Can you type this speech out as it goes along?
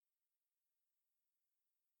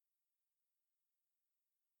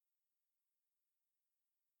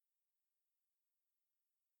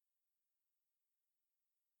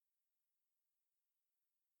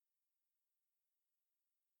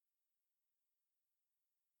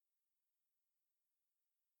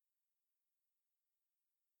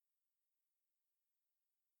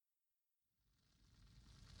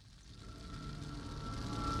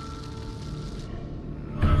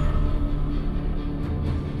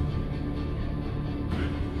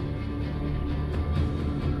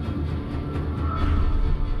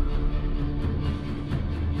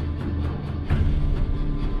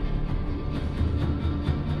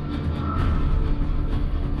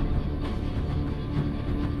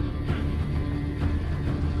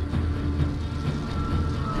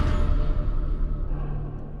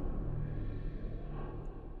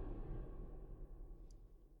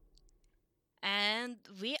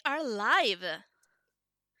we are live.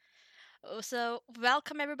 So,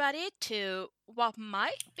 welcome everybody to what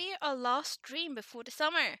might be our last stream before the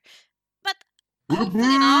summer. But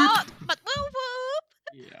hopefully not. But whoop whoop.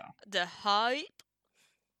 Yeah. The hype.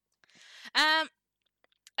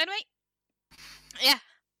 Anyway, yeah.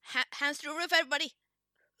 Hands to the roof, everybody.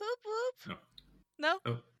 Whoop whoop. No?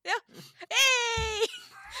 Oh. Yeah. Hey!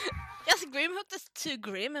 Just Grimhook is too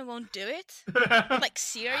grim and won't do it. Like,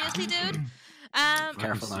 seriously, dude?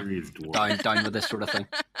 Careful now. Serious dwarf. Down with this sort of thing.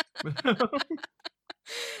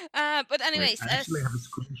 But anyways, I actually have a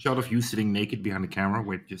screenshot of you sitting naked behind the camera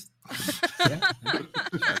with just.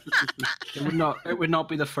 It would not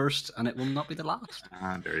be the first, and it will not be the last.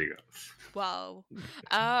 There you go. wow.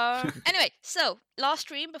 Anyway, so last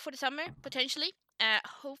stream before the summer potentially.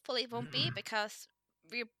 Hopefully it won't be because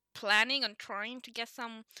we're planning on trying to get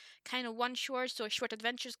some kind of one-shots or short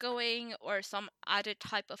adventures going or some other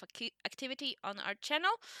type of activity on our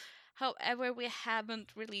channel. However, we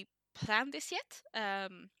haven't really planned this yet.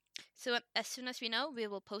 So as soon as we know, we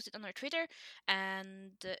will post it on our Twitter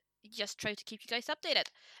and just try to keep you guys updated.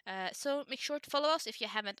 So make sure to follow us if you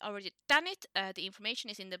haven't already done it. The information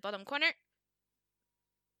is in the bottom corner.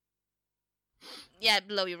 Yeah,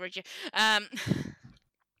 below you, Roger.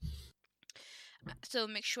 So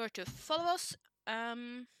make sure to follow us.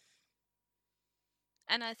 And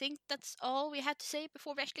I think that's all we had to say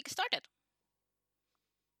before we actually get started.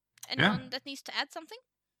 Anyone that needs to add something?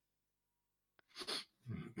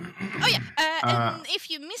 Oh yeah, and if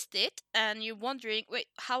you missed it and you're wondering, wait,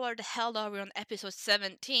 how the hell are we on episode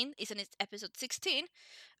 17? Isn't it episode 16?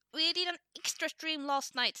 We did an extra stream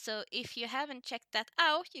last night, so if you haven't checked that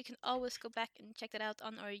out, you can always go back and check that out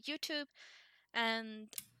on our YouTube and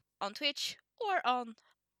on Twitch or on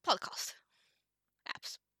podcast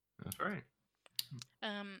apps. That's right.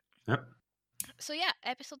 Yep. So yeah,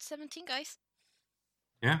 episode 17, guys.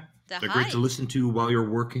 Yeah, they're great to listen to while you're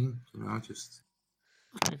working. Just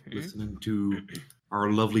listening to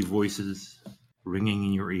our lovely voices ringing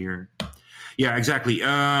in your ear. Yeah, exactly.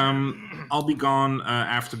 I'll be gone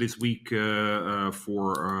after this week for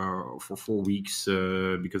 4 weeks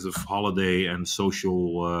because of holiday and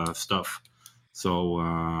social stuff. So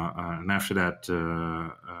and after that,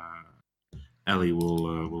 Ellie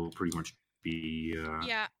will pretty much be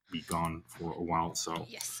gone for a while. So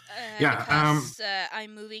yes, yeah, because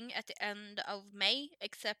I'm moving at the end of May.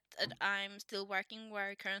 Except that I'm still working where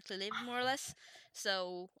I currently live, more or less.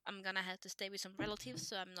 So I'm gonna have to stay with some relatives.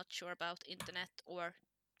 So I'm not sure about internet or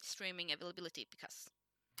streaming availability because,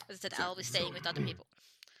 as I said, I'll be staying with other people.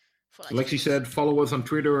 Like she said, follow us on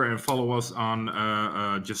Twitter and follow us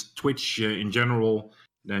on just Twitch in general.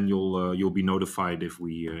 Then you'll be notified if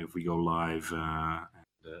we go live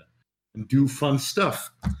and do fun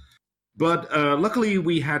stuff. But luckily,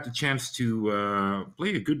 we had the chance to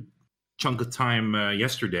play a good chunk of time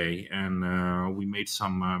yesterday, and we made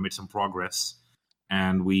some progress.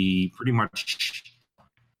 And we pretty much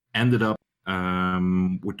ended up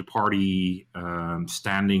with the party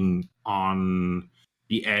standing on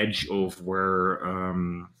the edge of where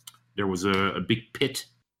there was a big pit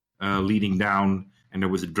leading down, and there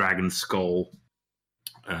was a dragon skull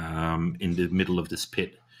in the middle of this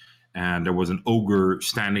pit. And there was an ogre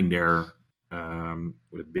standing there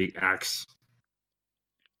with a big axe.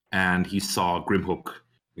 And he saw Grimhook.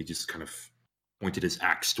 He just kind of pointed his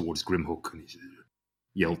axe towards Grimhook and he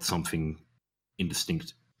yelled something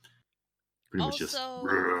indistinct. Pretty much just...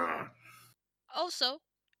 Also,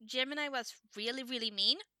 Gemini was really, really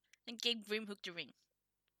mean and gave Grimhook the ring.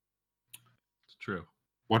 It's true.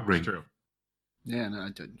 What ring? It's true. Yeah, no, I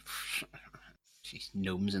don't. Jeez,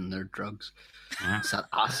 gnomes and their drugs. It's that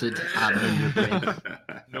acid added in your brain.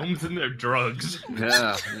 Gnomes and their drugs.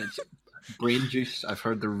 Yeah. Brain juice. I've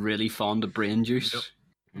heard they're really fond of brain juice.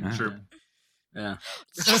 Yep. True. Yeah.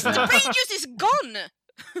 Yes, the brain juice is gone!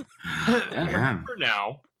 Yeah.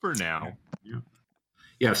 For now.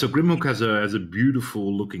 Yeah, so Grimhook has a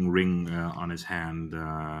beautiful looking ring on his hand,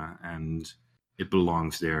 and it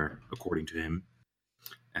belongs there, according to him.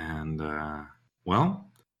 And,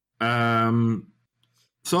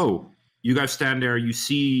 so you guys stand there, you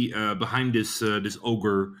see behind this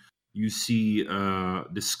ogre, you see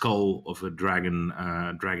the skull of a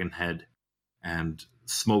dragon head, and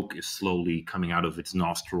smoke is slowly coming out of its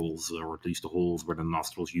nostrils, or at least the holes where the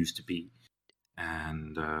nostrils used to be.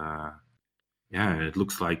 And it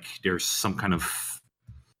looks like there's some kind of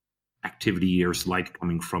activity. There's light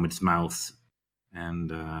coming from its mouth.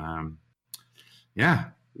 And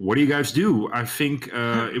what do you guys do? I think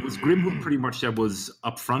it was Grimhook pretty much that was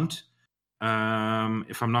up front.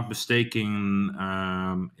 If I'm not mistaken,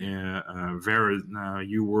 Vera,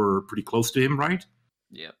 you were pretty close to him, right?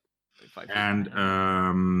 Yeah. 5 feet.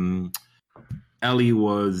 And Ellie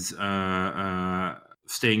was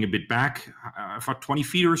staying a bit back, about 20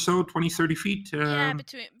 feet or so, 20, 30 feet. Yeah,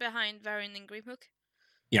 behind Varyn and Grimhook.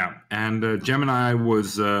 Yeah, and Gemini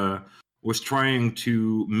was trying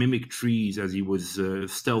to mimic trees as he was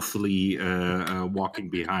stealthily walking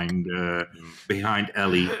behind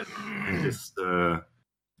Ellie, and just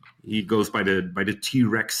he goes by the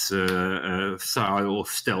T-Rex style of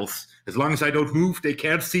stealth. As long as I don't move, they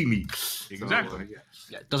can't see me. Exactly. So,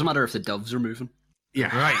 Yeah, it doesn't matter if the doves are moving.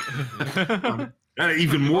 yeah. Right.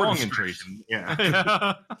 Even more Long distraction. intrusion.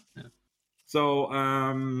 Yeah. So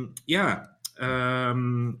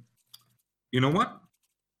you know what?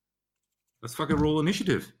 Let's fucking roll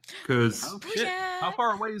initiative, because Oh shit! How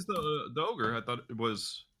far away is the ogre? I thought it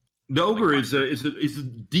was. the ogre is a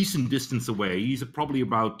decent distance away. He's probably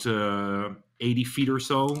about 80 feet or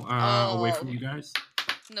so away from you guys.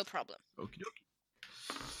 No problem. Okie dokie.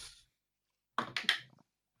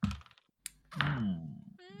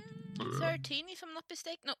 13, if I'm not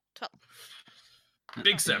mistaken. No, 12.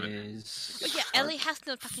 Big 7. Is But yeah, Ellie has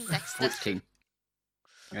no fucking dex. 14.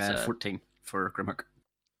 So- 14 for Grimhook.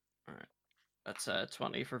 That's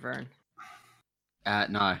 20 for Vern.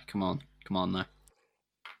 No, come on now.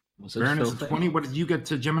 Was it Baron is filthy? 20. What did you get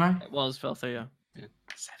to Gemini? It was filthy, yeah.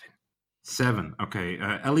 7. Okay.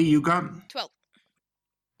 Ellie, you got? 12.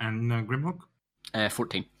 And Grimhook?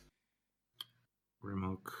 14.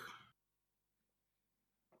 Grimhook.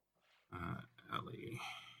 Ellie.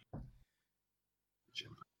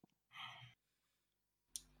 Gemini.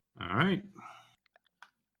 All right.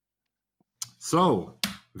 So,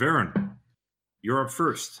 Varen, you're up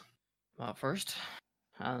first. Well, first.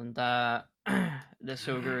 And this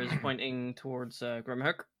ogre is pointing towards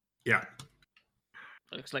Grimhook. Yeah.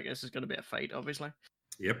 Looks like this is going to be a fight, obviously.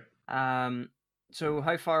 Yep. So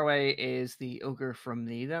how far away is the ogre from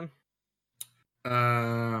thee, then?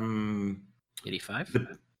 85.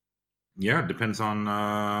 Yeah, depends on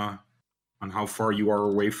how far you are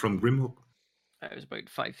away from Grimhook. I was about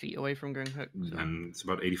 5 feet away from Grimhook. So And it's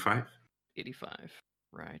about 85. 85.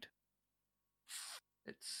 Right.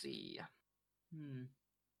 Let's see.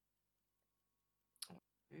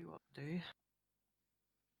 What do?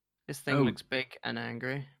 This thing Oh. looks big and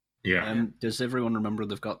angry. Yeah. Does everyone remember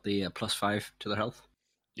they've got the +5 to their health?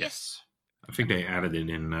 Yes. I think they added it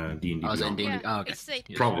in D&D. Oh, is it in Beyond. D&D? Oh, okay. It's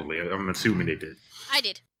 8. Probably. I'm assuming they did. I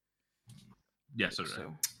did. Yes, so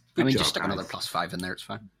So, Good I mean, job, just stick guys. another +5 in there, it's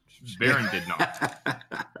fine. Baron did not.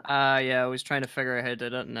 yeah, I was trying to figure out how to do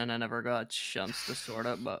it, and then I never got a chance to sort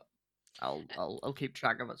it. But I'll keep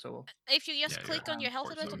track of it. So If you just Yeah, click yeah, on your of health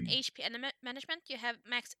course, element I on mean- HP and management, you have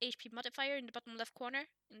max HP modifier in the bottom left corner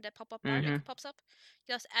in the pop-up bar that Mhm. pops up.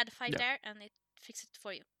 Just add 5 Yep. there and it fixes it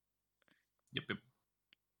for you. Yep, yep.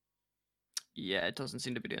 yeah, it doesn't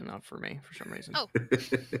seem to be doing that for me for some reason. Oh.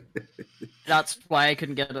 That's why I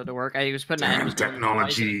couldn't get it to work. I was putting it in. Damn was going,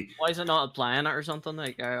 technology. Why is it not applying it or something?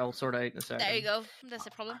 Like I'll sort it out in a second. There you go. That's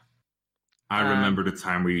the problem. I remember the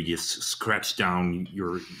time where you just scratched down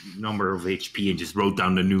your number of HP and just wrote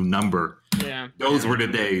down the new number. Yeah, Those were the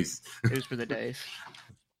days. those were the days.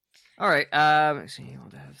 All right. Let's see. I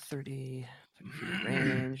want to have 30 feet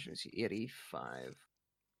range. Let's see, 85.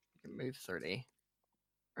 I can move 30.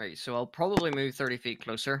 Right. So I'll probably move 30 feet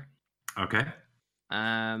closer. Okay.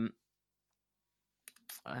 I'm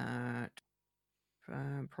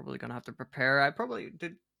probably gonna have to prepare. I probably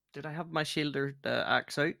did. Did I have my shield or the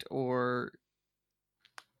axe out, or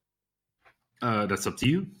That's up to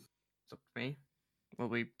you. it's up to me? Will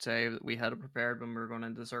we say that we had it prepared when we were going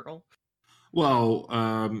into the circle? Well,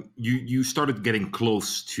 you started getting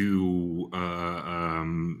close to,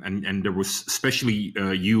 and there was especially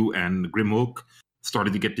you and Grimhook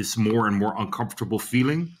started to get this more and more uncomfortable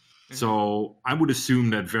feeling. Mm-hmm. So I would assume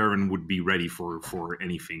that Varen would be ready for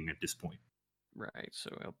anything at this point. Right, so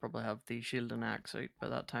I'll probably have the shield and axe out by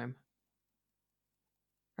that time.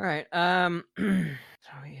 Alright, so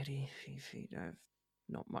 80 feet, I have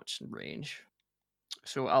not much in range.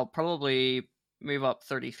 So I'll probably move up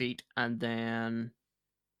 30 feet and then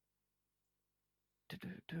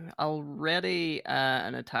I'll ready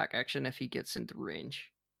an attack action if he gets into range.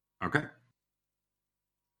 Okay.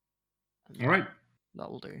 And All right.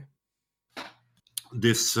 That'll do.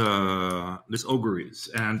 This ogre is,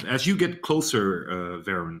 and as you get closer,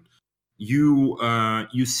 Varen,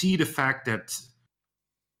 you see the fact that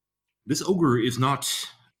this ogre is not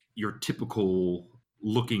your typical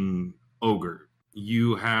looking ogre.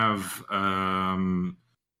 You have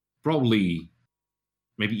probably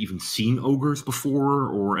maybe even seen ogres before,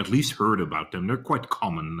 or at least heard about them. They're quite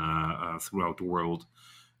common throughout the world,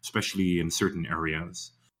 especially in certain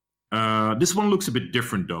areas. This one looks a bit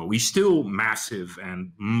different, though. He's still massive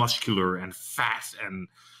and muscular and fat and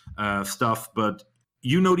stuff, but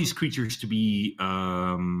you know these creatures to be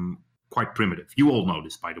quite primitive. You all know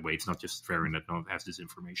this, by the way. It's not just Farron that has this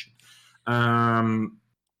information.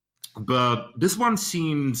 But this one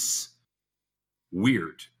seems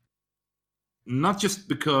weird. Not just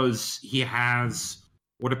because he has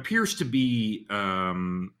what appears to be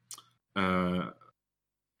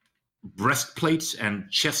breastplates and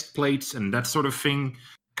chest plates and that sort of thing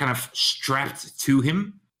kind of strapped to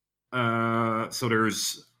him. So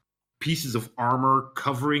there's pieces of armor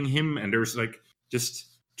covering him, and there's like just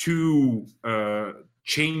two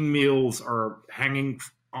chainmails are hanging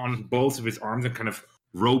on both of his arms, and kind of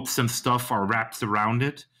ropes and stuff are wrapped around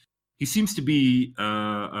it. He seems to be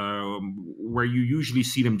where you usually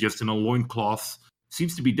see them just in a loincloth.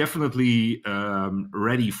 Seems to be definitely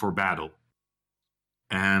ready for battle.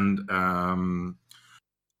 And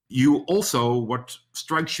you also, what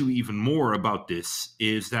strikes you even more about this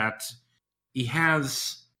is that he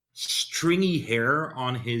has stringy hair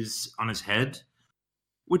on his head,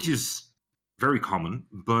 which is very common.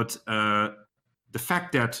 But the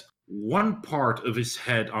fact that one part of his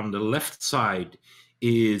head on the left side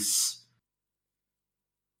is,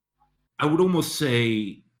 I would almost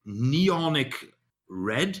say, neonic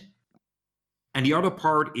red, and the other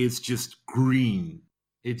part is just green.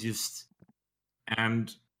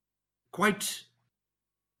 And quite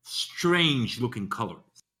strange looking colors.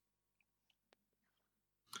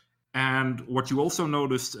 And what you also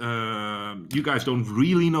noticed, you guys don't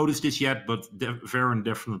really notice this yet, but Varen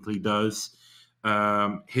definitely does.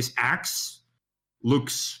 His axe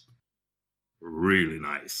looks really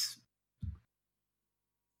nice.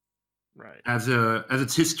 Right. As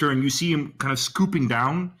it's his turn, you see him kind of scooping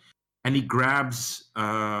down, and he grabs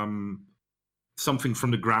something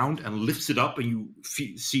from the ground and lifts it up, and you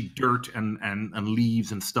see dirt and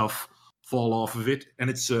leaves and stuff fall off of it. And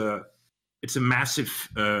it's a massive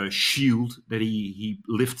shield that he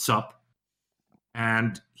lifts up,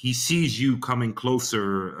 and he sees you coming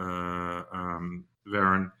closer,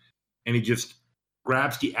 Varen, and he just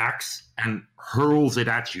grabs the axe and hurls it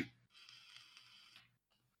at you.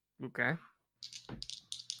 Okay.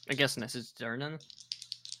 I'm guessing it's his turn then.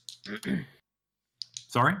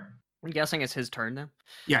 Sorry? I'm guessing it's his turn then.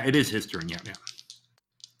 Yeah, it is his turn. Yeah.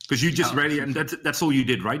 Because you just ready, and that's all you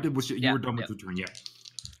did, right? It was you were done with the turn. Yeah.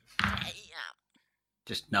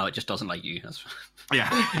 It just doesn't like you. That's... Yeah.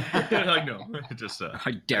 I know. Just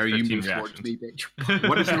how dare you 15 move towards reactions. me, bitch?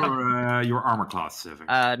 What is your armor class, Seven?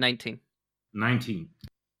 19. 19.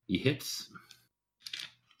 He hits.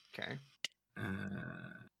 Okay.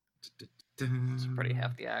 It's It's a pretty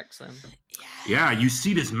hefty axe then. Yeah, you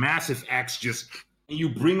see this massive axe just. And you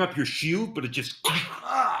bring up your shield, but it just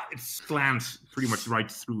it slams pretty much right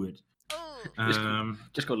through it. Oh.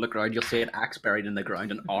 Just go look around. You'll see an axe buried in the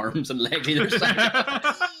ground and arms and legs either side.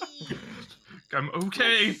 I'm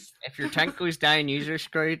okay. If your tank goes down, you're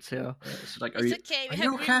screwed, so... It's like, It's okay. We are have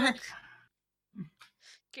you okay?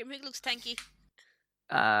 Grimhook looks tanky.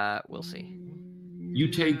 We'll see. You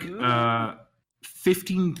take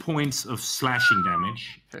 15 points of slashing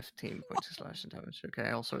damage. 15 points of slashing damage. Okay,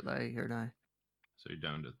 I'll sort that out here now. So you're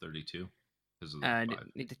down to 32. Because of the I 5.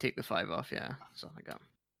 need to take the 5 off, yeah. So I got...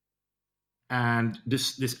 And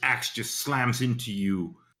this axe just slams into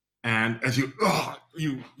you. And as you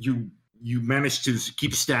manage to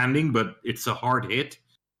keep standing, but it's a hard hit.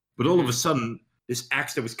 But all of a sudden, this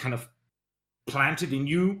axe that was kind of planted in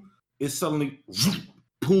you is suddenly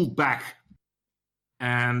pulled back.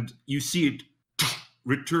 And you see it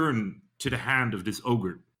return to the hand of this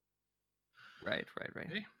ogre. Right.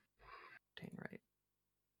 Hey. Right.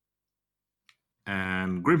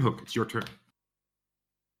 And Grimhook, it's your turn.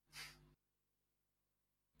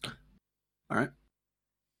 All right.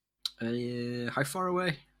 How far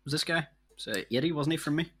away was this guy? So 80, wasn't he,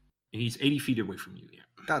 from me? He's 80 feet away from you, yeah.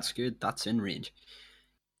 That's good. That's in range.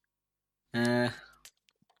 Yeah,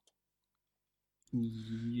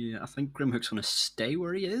 I think Grimhook's going to stay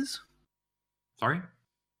where he is. Sorry?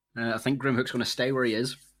 I think Grimhook's going to stay where he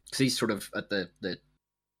is, because he's sort of at the sort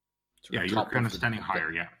Yeah, of you're top kind of the- standing the-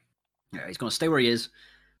 higher, yeah. Yeah, he's going to stay where he is,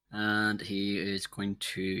 and he is going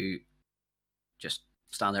to just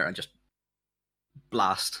stand there and just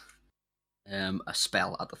blast a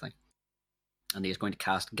spell at the thing. And he is going to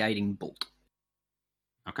cast Guiding Bolt.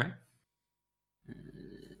 Okay.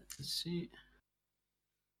 Let's see.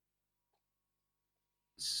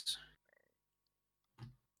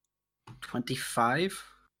 25.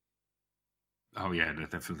 Oh, yeah,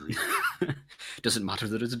 definitely. Doesn't matter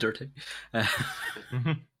that it's dirty.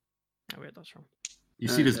 Oh, wait, that's wrong. You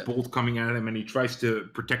see this bolt coming at him, and he tries to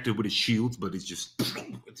protect it with his shield, but it just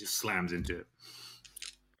slams into it.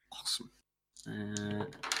 Awesome.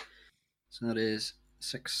 So that is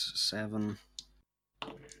 6, 7,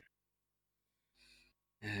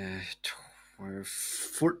 12,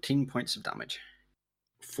 14 points of damage.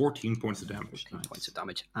 14 points of damage. 14 points of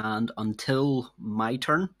damage. And until my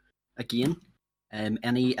turn, again,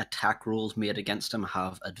 any attack rolls made against him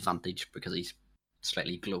have advantage because he's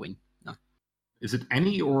slightly glowing. No. Is it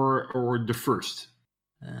any or the first?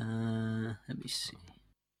 Let me see.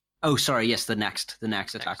 Oh, sorry. Yes, the next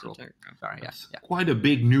attack roll. Sorry, yeah. Quite a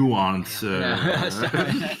big nuance. I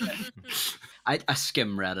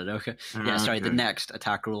skim read it. Okay. Yeah, sorry. Okay. The next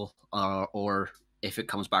attack roll, or if it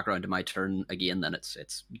comes back around to my turn again, then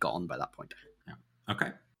it's gone by that point. Yeah.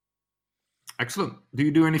 Okay. Excellent. Do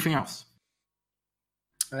you do anything else?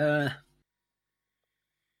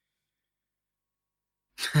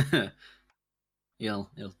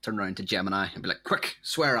 He'll turn around to Gemini and be like, "Quick,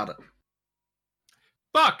 swear at it."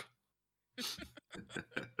 Fuck! You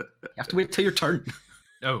have to wait till your turn.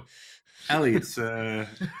 Oh. Ellie, it's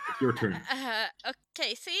your turn.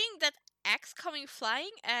 Okay, seeing that axe coming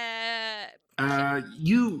flying,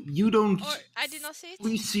 You don't. or I did not see it.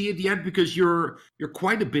 We see it yet because you're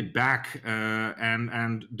quite a bit back,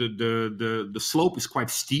 and the slope is quite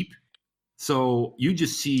steep. So you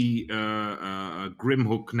just see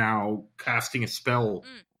Grimhook now casting a spell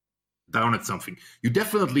down at something. You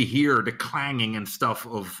definitely hear the clanging and stuff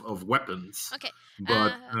of weapons. Okay,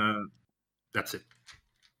 But that's it.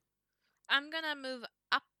 I'm gonna move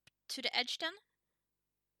up to the edge then.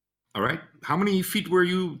 All right. How many feet were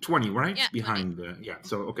you? 20, right? Yeah, 20. Behind the. Yeah.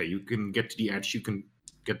 So okay, you can get to the edge. You can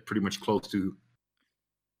get pretty much close to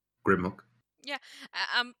Grimhook.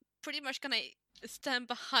 I'm pretty much gonna stand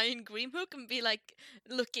behind Grimhook and be like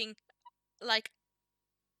looking like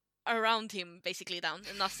around him, basically down,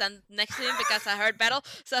 and not stand next to him because I heard battle.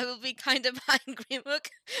 So I will be kind of behind Grimhook.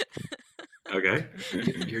 Okay.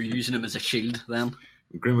 You're using him as a shield, then.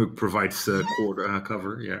 Grimhook provides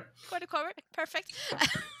cover. Yeah. Quite a cover, perfect.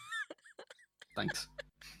 Thanks.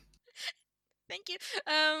 Thank you.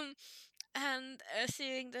 And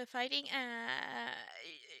seeing the fighting,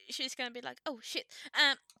 she's gonna be like, "Oh shit!"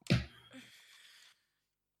 And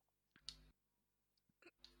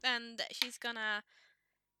she's gonna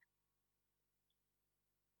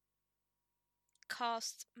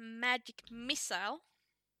cast magic missile.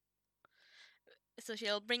 So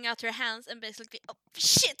she'll bring out her hands and basically, oh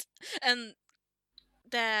shit, and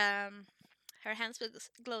her hands will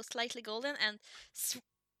glow slightly golden, and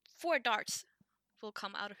 4 darts will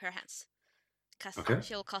come out of her hands. Because Okay.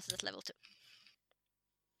 she'll cast it at level 2.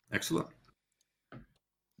 Excellent.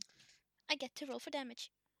 I get to roll for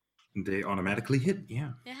damage. They automatically hit.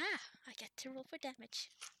 Yeah. Yeah, I get to roll for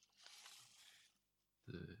damage.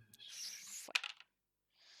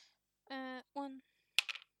 1,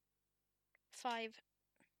 5,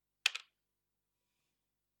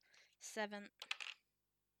 7,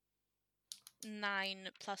 9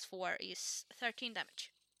 plus 4 is 13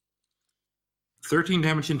 damage. 13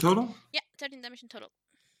 damage in total. Yeah, 13 damage in total.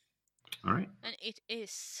 All right. And it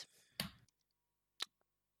is...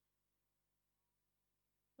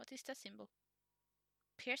 What is that symbol?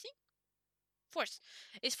 Piercing? Force.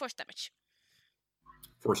 It's force damage.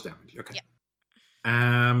 Force damage. Okay. Yeah.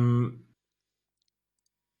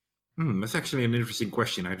 That's actually an interesting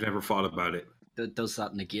question. I've never thought about it. Does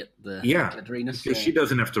that negate the Yeah, glitteriness? Because she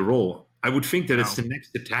doesn't have to roll. I would think that it's No. the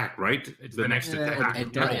next attack, right? It's the next Yeah, attack.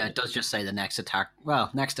 it does just say the next attack. Well,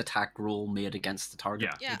 next attack roll made against the target.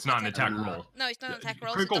 Yeah, Yeah, it's not an attack attack roll. roll. No, it's not an attack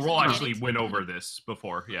roll. so it Critical doesn't Roll negate actually it. went over this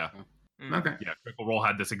before. Yeah, Okay. yeah. Critical Roll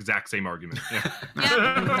had this exact same argument. Yeah.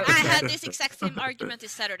 Yeah, I had this exact same argument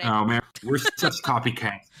this Saturday. Oh man, we're such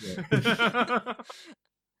copycats.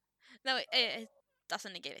 No, it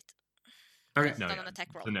doesn't negate it. Okay. It's No, not yeah, an attack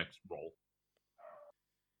roll. the next roll.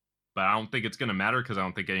 But I don't think it's going to matter because I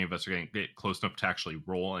don't think any of us are going to get close enough to actually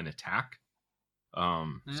roll an attack. So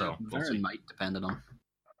we'll very see. might, depending on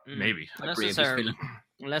Maybe. how Unless brave it's, he's a, feeling.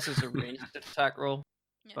 unless it's a ranged attack roll,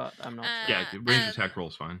 Yeah. but I'm not sure. Yeah, range attack roll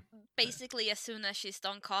is fine. Basically, as soon as she's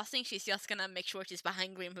done casting, she's just gonna make sure she's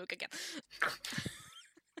behind Grimhook again.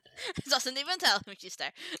 Doesn't even tell him she's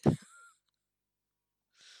there.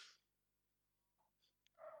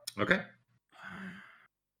 Okay.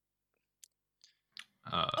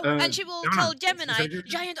 And she will Gemini, tell is Gemini, that your turn?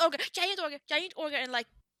 giant ogre, and like,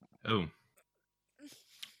 Oh.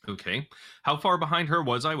 Okay. How far behind her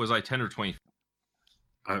was I? Was I 10 or 20?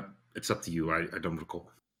 It's up to you. I don't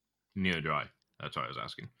recall. Neither do I. That's what I was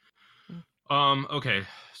asking. Okay.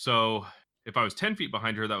 So if I was 10 feet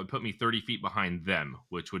behind her, that would put me 30 feet behind them,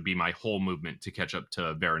 which would be my whole movement to catch up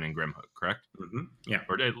to Varen and Grimhook, correct? Yeah.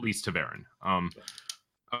 Or at least to Varen.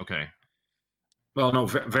 Okay. Well, no,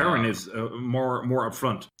 Varen is more up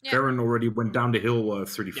front. Yeah. Varen already went down the hill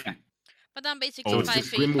 30 feet. But I'm basically So it's 5 just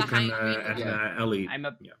feet Grimhook behind and Grimhook. Ellie. I'm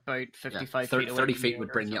about Yeah, 55 30, feet away 30 from feet the would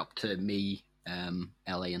ogre, bring so- you up to me,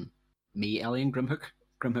 Ellie, and Grimhook.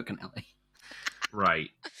 Grimhook and Ellie.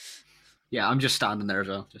 Right. Yeah, I'm just standing there as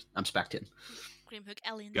well. I'm spectating. Grimhook,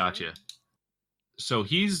 alien. Gotcha. So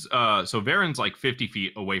he's so Varen's like 50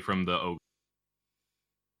 feet away from the ogre.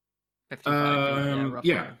 55 feet, yeah,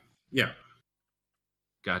 roughly. Yeah.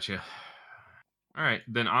 Gotcha. All right,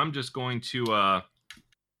 then I'm just going to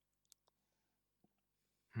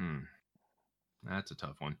that's a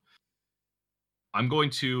tough one. I'm going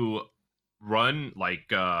to run like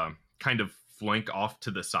kind of flank off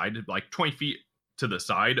to the side, like 20 feet to the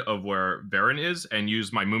side of where Varen is, and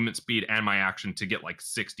use my movement speed and my action to get like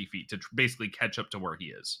 60 feet to basically catch up to where he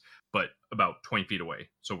is, but about 20 feet away.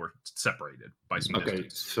 So we're separated by some Okay,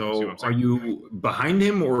 distance. See so what I'm are saying? you behind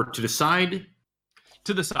him or to the side?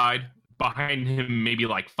 To the side, behind him, maybe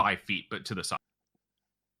like 5 feet, but to the side.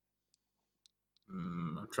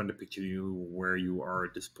 I'm trying to picture you where you are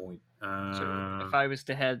at this point. So if I was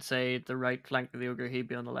to head, say, the right flank of the ogre, he'd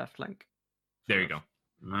be on the left flank. There you go.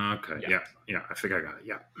 Okay, yeah, I think I got it.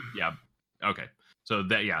 Yeah. Yeah. Okay. So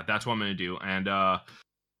that's what I'm going to do. And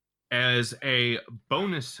as a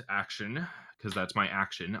bonus action, because that's my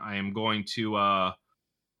action, I am going to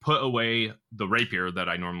put away the rapier that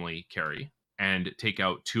I normally carry and take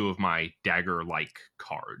out 2 of my dagger-like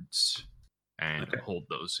cards and hold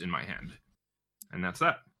those in my hand. And that's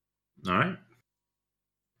that. All right.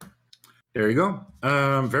 There you go.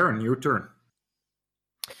 Varen, your turn.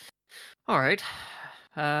 All right.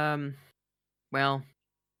 Well,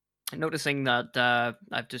 noticing that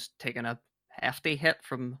I've just taken a hefty hit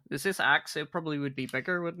from... Is this axe? It probably would be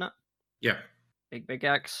bigger, wouldn't it? Yeah. Big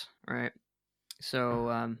axe. All right.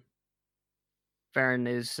 So, Varen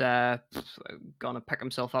is going to pick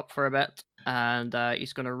himself up for a bit, and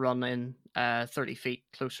he's going to run in 30 feet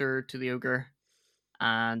closer to the ogre,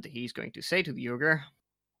 and he's going to say to the ogre,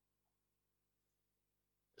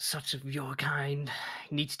 "Such of your kind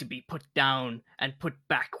needs to be put down and put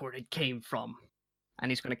back where it came from." And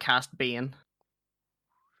he's going to cast Bane.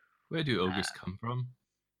 Where do ogres come from?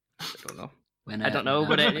 I don't know. When I don't know,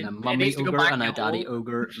 but when it a mummy needs to go ogre back and a to daddy hole.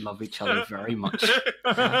 ogre love each other very much.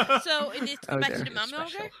 So it needs to go Oh, back to dear. the mummy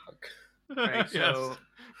Special ogre? hug. Right, so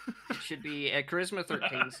it should be a Charisma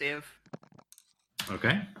 13 save.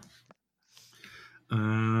 Okay.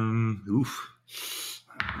 Oof.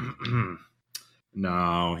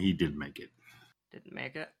 No, he didn't make it. Didn't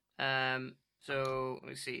make it. So let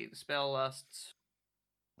me see. The spell lasts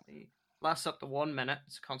up to 1 minute.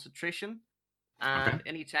 It's concentration, and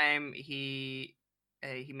anytime he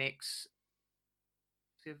makes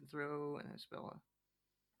save and throw and a spell,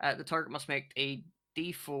 the target must make a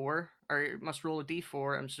D4 or must roll a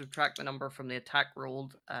D4 and subtract the number from the attack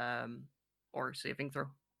rolled, or saving throw.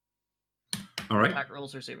 All right. Attack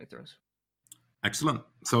rolls or saving throws. Excellent.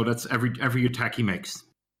 So that's every attack he makes.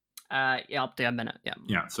 Yeah, up to a minute. Yeah.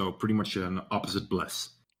 Yeah. So pretty much an opposite bless.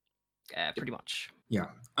 Pretty much. Yeah.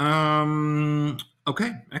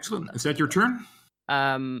 Okay. Excellent. Is that your turn?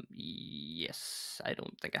 Yes. I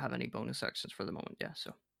don't think I have any bonus actions for the moment. Yeah.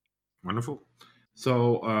 So. Wonderful.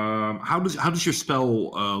 So, how does your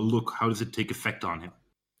spell look? How does it take effect on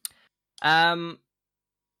him?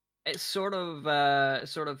 It sort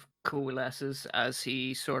of coalesces as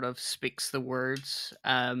he sort of speaks the words.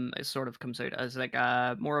 It sort of comes out as like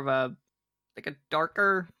more of a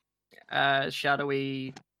darker,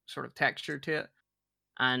 shadowy sort of texture to it,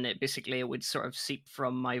 and it would sort of seep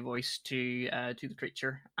from my voice to the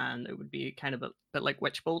creature, and it would be kind of a bit like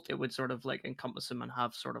Witch Bolt. It would sort of like encompass him and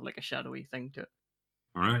have sort of like a shadowy thing to it.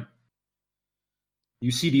 All right.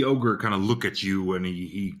 You see the ogre kind of look at you, and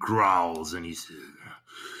he growls, and he says,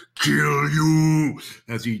 "Kill you!"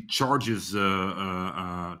 as he charges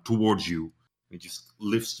towards you. He just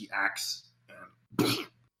lifts the axe and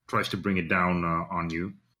tries to bring it down on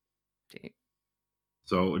you. Okay.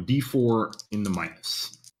 So a D4 in the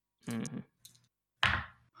minus. Mm-hmm.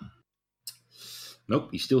 Nope,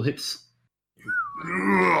 he still hits.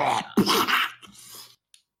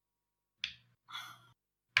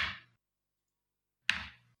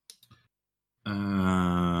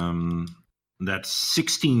 That's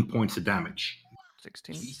 16 points of damage.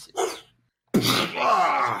 16.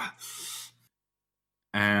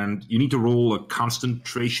 And you need to roll a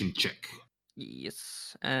concentration check.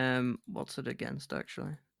 Yes. What's it against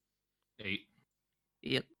actually? 8.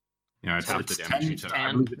 Yep. Yeah, it's, half it's the damage you 10, took. I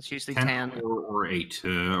 10. believe It's usually 10 10. or 8,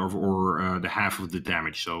 or the half of the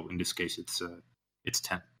damage. So in this case, it's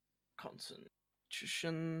 10.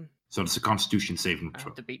 Constitution. So it's a Constitution saving I throw.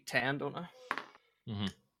 have to beat 10, don't I?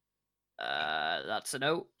 Mhm. That's a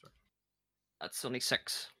no. That's only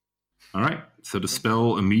 6. All right. So the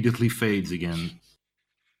spell immediately fades again.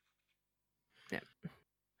 Yeah.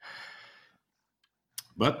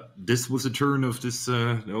 But this was a turn of this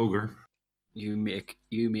ogre. You make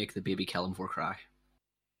the baby Kellamvor cry.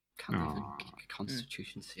 Can't even Aw.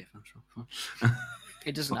 Constitution save.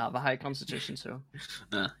 It doesn't have a high constitution, so.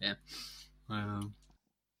 Yeah.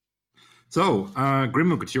 So,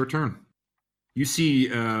 Grimhook, it's your turn. You see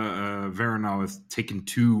Varen now has taken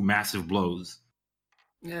 2 massive blows.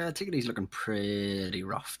 Yeah, I think he's looking pretty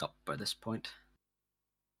roughed up by this point.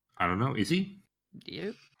 I don't know. Is he?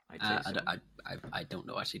 Yep. I'd say so. I don't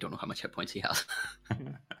know. Actually, don't know how much hit points he has.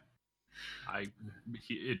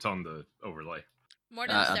 It's on the overlay. More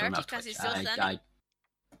than I don't 30 have because he's Twitch. still standing.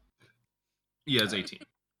 He has 18.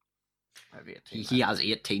 I have 18. He has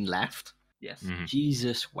 18 left. Yes. Mhm.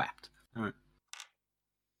 Jesus wept. All right.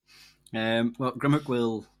 Well, Grimhook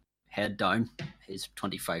will head down his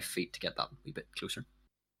 25 feet to get that wee bit closer.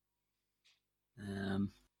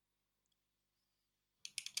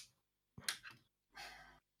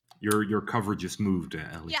 Your cover just moved,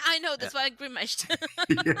 Ellie. Yeah, I know. That's why I grimaced.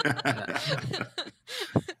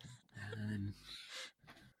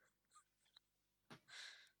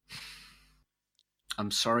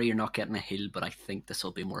 I'm sorry you're not getting a heal, but I think this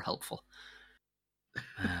will be more helpful.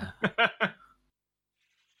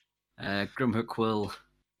 Grimhook will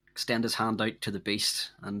extend his hand out to the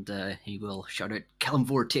beast, and he will shout out,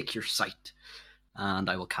 "Kellamvor, take your sight!" And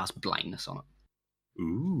I will cast blindness on it.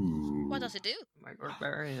 Ooh. What does it do? Might work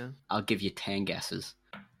better, yeah. I'll give you 10 guesses.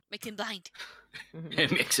 Make him blind.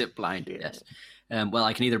 It makes it blind, yes. Well,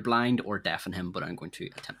 I can either blind or deafen him, but I'm going to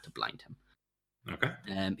attempt to blind him. Okay.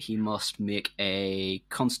 He must make a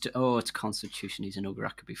it's Constitution. He's an ogre.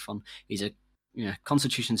 That could be fun. He's a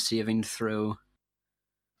Constitution saving throw.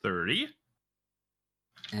 30?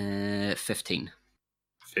 15.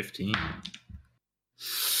 15.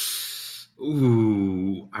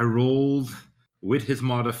 Ooh, I rolled with his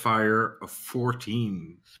modifier a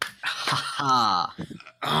 14. Ha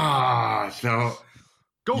So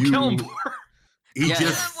Go You- kill him! he Yeah.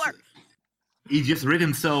 just Kellamvor! he just rid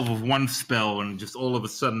himself of one spell, and just all of a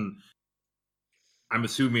sudden, I'm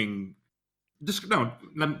assuming. No,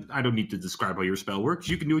 I don't need to describe how your spell works.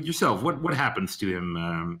 You can do it yourself. What happens to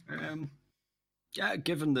him? Yeah,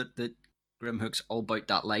 given that Grimhook's all about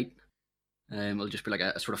that light, it'll just be like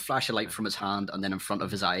a sort of flash of light from his hand, and then in front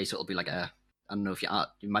of his eyes, it'll be like I don't know if you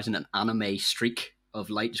imagine an anime streak of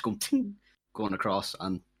light just going ting, going across,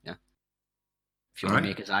 and yeah. If you want Alright. to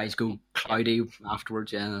make his eyes go cloudy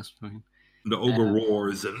afterwards, yeah, that's fine. The ogre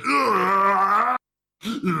roars and.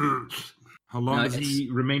 How long No, does he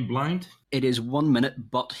remain blind? It is 1 minute,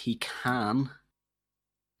 but he can,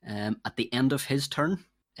 at the end of his turn,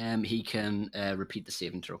 he can repeat the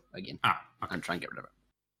saving throw again Okay. and try and get rid of it.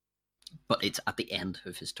 But it's at the end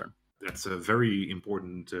of his turn. That's a very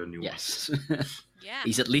important nuance. Yes. Yeah.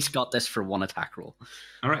 He's at least got this for 1 attack roll.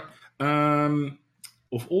 All right.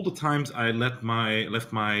 Of all the times I left my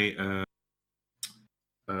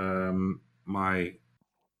my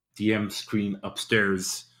DM screen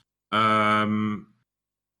upstairs. Ellie,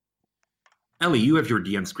 you have your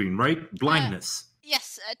DM screen, right? Blindness.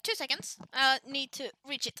 Yes, 2 seconds. Need to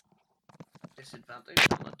reach it. Disadvantage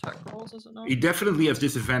on attack rolls, is it not? He definitely has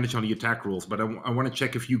disadvantage on the attack rolls, but I want to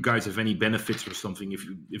check if you guys have any benefits or something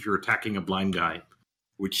if you're attacking a blind guy,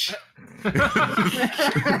 which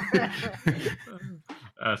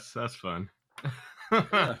That's fun.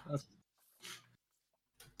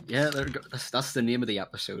 Yeah, there we go. That's the name of the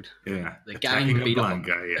episode. yeah, The attacking gang a beat up blind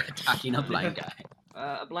guy. Yeah. attacking a blind guy.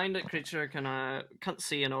 A blinded creature can't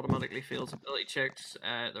see and automatically fails ability checks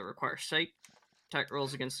that require sight. Attack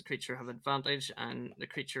rolls against the creature have advantage, and the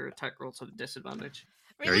creature attack rolls have a disadvantage.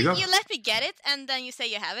 There Really? you go. You let me get it, and then you say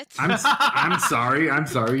you have it? I'm sorry. You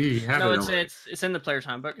have No, it it's already. it's in the player's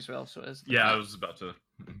handbook as well, so it is. Yeah, I was about to.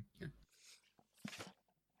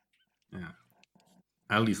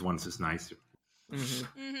 At least once is nice. Mhm.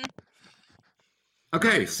 Mm-hmm.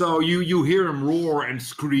 Okay, so you hear him roar and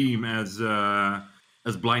scream as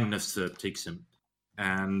blindness takes him,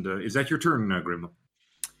 and is that your turn, Grim?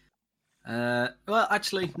 Well,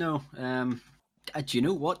 actually, no. Do you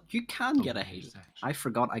know what? You can get a heal. I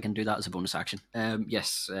forgot I can do that as a bonus action.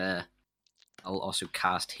 Yes. I'll also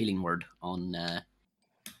cast Healing Word on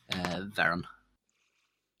Varen.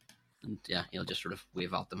 And yeah, he'll just sort of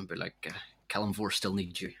wave at them and be like, Kellamvor still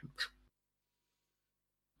needs you.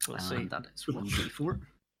 Let's see. And that is 1d4.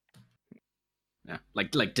 Yeah,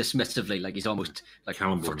 like dismissively, like he's almost like,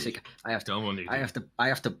 Cannonball fuck's damage. sake, I have to Don't want to. I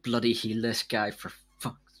have to bloody heal this guy for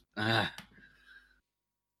fuck's.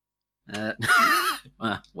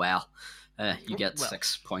 Well, you get Well.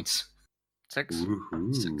 6 points. 6.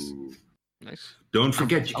 Woohoo. 6. Nice. Don't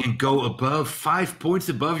forget, you can go above 5 points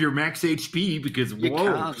above your max HP because You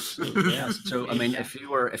whoa. can. Yeah. So I mean, if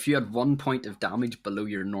you had 1 point of damage below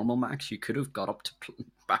your normal max, you could have got up to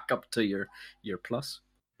back up to your plus.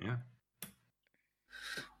 Yeah.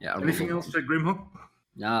 Yeah. Anything else, Grimhook?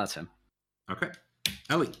 Nah, that's him. Okay.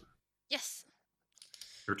 Ellie, Yes.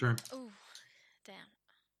 your turn. Oh, damn.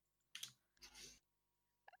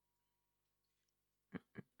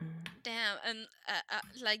 Damn, and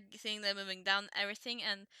like seeing them moving down everything,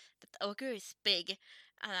 and the ogre is big,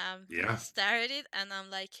 and I'm Yeah. stare at it, and I'm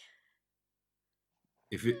like,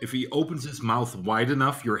 If he opens his mouth wide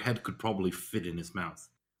enough, your head could probably fit in his mouth.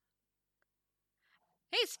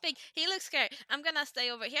 he's big. He looks scary. I'm gonna stay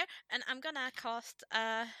over here, and I'm gonna cast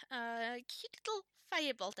a cute little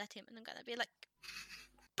firebolt at him, and I'm gonna be like,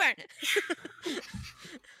 burn.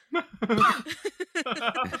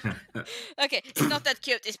 Okay, it's not that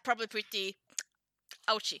cute. It's probably pretty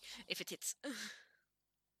ouchy if it hits.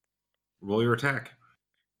 Roll your attack.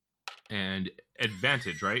 And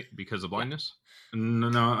advantage, right? Because of blindness? No.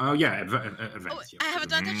 Oh yeah, Oh, advantage. I have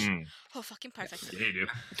advantage. Mm. Oh, fucking perfect. Yeah, you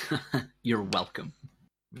do. You're welcome.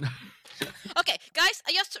 Okay, guys,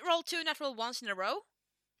 I just rolled 2 natural ones in a row.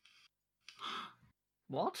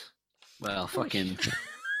 What? Well, fucking. Yeah,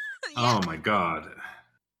 Oh my god.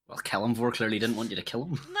 Well, Kellamvor clearly didn't want you to kill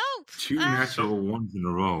him. no. 2 natural ones in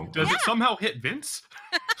a row. Does it somehow hit Vince?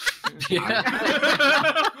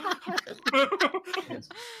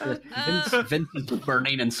 Vince is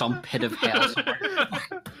burning in some pit of hell.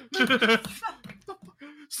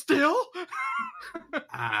 Still?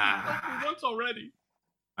 Ah, Once already.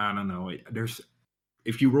 I don't know.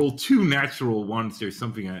 If you roll 2 natural ones, there's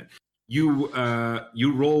something. You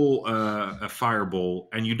roll a fireball,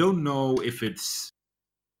 and you don't know if it's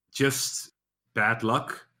just bad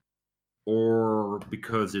luck or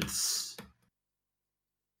because it's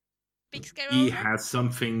Big scare he ogre. has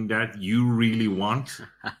something that you really want.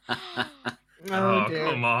 Oh, dear.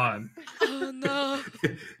 come on. Oh no.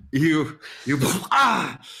 you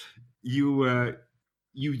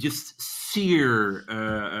you just sear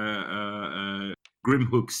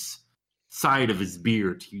Grimhook's side of his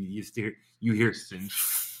beard. You hear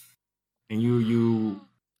Cinch. and you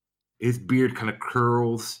his beard kind of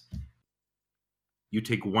curls. You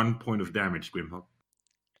take 1 point of damage, Grimhook.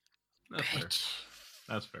 That's fair.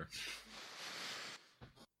 That's fair.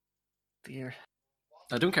 Dear.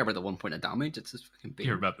 I don't care about the 1 point of damage. It's his fucking beard.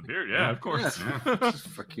 Hear about the beard? Yeah, of course. It's his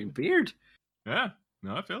fucking beard. Yeah.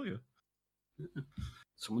 No, I feel you.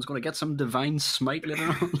 Someone's gonna get some divine smite later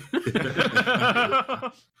on.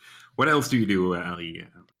 What else do you do, Ali?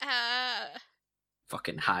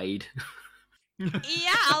 Fucking hide.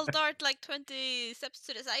 Yeah, I'll dart like 20 steps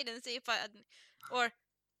to the side and see if or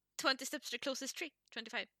 20 steps to the closest tree.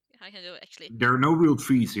 25. I can do it actually. There are no real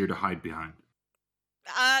trees here to hide behind.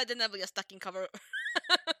 Then I will get stuck in cover.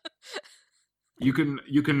 You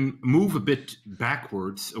can move a bit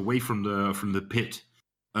backwards away from the pit,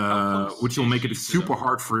 How close which will is make she it to super the-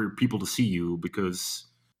 hard for people to see you because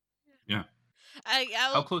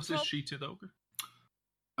How close is she to the ogre?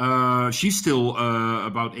 she's still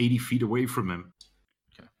about 80 feet away from him.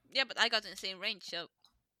 Yeah, but I got in the same range, so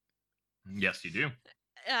Yes, you do.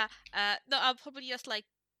 no, I'll probably just like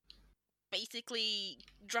basically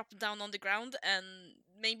drop down on the ground and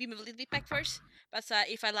maybe move a little bit back first. But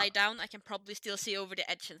if I lie down, I can probably still see over the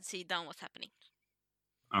edge and see down what's happening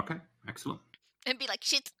Okay, excellent. and be like,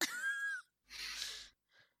 shit. Is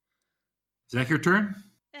that your turn,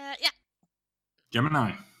 Yeah.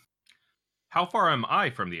 Gemini? How far am I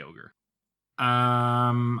from the ogre?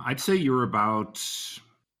 I'd say you're about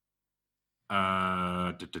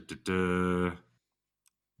I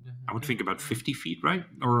would think about 50 feet, right?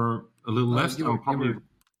 Or a little less. You Oh, were- probably.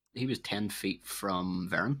 He was 10 feet from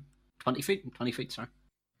Varen. 20 feet? 20 feet, sorry.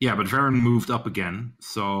 Yeah, but Varen moved up again,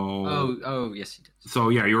 so Oh, yes, he did. so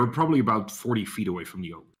yeah, you're probably about 40 feet away from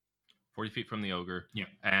the ogre. 40 feet from the ogre. Yeah.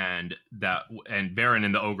 And Baron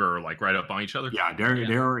and the ogre are like right up on each other. Yeah,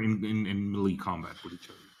 they're in melee combat with each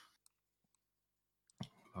other.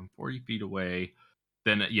 I'm 40 feet away.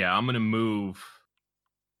 Then yeah, I'm gonna move.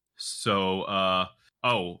 So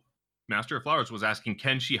Master of Flowers was asking,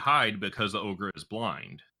 can she hide because the ogre is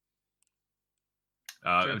blind?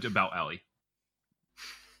 Sure. About Allie.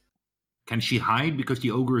 Can she hide because the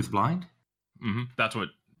ogre is blind? That's what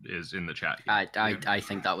is in the chat. Here. I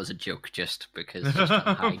think that was a joke, just because he's trying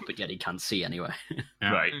to hide, but yet he can't see anyway.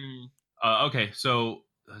 Yeah. Right. Okay, so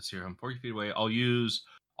let's see. I'm 40 feet away. I'll use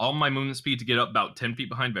all my movement speed to get up about 10 feet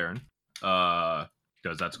behind Baron.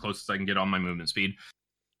 Because that's closest I can get on my movement speed.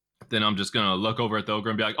 Then I'm just gonna look over at the ogre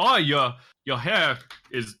and be like, "Oh, your hair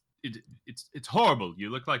is it's horrible. You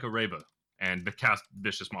look like a raver." And cast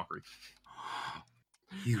vicious mockery.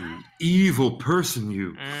 You evil person,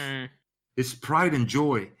 you. Mm, It's pride and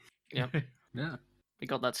joy. Yeah. we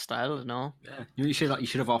got that style and all. Yeah. You should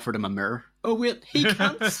have offered him a mirror. Oh wait, he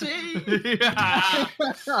can't see. Yeah.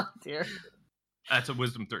 Oh, dear. That's a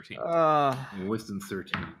wisdom 13. Wisdom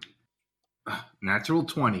 13. Natural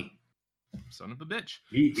 20. Son of a bitch.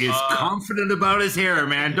 He is confident about his hair,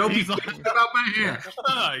 man. Don't be He's like- confident about my hair.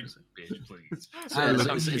 He's like, bitch, please. It's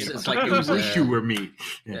like I those, wish you were me.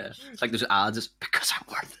 yeah. It's like those ads. It's because I'm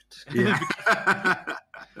worth it. Yeah.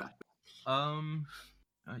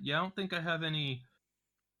 Yeah, I don't think I have any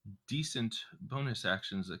decent bonus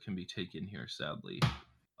actions that can be taken here, sadly.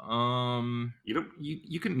 You don't.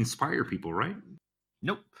 You can inspire people, right?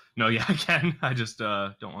 Nope. No, yeah, I can. I just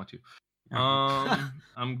don't want to.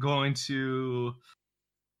 I'm going to.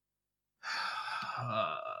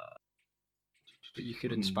 You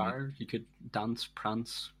could inspire. You could dance,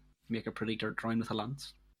 prance, make a pretty dirt drawing with a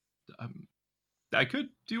lance. I could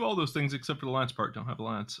do all those things except for the lance part. Don't have a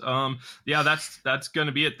lance. Yeah, that's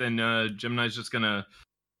gonna be it then. Gemini's just gonna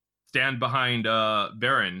stand behind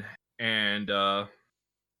Baron and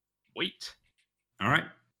wait. All right.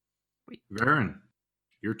 Varen,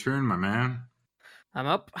 your turn, my man. I'm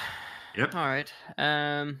up. Yep. All right.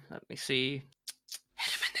 Let me see.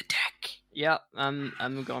 Hit him in the dick. Yeah,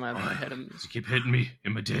 I'm gonna hit him. You keep hitting me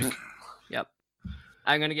in my dick. Yep.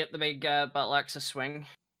 I'm gonna get the big battle axe swing.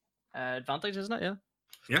 Advantage, isn't it? Yeah.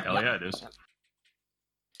 Yeah. Hell yeah, it is.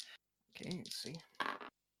 Okay, let's see.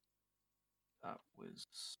 That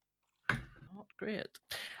was not great.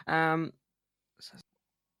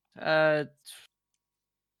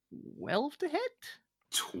 12 to hit?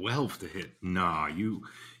 12 to hit. Nah, you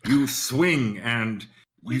swing and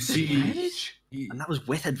you see And that was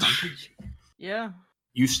with advantage. Yeah.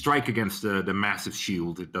 you strike against the massive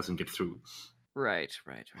shield. It doesn't get through. Right.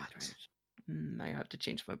 Now I have to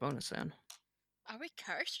change my bonus then. Are we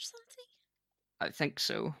cursed or something? I think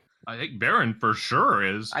so. I think Baron for sure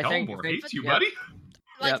is. I think- Hellmore hates you, yeah. buddy.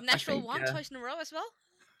 Like Yep, I natural think, one yeah. twice in a row as well?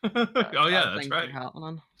 Oh yeah, that's Things are right.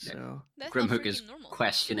 happening, Yeah. so That's not Grimhook is freaking normal.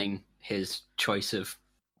 questioning his choice of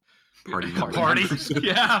Party Party. Party.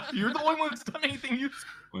 Yeah, you're the only one that's done anything useful.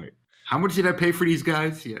 Wait, how much did I pay for these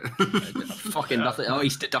guys? Yeah. fucking Yeah. nothing. Oh,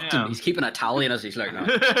 he's deducting. Yeah. He's keeping a tally as he's like, no,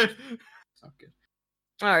 it's not good.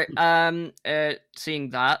 all right. Seeing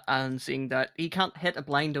that and seeing that he can't hit a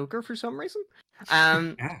blind ogre for some reason,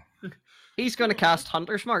 Yeah. he's going to cast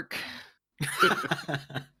Hunter's Mark.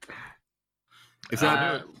 Is that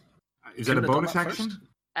Uh, is that a shouldn't have done bonus that action? first.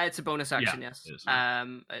 It's a bonus action, Yeah, yes. it is.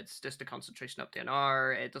 It's just a concentration up to an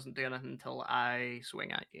hour. It doesn't do anything until I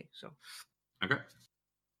swing at you. So Okay.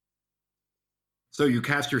 So you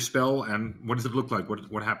cast your spell, and what does it look like?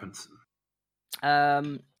 What happens?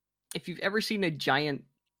 if you've ever seen a giant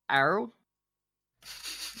arrow,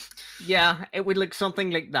 yeah, it would look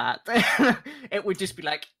something like that. It would just be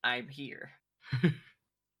like, I'm here.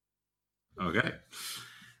 Okay.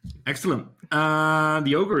 Excellent.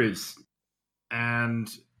 The ogre is, and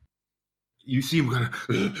you see him kind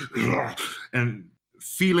of, and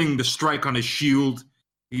feeling the strike on his shield.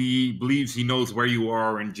 He believes he knows where you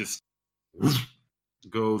are, and just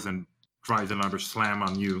goes and tries another slam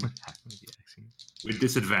on you with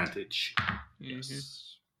disadvantage. Yes.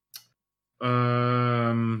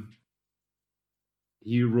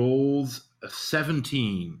 He rolls a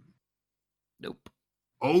 17. Nope.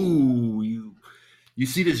 Oh, you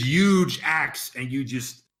see this huge axe, and you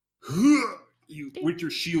just you with your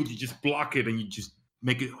shield, you just block it, and you just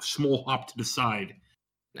make a small hop to the side,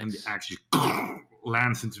 and the Nice. axe just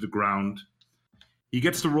lands into the ground. He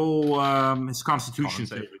gets to roll his Constitution Con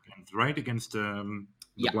save. save against, right? Against the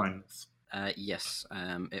Yeah. blindness. Yes.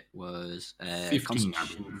 It was 15, I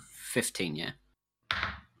Constitution believe. 15. Yeah.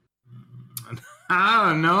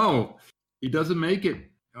 Ah, no, he doesn't make it.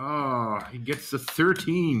 Oh, he gets a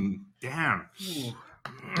 13. Damn.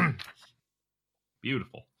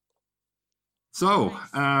 Beautiful. So,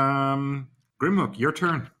 Nice. Grimhook, your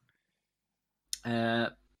turn.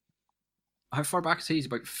 How far back is he? He's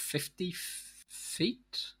about 50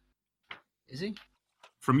 feet. Is he?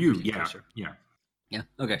 From you, Is he yeah, closer? yeah. Yeah.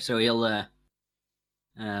 Okay. So he'll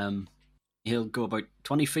go about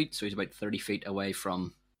 20 feet. So he's about 30 feet away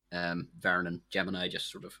from Varen and Gemini,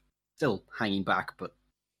 just sort of still hanging back, but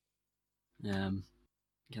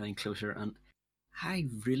getting closer, and I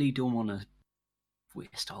really don't want to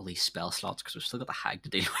waste all these spell slots because we've still got the hag to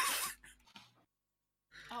deal with.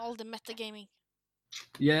 All the metagaming.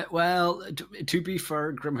 Yeah, well, to be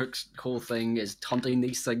fair, Grimhook's whole thing is hunting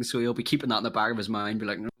these things, so he'll be keeping that in the back of his mind, be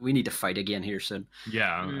like, we need to fight again here soon.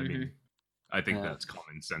 Yeah, I mean, I think Uh, that's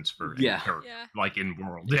common sense for any yeah. character, Yeah. like in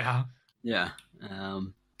World. Yeah. Yeah.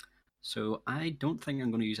 So I don't think I'm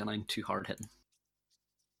going to use anything too hard hitting.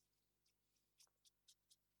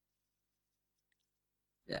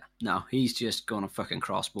 Yeah, no, he's just going to fucking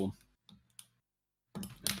crossbow.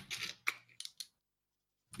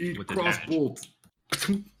 With the Crossbow.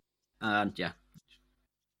 And yeah.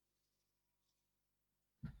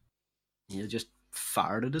 He'll just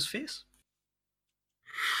fire it at his face.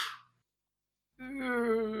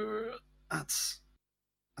 That's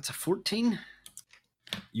a 14.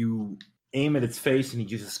 You aim at its face and he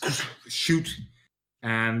just shoot,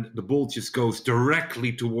 and the bolt just goes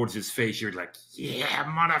directly towards his face. You're like, yeah,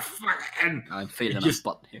 motherfucker! And I'm feeling It a just-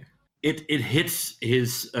 button here. it hits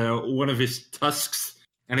his one of his tusks,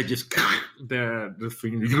 and it just the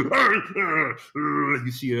thing.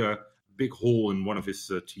 You see a big hole in one of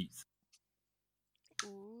his teeth.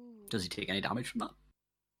 Ooh. Does he take any damage from that?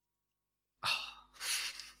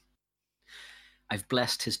 I've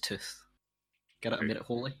blessed his tooth. Get it a minute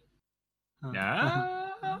holy. Yeah.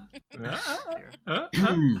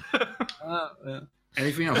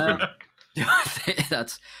 Anything else? Uh, Grim?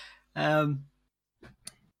 That's yeah,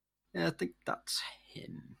 I think that's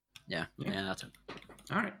him. Yeah, that's it.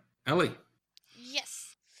 All right, Ellie.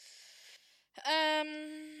 Yes.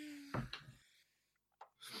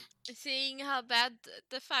 Seeing how bad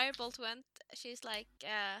the firebolt went, she's like,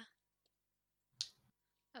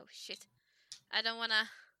 oh shit. I don't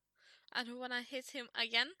wanna hit him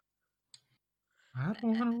again. I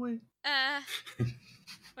don't want to wait.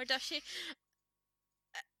 Or does she?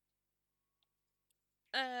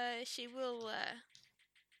 She will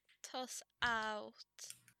toss out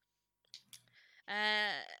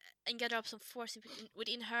and gather up some force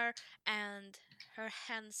within her, and her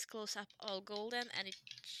hands close up all golden,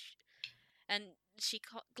 and she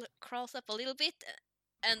crawls up a little bit,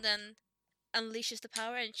 and then unleashes the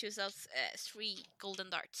power and shoots out 3 golden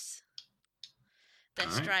darts that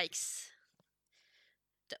Alright. strikes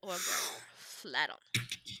the orb flat on.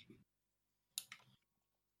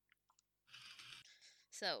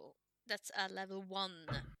 So that's a level 1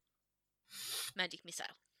 magic missile.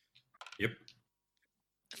 Yep.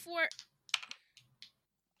 For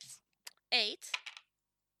 8,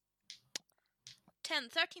 10,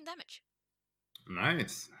 13 damage.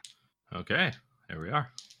 Nice. Okay, there we are.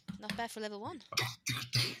 Not bad for level 1.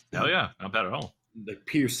 Hell yeah, not bad at all. They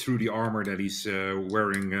pierce through the armor that he's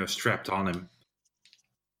wearing strapped on him.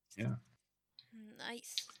 Yeah.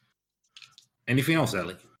 Nice. Anything else,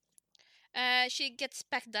 Ellie? She gets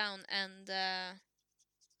back down and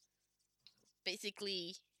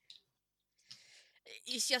basically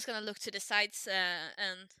he's just gonna look to the sides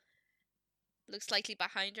and look slightly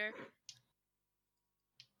behind her.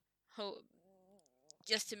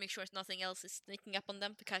 Just to make sure nothing else is sneaking up on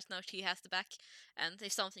them, because now she has the back, and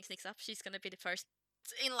if something sneaks up, she's gonna be the first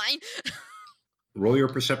in line. Roll your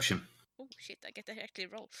perception. Oh shit, I get to actually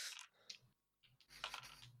roll.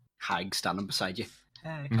 Hag standing beside you.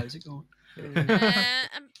 Hey, how's it going?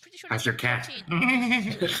 I'm pretty sure How's that's your cat?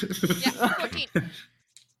 14. Yeah, 14.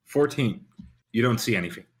 14. You don't see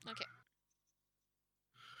anything. Okay.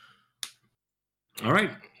 All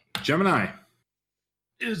right, Gemini.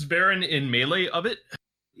 Is Baron in melee of it?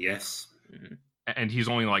 Yes. And he's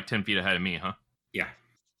only like 10 feet ahead of me, huh? Yeah.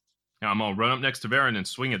 Now I'm gonna run up next to Baron and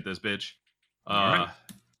swing at this bitch. Alright.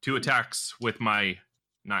 2 attacks with my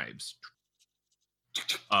knives.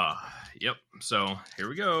 Yep. So here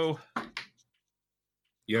we go.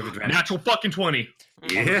 You have advantage. Natural fucking 20.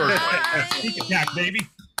 Yeah. Sneak attack, baby.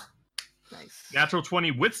 Nice. Natural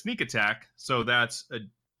 20 with sneak attack. So that's a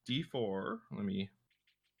D4. Let me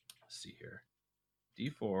see here.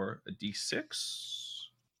 D4, a D6.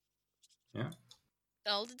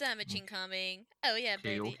 All the damage incoming. Oh yeah,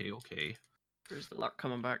 Okay, baby. okay. There's the luck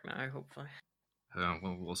coming back now, hopefully.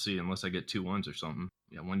 Well, we'll see, unless I get 2 1s or something.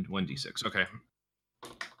 Yeah, one D6. Okay.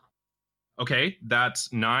 Okay,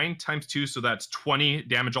 that's 9 times 2, so that's 20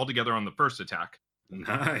 damage altogether on the first attack.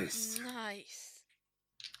 Nice. Nice.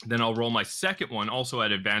 Then I'll roll my second one, also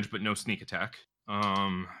at advantage, but no sneak attack.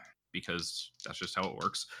 Because that's just how it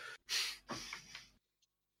works.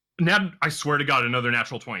 Now, I swear to God, another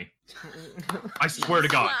natural 20. I swear to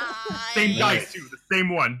God. Same Nice. dice, too. The same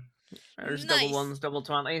one. There's Nice. double ones, double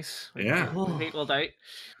 20s. Yeah. Equal doubt.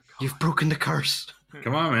 You've broken the curse.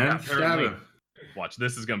 Come on, man. Yeah, Stab apparently. him. Watch,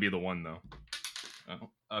 this is going to be the one, though.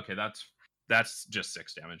 Okay, that's just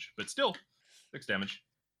 6 damage, but still 6 damage.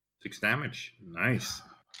 6 damage. Nice.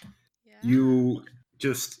 Yeah.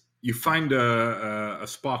 You find a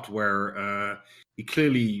spot where he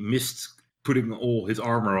clearly missed putting all his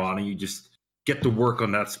armor on, and you just get to work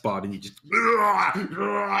on that spot, and you just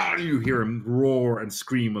you hear him roar and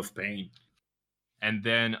scream of pain. And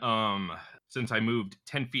then since I moved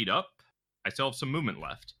 10 feet up, I still have some movement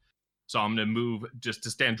left. So I'm going to move just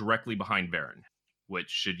to stand directly behind Varen, which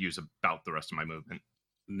should use about the rest of my movement.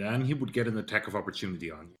 Then he would get an attack of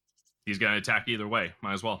opportunity on you. He's going to attack either way.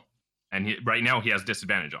 Might as well. And right now he has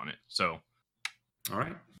disadvantage on it. So. All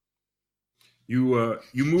right. You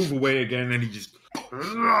move away again, and he just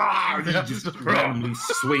randomly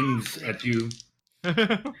swings at you.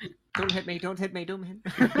 Don't hit me! Don't hit me! Don't hit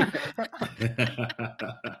me!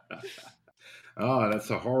 Oh, that's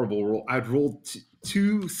a horrible roll. I'd rolled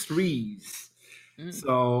 2 3s.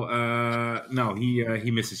 So no,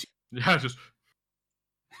 he misses Yeah, just.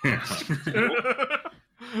 you.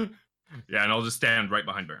 Yeah, and I'll just stand right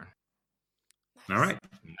behind Baron. All right,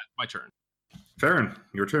 And that's my turn. Farron,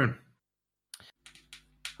 your turn.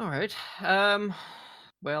 All right.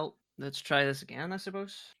 Well, let's try this again, I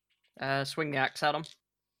suppose. Swing the axe at him.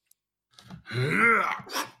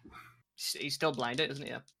 He's still blinded, isn't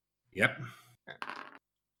he? Yep.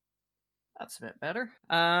 That's a bit better.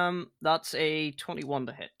 That's a 21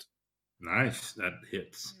 to hit. Nice. That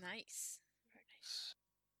hits. Nice. Very nice.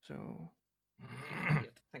 So, I have to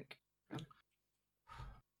think.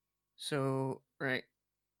 So, right.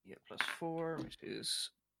 Yeah, +4, which is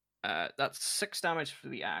that's 6 damage for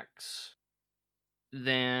the axe.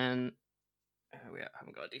 Then I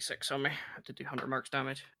haven't got a d6 on me. I have to do 100 marks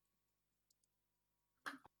damage.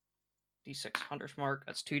 D6 hunter's mark.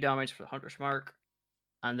 That's 2 damage for the hunter's mark.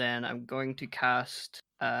 And then I'm going to cast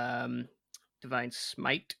Divine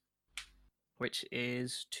Smite, which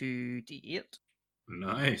is 2d8,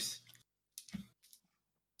 Nice.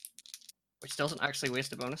 which doesn't actually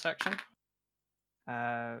waste a bonus action.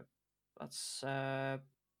 That's 8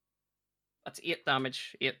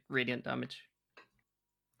 damage, 8 radiant damage.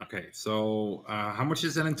 Okay, so how much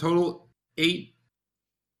is that in total? 8,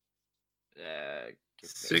 Give me a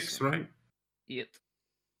 6, second. right? 8,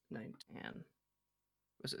 9, 10.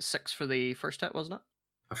 Was it 6 for the first hit, wasn't it?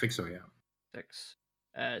 I think so. Yeah. 6,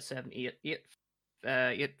 7, 8,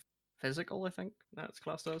 8 physical, I think that's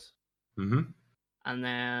classed as. Mm-hmm. And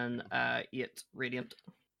then 8 radiant.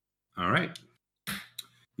 All right.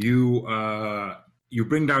 You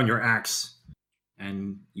bring down your axe,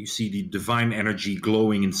 and you see the divine energy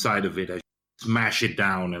glowing inside of it as you smash it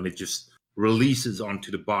down, and it just releases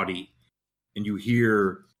onto the body, and you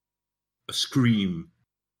hear a scream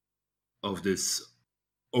of this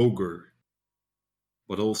ogre,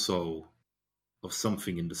 but also of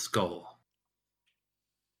something in the skull.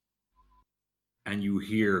 And you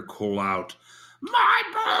hear call out, "My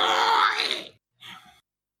boy!"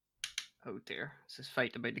 Oh dear, is this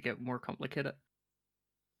fight about to get more complicated?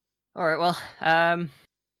 Alright, well,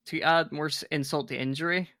 to add more insult to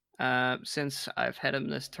injury, since I've hit him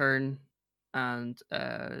this turn, and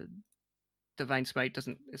Divine Smite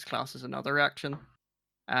is classed as another action,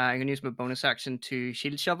 I'm going to use my bonus action to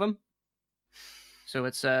shield shove him. So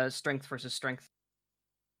it's strength versus strength.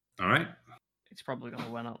 All right. It's probably going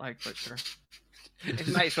to win it, but sure.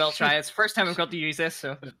 Might as well try it. It's the first time I've got to use this,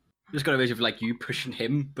 so... I'm just got a vision of like you pushing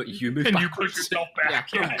him, but you move And you backwards. push yourself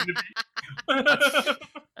back. Yeah. Yeah.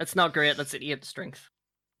 That's not great, that's an 8 strength.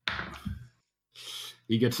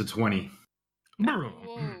 He gets a 20.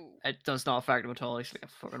 Whoa. It does not affect him at all, he's like a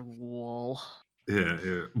fucking wall. Yeah.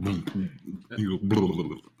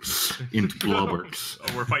 Into blubber.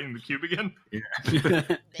 Oh, we're fighting the cube again?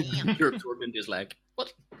 Damn. You're absorbed into his leg.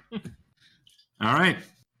 What? All right.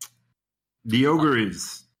 The ogre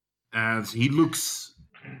is, as he looks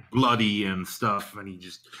bloody and stuff, and he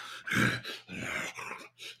just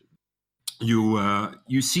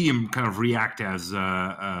you see him kind of react as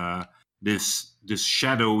this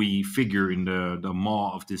shadowy figure in the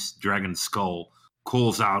maw of this dragon skull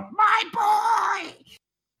calls out, "My boy!"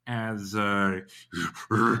 as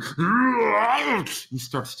he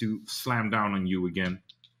starts to slam down on you again,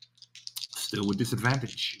 still with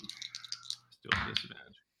disadvantage. Still disadvantage.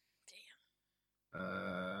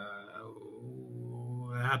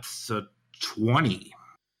 That's a 20.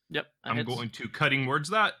 Yep. I'm going to cutting words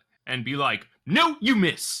that and be like, "No, you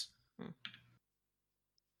miss."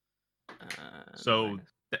 So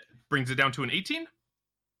that brings it down to an 18.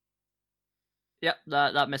 Yep,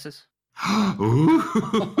 that misses. Ooh.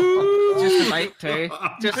 Just a bite, too.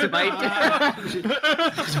 Just a bite.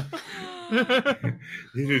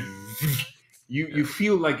 You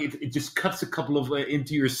feel like it just cuts a couple of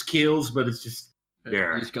into your scales, but it's just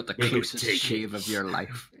there. He's got the Take it, closest take it. shave of your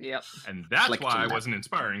life. Yep. And that's Like why I Gillette. wasn't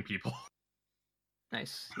inspiring people.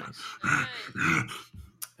 Nice.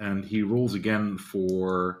 And he rolls again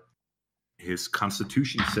for his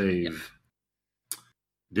Constitution save.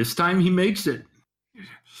 This time he makes it.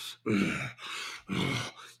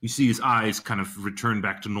 You see his eyes kind of return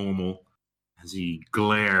back to normal as he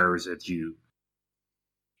glares at you.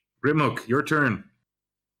 Grimlock, your turn.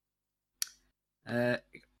 The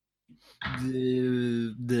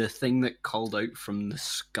thing that called out from the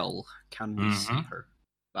skull. Can we see her?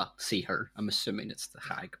 Well, see her. I'm assuming it's the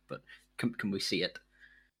hag, but can we see it?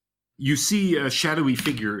 You see a shadowy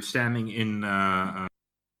figure standing in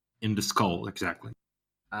the skull, exactly.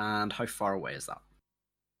 And how far away is that?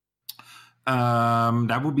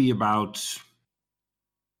 That would be about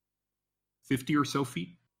 50 or so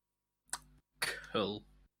feet. Cool.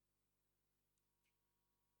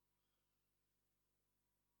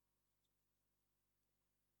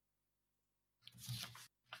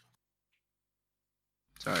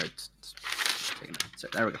 Sorry, it's taking it. So,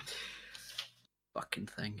 there we go. Fucking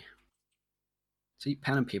thing. See,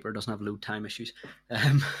 pen and paper doesn't have load time issues.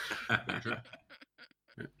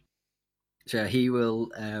 So he will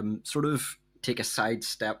sort of take a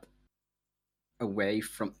sidestep away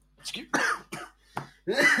from. Excuse.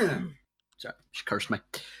 Sorry, she cursed me.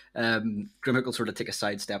 Grimhook will sort of take a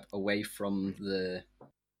sidestep away from the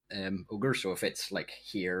ogre. So if it's like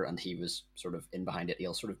here and he was sort of in behind it,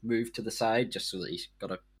 he'll sort of move to the side just so that he's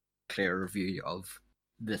got a clearer view of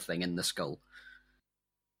the thing in the skull.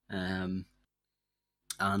 And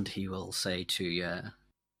he will say to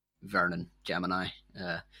Vernon, Gemini,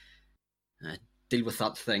 deal with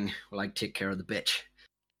that thing while I take care of the bitch.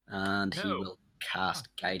 And he will cast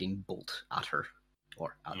Guiding Bolt at her,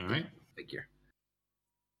 or at the figure.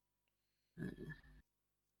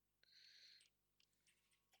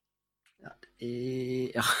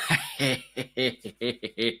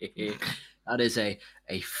 That is a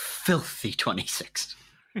filthy 26.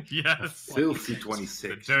 Yes. Filthy The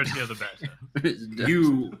 26. dirtier the better.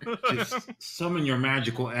 You just summon your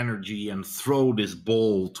magical energy and throw this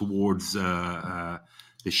ball towards the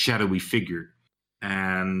shadowy figure,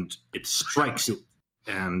 and it strikes it,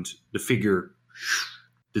 and the figure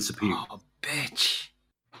disappears. Oh, bitch.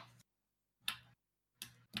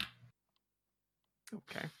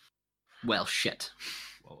 Okay. Well, shit.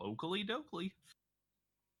 Well, Oakley Dokley.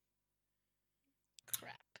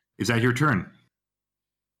 Crap. Is that your turn?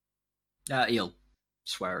 He'll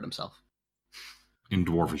swear at himself. In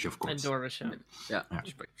Dwarvish, of And course. Dorvish. Yeah. Yeah.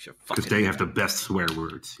 Sure, Because they have the best swear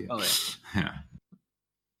words. Yeah. Oh, yeah. Yeah.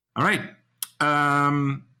 All right.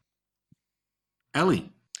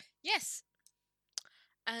 Ellie, Yes.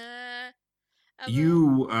 I will-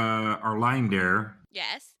 you are lying there,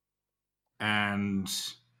 Yes. and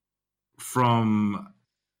from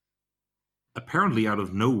apparently out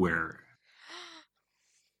of nowhere,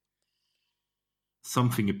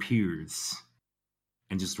 something appears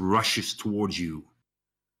and just rushes towards you.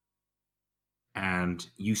 And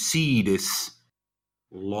you see this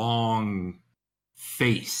long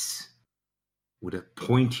face with a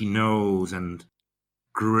pointy nose and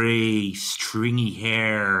gray, stringy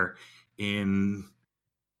hair.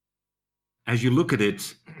 As you look at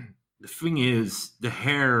it, the thing is, the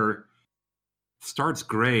hair starts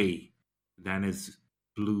gray, then is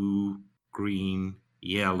blue, green,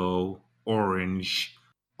 yellow, orange,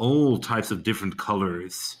 all types of different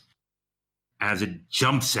colors, as it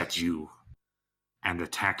jumps at you and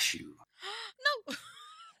attacks you. No.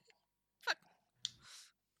 Fuck.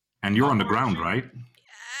 And you're on the ground, right?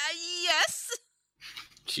 Yes.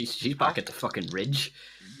 She's back at the fucking ridge.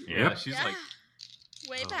 Yeah, Yep. she's yeah. like,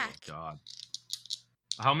 Way oh, back. God.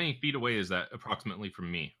 How many feet away is that approximately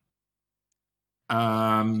from me?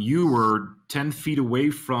 You were 10 feet away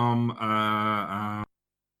from. I'm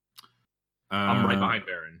right behind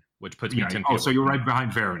Baron, which puts me 10 feet Oh, so away you're from right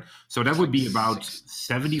behind Varen. So that would be about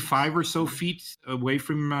 75 or so feet away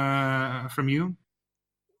from you.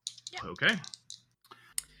 you. Okay.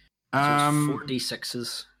 So Um, it's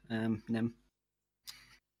 4d6s, Nim.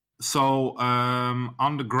 So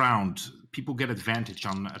on the ground, people get advantage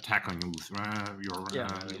on attack on you. Yeah. do. Yeah,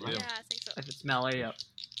 I think so. If it's melee, yep.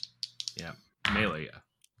 Melee, yeah.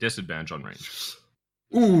 Disadvantage on range.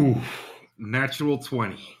 Ooh, natural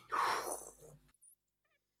 20.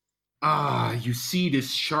 You see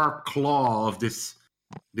this sharp claw of this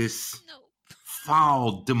No.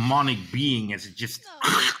 foul demonic being as it just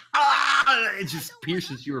No. it just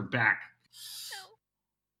pierces your back.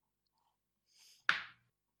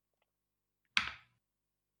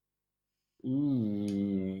 No.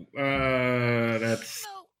 Ooh, that's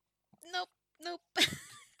No. Nope.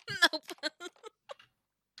 Nope.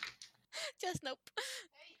 Just nope.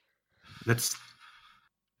 that's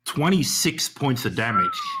 26 points of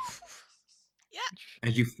damage, Yeah.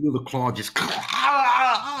 and you feel the claw just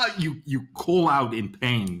you call out in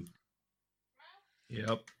pain.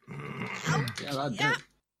 Yep. Yeah, that'd do Yeah. it.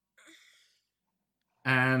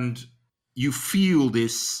 And you feel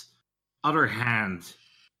this other hand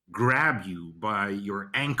grab you by your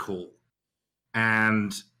ankle,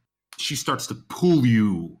 and she starts to pull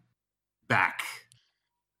you back.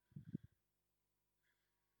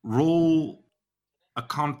 Roll a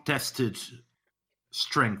contested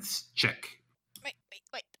strength check. Wait.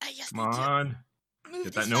 I just Come need to on. move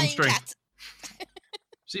Get this that gnome flying strength. cat.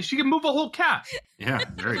 See, she can move a whole cat. Yeah,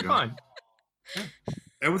 there you go. Fine.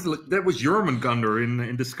 That was Jormungandr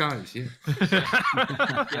in disguise. Yeah,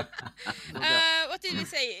 What did we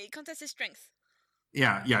say? Contested strength.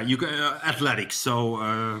 yeah. You athletics.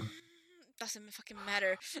 So Doesn't fucking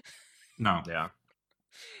matter. no. Yeah.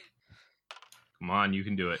 Come on, you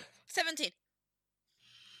can do it. 17.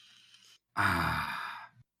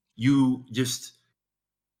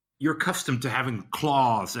 You're accustomed to having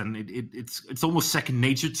claws, and it's almost second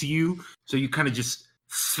nature to you. So you kind of just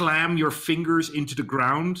slam your fingers into the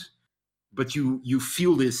ground, but you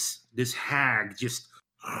feel this hag just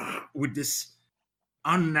with this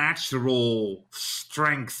unnatural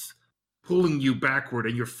strength pulling you backward,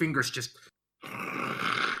 and your fingers just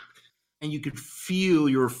and you can feel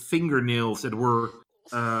your fingernails that were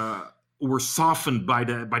softened by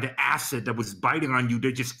the acid that was biting on you.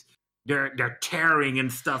 They're tearing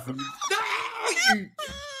and stuff.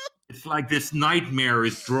 It's like this nightmare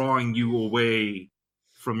is drawing you away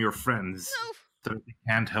from your friends, No. so they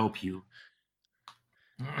can't help you.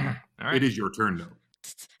 All right. It is your turn, though.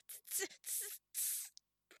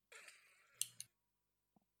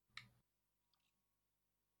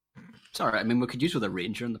 It's all right. I mean, we could use with a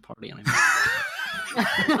ranger in the party anyway.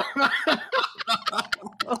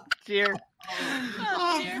 Oh dear.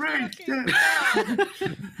 Dear fucking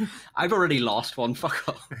I've already lost one. Fuck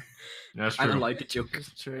off. That's I'm true. allowed to joke.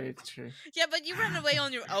 It's true. It's true. Yeah, but you ran away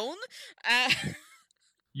on your own.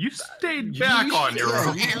 You stayed back on your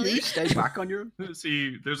own. Ellie. You stay back on your own.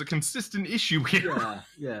 See, there's a consistent issue here. Yeah.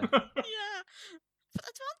 Yeah. But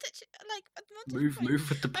advantage point. Move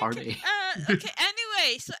with the party. Okay,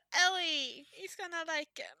 anyway, so Ellie is gonna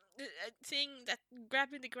seeing that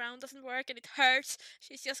grabbing the ground doesn't work and it hurts.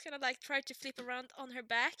 She's just gonna try to flip around on her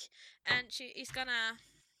back, and she is gonna.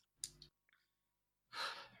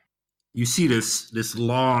 You see this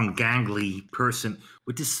long, gangly person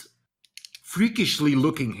with this freakishly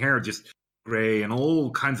looking hair, just gray and all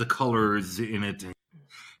kinds of colors in it.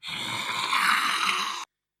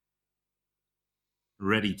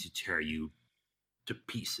 Ready to tear you to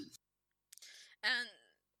pieces. And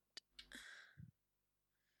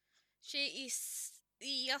she is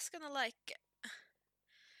just gonna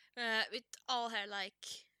with all her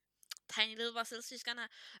tiny little muscles, she's gonna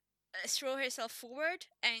throw herself forward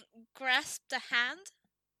and grasp the hand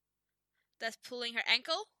that's pulling her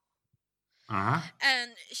ankle, Uh-huh.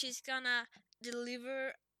 and she's gonna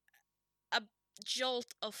deliver a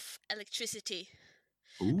jolt of electricity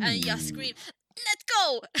and just scream, "Let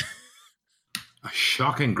go!" A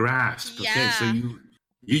shocking grasp. Okay, so Yeah.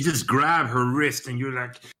 you just grab her wrist and you're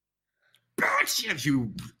like, "Bitch!" as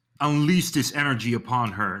you unleash this energy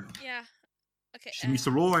upon her. Yeah. Okay. She needs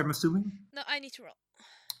to roll, I'm assuming? No, I need to roll.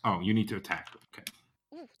 Oh, you need to attack. Okay.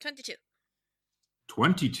 Ooh, 22.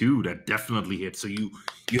 22, that definitely hits. So you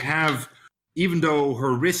have, even though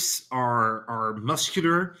her wrists are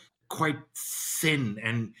muscular, quite thin,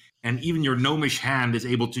 and even your gnomish hand is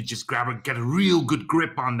able to just get a real good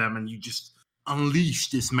grip on them, and you just unleash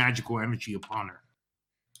this magical energy upon her.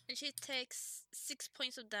 And she takes 6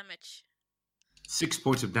 points of damage. 6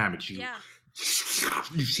 points of damage. Yeah.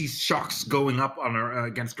 You see shocks going up on her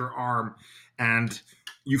against her arm, and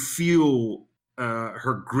you feel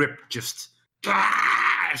her grip just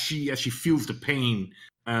as she feels the pain.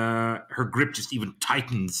 Her grip just even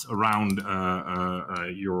tightens around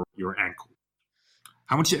your ankle.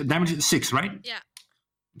 How much damage? 6, right? Yeah.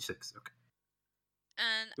 6. Okay.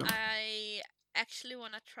 And Oh. I actually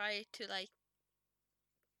want to try to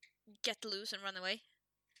get loose and run away.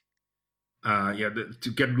 Yeah.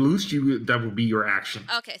 To get loose, that will be your action.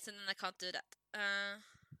 Okay, so then I can't do that.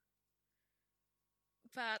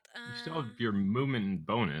 But You still have your movement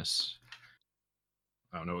bonus.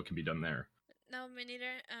 I don't know what can be done there. no, me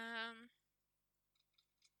neither.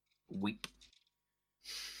 Weep.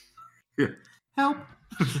 Help!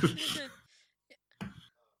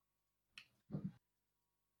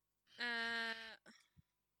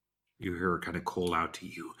 You hear her kind of call out to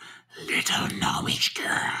you, "Little gnomish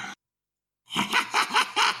girl."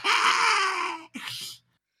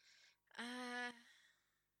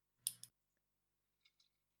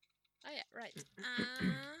 Oh yeah, right. Do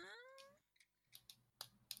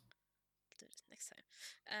this next time.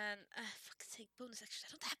 And fuck sake, bonus actions.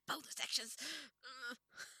 I don't have bonus actions.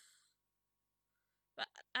 But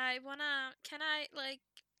I wanna. Can I like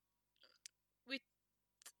with?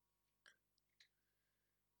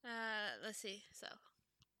 Let's see. So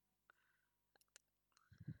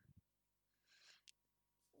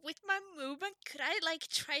with my movement, could I like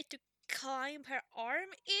try to climb her arm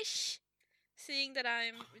ish? Seeing that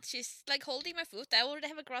she's like holding my foot. I already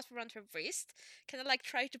have a grasp around her wrist. Can I like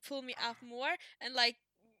try to pull me up more and like,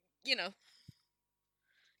 you know,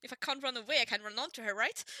 if I can't run away, I can run onto her,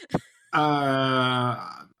 right?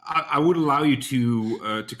 I would allow you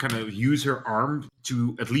to kind of use her arm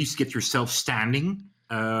to at least get yourself standing,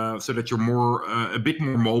 so that you're more a bit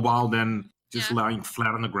more mobile than just lying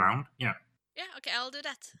flat on the ground. Yeah. Yeah. Okay, I'll do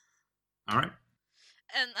that. All right.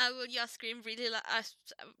 And I will just scream really loud.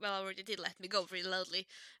 Well, I already did let me go really loudly.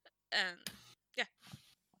 And yeah,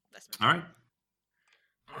 that's me. All right.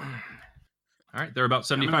 All right, they're about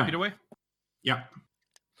 75 feet away. Yeah.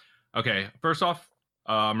 Okay, first off,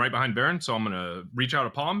 I'm right behind Baron, so I'm gonna reach out a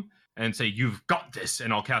palm and say, "You've got this,"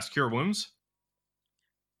 and I'll cast Cure Wounds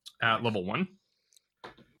at level 1.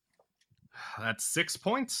 That's 6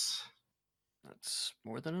 points. That's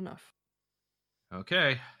more than enough.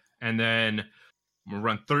 Okay, and then I'm gonna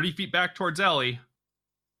run 30 feet back towards Ellie,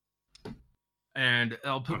 and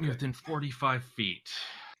I'll put me within 45 feet.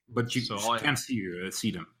 But you can't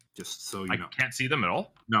see them. Just so you know, I can't see them at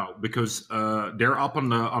all. No, because they're up on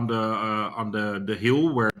the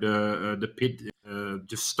hill where the pit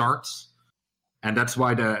just starts, and that's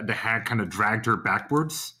why the hag kind of dragged her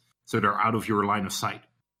backwards, so they're out of your line of sight.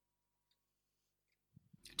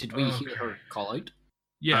 Did we hear her call out?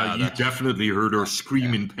 Yeah, you definitely heard her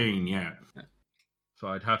scream in pain. Yeah. So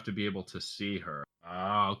I'd have to be able to see her.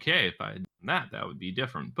 Okay, if I had done that would be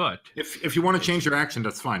different. But if you want to change your action,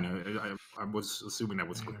 that's fine. I was assuming that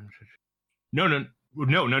was clear. No.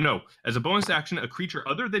 As a bonus action, a creature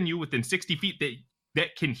other than you within 60 feet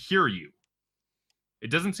that can hear you. It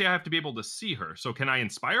doesn't say I have to be able to see her. So can I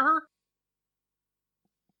inspire her?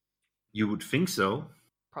 You would think so.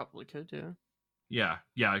 Probably could, yeah.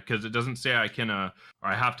 Yeah, because it doesn't say I can, or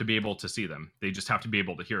I have to be able to see them. They just have to be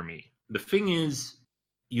able to hear me. The thing is,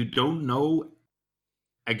 you don't know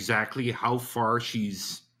exactly how far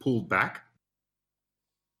she's pulled back.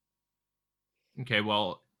 Okay,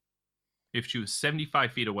 well, if she was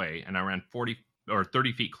 75 feet away and I ran 40 or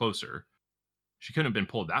 30 feet closer, she couldn't have been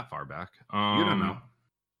pulled that far back. You don't know.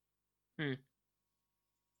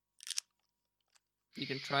 You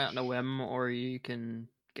can try it on a whim, or you can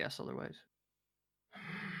guess otherwise.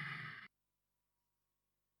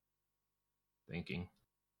 Thinking.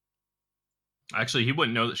 Actually, he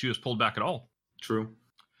wouldn't know that she was pulled back at all. True.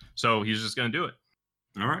 So he's just going to do it.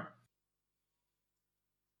 All right.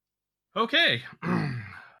 Okay.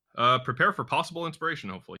 Prepare for possible inspiration,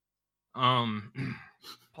 hopefully.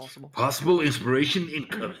 Possible inspiration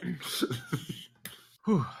incoming.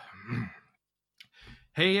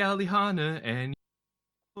 Hey, Alihana, and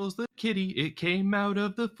the kitty. It came out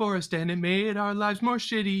of the forest and it made our lives more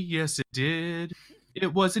shitty. Yes, it did.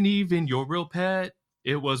 It wasn't even your real pet.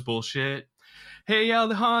 It was bullshit. Hey,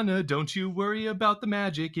 Alihana, don't you worry about the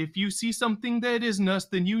magic. If you see something that isn't us,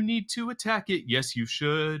 then you need to attack it. Yes, you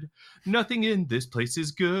should. Nothing in this place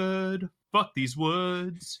is good. Fuck these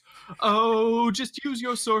woods. Oh, just use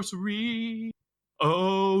your sorcery.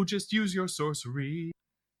 Oh, just use your sorcery.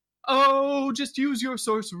 Oh, just use your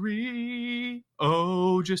sorcery.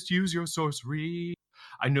 Oh, just use your sorcery.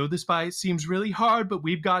 I know this fight seems really hard, but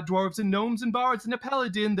we've got dwarves and gnomes and bards and a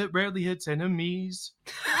paladin that rarely hits enemies.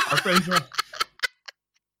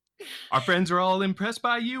 Our friends are all impressed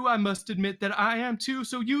by you. I must admit that I am too.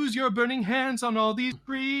 So use your burning hands on all these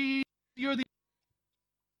trees.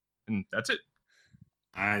 And that's it.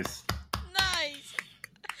 Nice.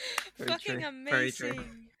 Very fucking true. Amazing. Very true.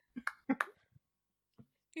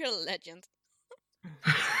 You're a legend.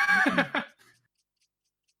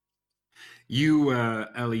 You,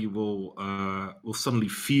 Ellie, will suddenly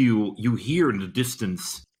feel, you hear in the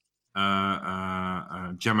distance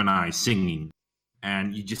Gemini singing,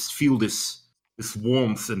 and you just feel this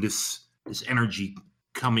warmth and this energy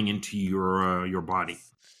coming into your body.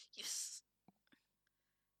 Yes.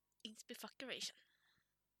 Inspiration.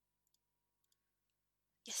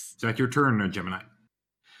 Yes. Is that your turn, Gemini?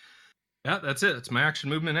 Yeah, that's it. It's my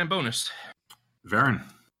action, movement, and bonus. Varen.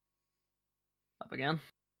 Up again.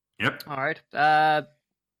 Yep. All right.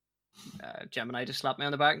 Gemini just slapped me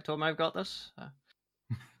on the back and told me I've got this.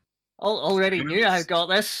 Already knew I've got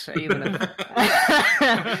this, even if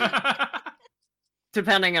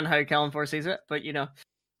depending on how Kalimfor sees it. But you know,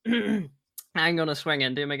 I'm gonna swing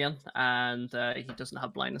into him again, and he doesn't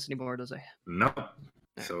have blindness anymore, does he? No.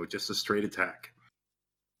 So just a straight attack.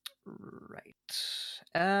 Right.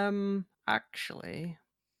 Actually,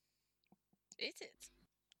 Is it?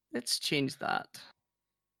 let's change that.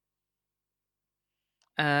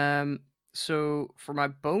 So for my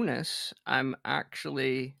bonus, I'm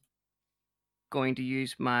actually going to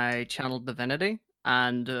use my channeled divinity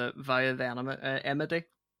and via the Emity.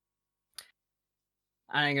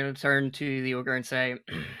 And I'm going to turn to the ogre and say,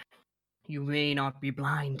 "You may not be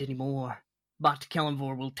blind anymore, but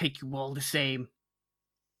Kalimvor will take you all the same."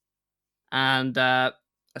 And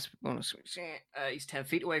as bonus, he's 10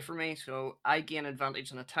 feet away from me, so I gain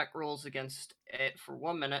advantage on attack rolls against it for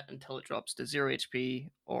 1 minute until it drops to 0 HP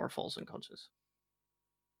or falls unconscious.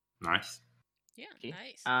 Nice. Yeah, Okay.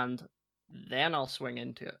 nice. And then I'll swing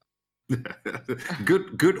into it.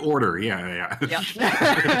 Good order. Yeah. Yeah.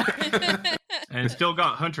 And still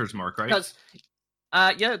got Hunter's Mark, right? Because,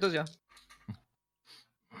 yeah, it does, yeah.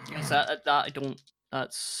 Yes, that I don't.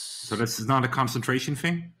 That's. So this is not a concentration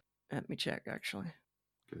thing? Let me check, actually.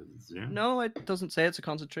 'Cause, yeah. No, it doesn't say it's a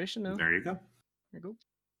concentration, no. There you go. There you go.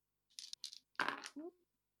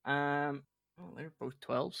 Oh, they're both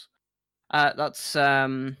 12s. That's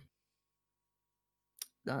a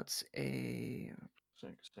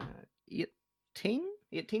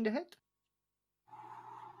 18 to hit.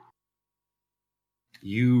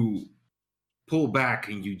 You pull back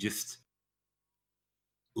and you just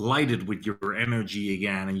light it with your energy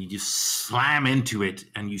again, and you just slam into it,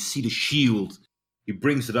 and you see the shield. He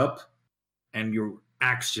brings it up, and your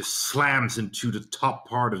axe just slams into the top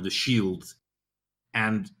part of the shield,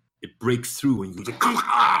 and it breaks through, and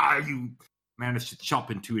you manage to chop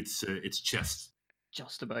into its chest.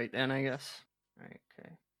 Just about then, I guess. Right,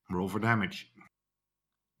 okay. Roll for damage.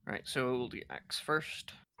 Right, so we'll do axe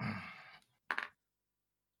first.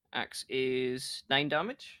 Axe is 9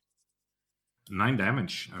 damage. 9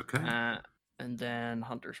 damage. Okay. And then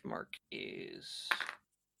Hunter's Mark is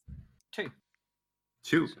 2.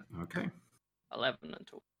 2. Okay. 11 in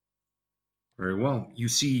total. Very well. You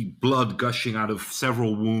see blood gushing out of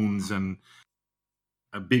several wounds and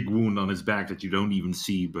a big wound on his back that you don't even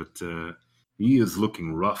see, but he is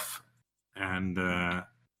looking rough. And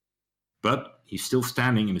but he's still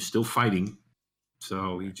standing and is still fighting.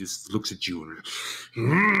 So he just looks at you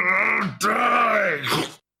and die.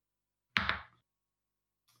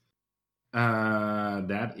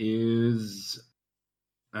 That is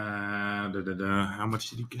how much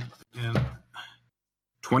did he get again?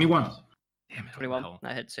 21. Damn it. 21. hell.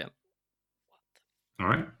 That hits him. All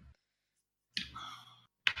right.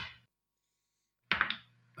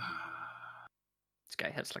 This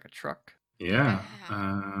guy hits like a truck. Yeah.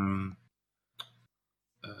 Wow.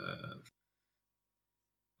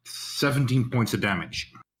 17 points of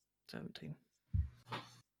damage. 17.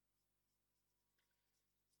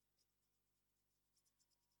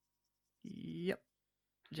 Yep.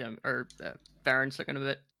 Baron's looking a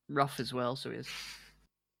bit rough as well, so he is.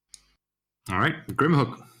 All right,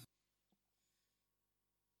 Grimhook.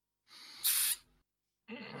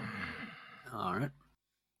 All right.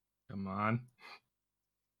 Come on.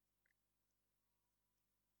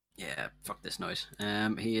 Yeah, fuck this noise.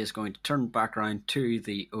 He is going to turn back around to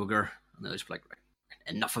the ogre, and he's like,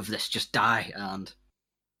 enough of this, just die. And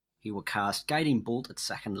he will cast Guiding Bolt at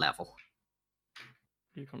 2nd level.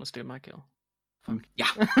 You're gonna steal my kill. Yeah.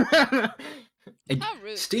 How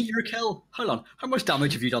rude. Steal your kill. Hold on. How much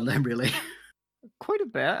damage have you done then, really? Quite a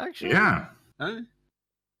bit, actually. Yeah. Huh?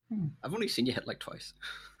 I've only seen you hit like twice.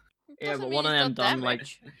 Yeah, Doesn't but mean one of it's them not done like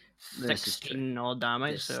damage. This is true. 16 odd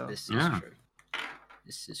damage, so. This is Yeah. true.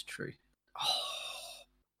 This is true.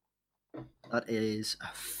 Oh, that is a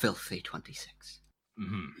filthy 26.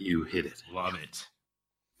 Mm-hmm. You hit it. Love it.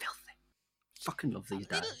 Filthy. Fucking love these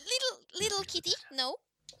dice. Little kitty. No.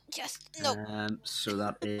 Just no. So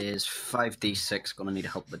that is 5d6. Gonna need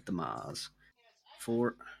help with the Mars.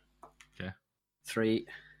 4. Okay. 3.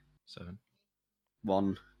 7,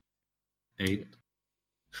 1. 8,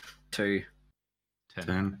 2. 10,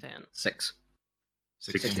 10, 10. 6.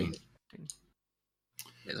 16.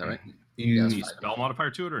 Is that right? You, Yeah, that's fine. spell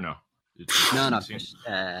modifier to it or no? It's just No. 16?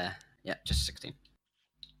 Yeah, just 16.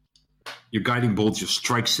 your guiding bolt just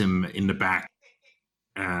strikes him in the back,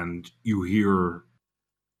 and you hear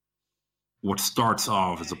what starts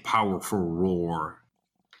off as a powerful roar,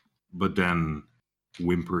 but then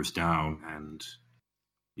whimpers down, and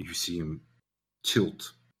you see him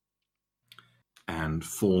tilt. and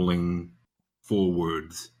falling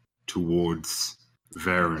forwards towards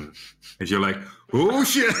Varen. As you're like, oh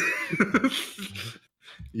shit!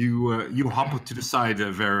 you hop to the side,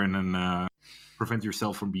 Varen, and prevent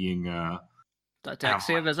yourself from being. That deck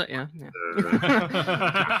save, is it? Yeah.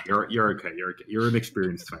 You're okay. You're okay. You're an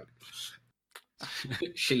experienced fighter.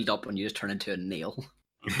 Shield up and you just turn into a nail.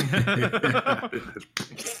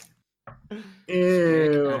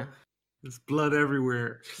 Ew. There's blood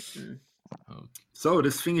everywhere. Oh, So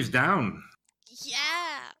this thing is down.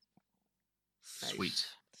 Yeah. sweet.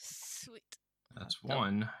 Sweet. That's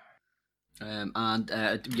one. And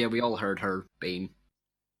yeah, we all heard her being.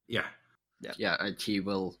 Yeah. Yeah, he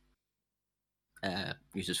will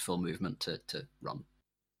use his full movement to run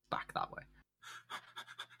back that way.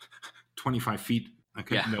 25 feet.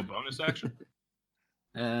 Okay. Yeah. No bonus action.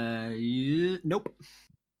 Nope.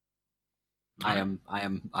 I am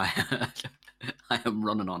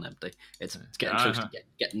running on empty. It's getting close to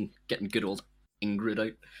getting good old Ingrid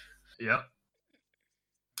out. Yep.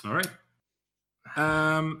 All right.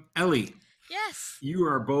 Ellie, Yes. you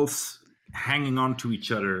are both hanging on to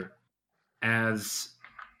each other as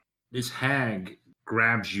this hag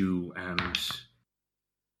grabs you and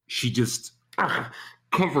she just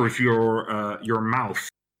covers your mouth,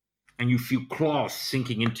 and you feel claws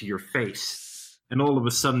sinking into your face. And all of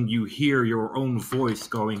a sudden you hear your own voice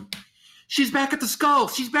going, "She's back at the skull!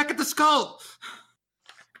 She's back at the skull!"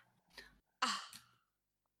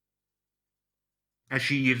 As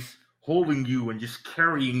she is holding you and just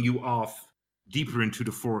carrying you off deeper into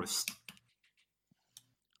the forest.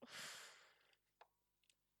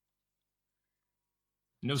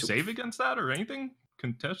 No save against that or anything?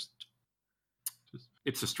 Contest?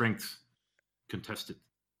 It's a strength contested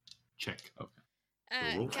check.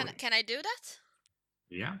 Okay. roll for it. Can I do that?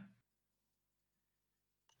 Yeah.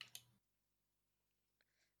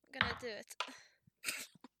 I'm gonna do it.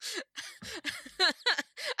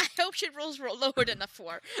 I hope she rolls lower than a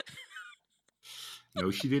 4.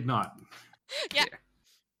 No, she did not. Yeah.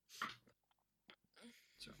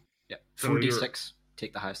 Yeah, So 4d6.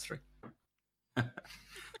 Take the highest 3.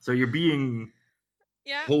 So you're being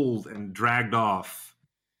Yeah. pulled and dragged off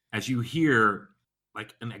as you hear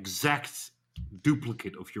like an exact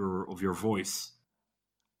duplicate of your voice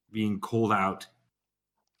being called out.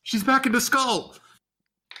 "She's back in the skull!"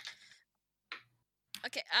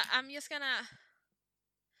 Okay, I'm just gonna.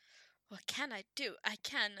 What can I do? I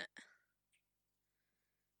can.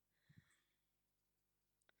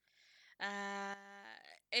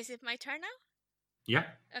 Is it my turn now?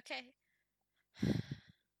 Yeah. Okay.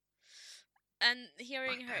 And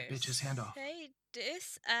hearing Bite her that bitch's hand off. say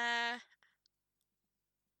this,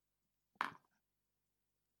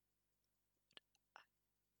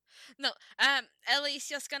 no, Ellie's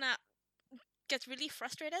just gonna get really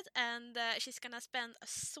frustrated, and she's gonna spend a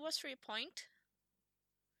sorcery point.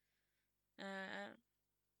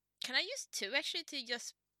 Can I use 2 actually to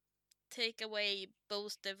just take away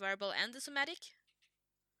both the verbal and the somatic?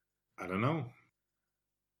 I don't know.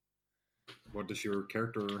 What does your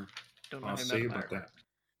character Don't know how say that about that? works.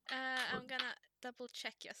 I'm gonna double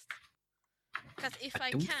check just. Because if I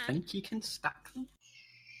I don't can. think you can stack them.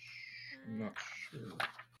 Not sure.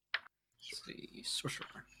 Let's see,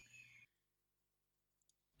 sorcerer.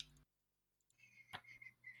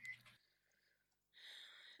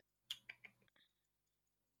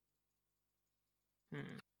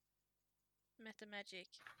 Meta magic.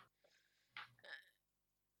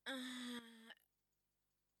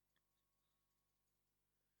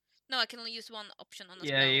 No, I can only use one option on the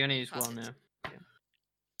spell. Yeah, you only use pass one it. now.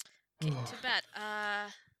 Okay, too bad.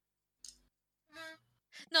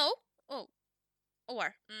 No. Oh.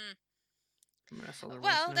 Or.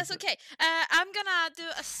 Well, that's okay. I'm gonna do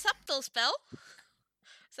a subtle spell.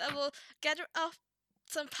 So I will gather up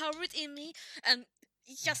some power within me and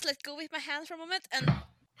just let go with my hands for a moment and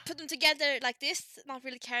put them together like this, not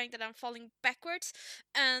really caring that I'm falling backwards.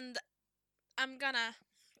 And I'm gonna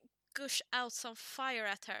gush out some fire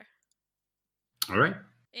at her All right.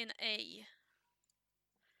 in a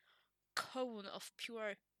cone of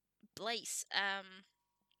pure blaze.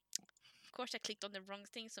 Of course, I clicked on the wrong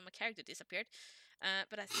thing, so my character disappeared.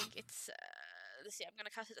 But I think it's. Let's see, I'm gonna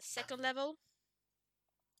cast it at 2nd level.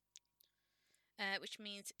 Which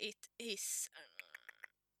means it is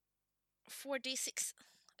 4d6.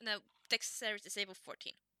 No, dexterity disable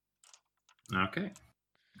 14. Okay.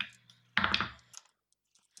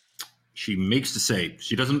 She makes the save.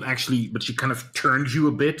 She doesn't actually, but she kind of turns you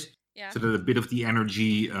a bit, Yeah. so that a bit of the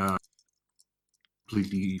energy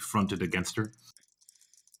completely fronted against her.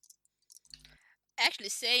 Actually,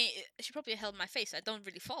 say she probably held my face, so I don't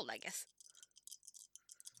really fall, I guess.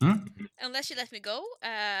 Hmm? unless she lets me go,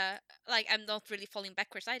 like I'm not really falling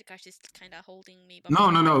backwards either because she's kind of holding me. By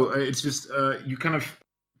No, my no, hand. no. It's just you kind of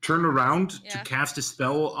turn around Yeah. to cast a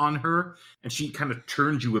spell on her, and she kind of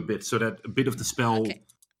turns you a bit so that a bit of the spell, Okay.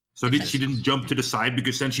 so that she didn't jump to the side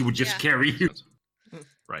because then she would just Yeah. carry you.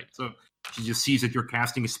 Right. So she just sees that you're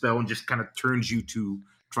casting a spell and just kind of turns you to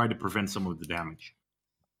try to prevent some of the damage.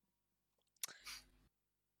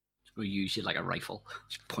 We'll use you like a rifle.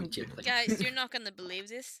 Just point you. Like, Guys, you're not gonna believe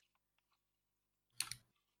this.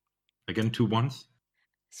 Again, 2 1s.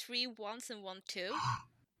 3 1s and 1 2.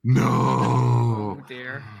 No. Oh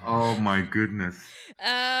dear. Oh my goodness.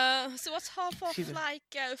 So what's half of See the- like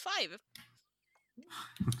 5?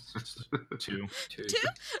 2.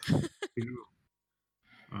 2?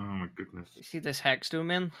 Oh my goodness. You see this hex to him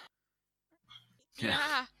in?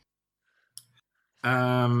 Yeah.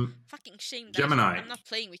 Fucking shame. Dice. Gemini. I'm not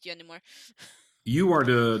playing with you anymore. You are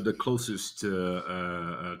the closest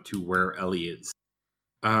to where Ellie is.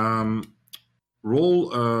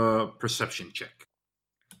 Roll a perception check.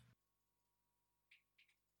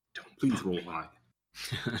 Please roll high.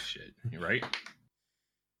 Shit. You right?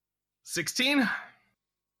 16?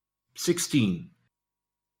 16.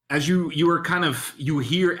 As you are kind of, you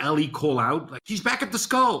hear Ellie call out, like, she's back at the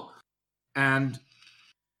skull. And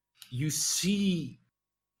you see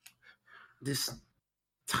this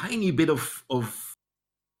tiny bit of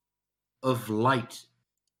light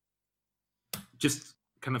just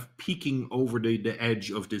kind of peeking over the edge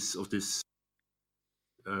of this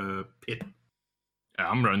pit. Yeah,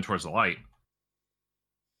 I'm running towards the light.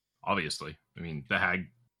 Obviously. I mean, the hag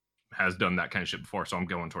has done that kind of shit before, so I'm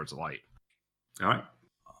going towards the light. All right.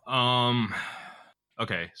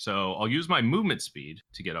 Okay, so I'll use my movement speed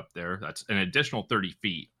to get up there. That's an additional 30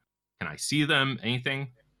 feet. Can I see them? Anything?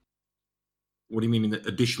 What do you mean the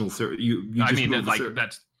additional 30? You I just mean, moved like 30.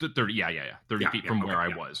 that's 30. Yeah. 30 feet from okay, where I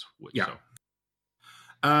yeah. was. Yeah. So.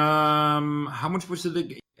 How much was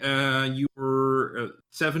it? You were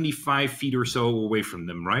 75 feet or so away from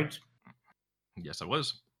them, right? Yes, I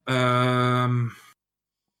was.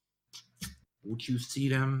 Would you see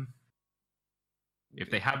them? If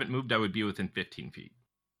they haven't moved, I would be within 15 feet.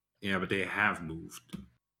 Yeah, but they have moved.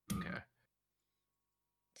 Okay.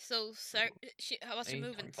 So, sir, how was her Eight,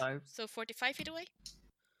 movement? 25. So 45 feet away?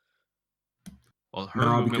 Well, her No,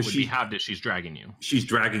 movement because would be she- halved if she's dragging you. She's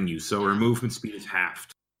dragging you, so her movement speed is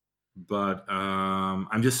halved. But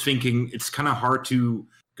I'm just thinking it's kind of hard to,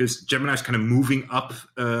 because Gemini's kind of moving up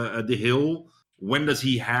the hill. When does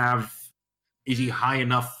he have? Is he high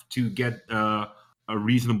enough to get a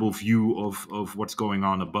reasonable view of what's going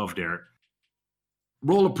on above there?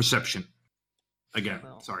 Roll a perception. Again,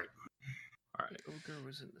 Well. sorry. All right. The ogre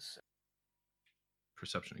was in the center.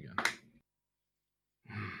 Perception again.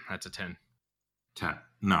 That's a 10. 10.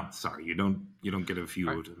 No, sorry, you don't get a view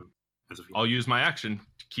Alright. as a view. I'll use my action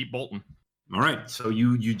to keep bolting. All right, so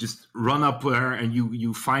you just run up there and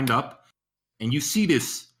you find up, and you see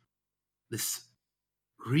this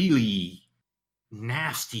really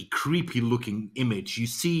nasty, creepy looking image. You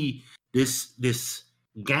see this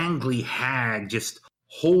gangly hag just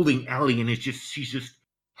holding Ellie, and she just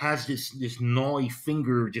has this gnawly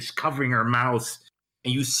finger just covering her mouth,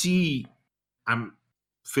 and you see, I'm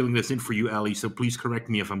filling this in for you, Ellie, so please correct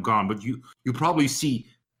me if I'm gone, but you probably see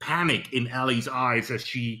panic in Ellie's eyes as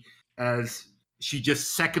she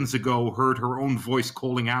just seconds ago heard her own voice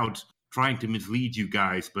calling out, trying to mislead you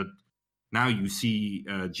guys, but now you see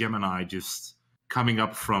Gemini just coming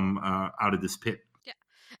up from out of this pit.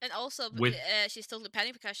 And also, With- she's totally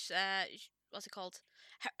panicking because, what's it called?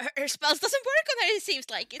 Her spells doesn't work on her, it seems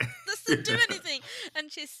like. It doesn't do anything.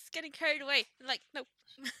 And she's getting carried away. Like, no.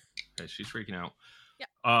 Okay, she's freaking out.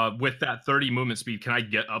 Yeah. With that 30 movement speed, can I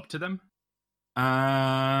get up to them?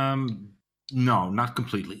 No, not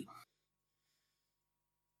completely.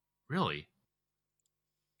 Really?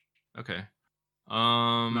 Okay.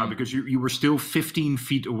 No, because you were still 15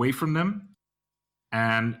 feet away from them,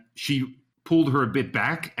 and she pulled her a bit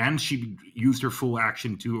back, and she used her full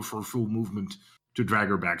action for full movement to drag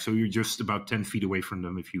her back. So you're just about 10 feet away from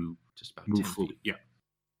them if you just about move 10 fully. feet. Yeah.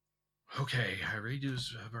 Okay, I already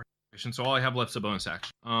used variation, so all I have left is a bonus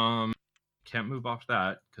action. Can't move off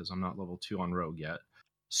that because I'm not level 2 on rogue yet.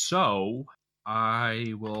 So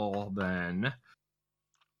I will then.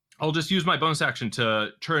 I'll just use my bonus action to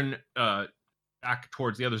turn back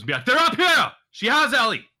towards the others and be like, "They're up here! She has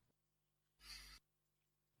Ellie!"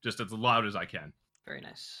 Just as loud as I can. Very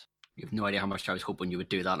nice. You have no idea how much I was hoping you would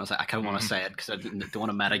do that. And I was like, I kind of want to say it because I don't want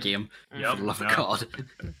to meta game. Yep, For the love of no. God.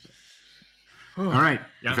 All right,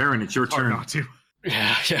 Yeah. Varen, it's your Hard turn. not to.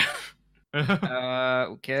 Yeah.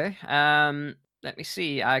 Okay. Let me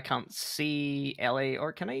see. I can't see Ellie,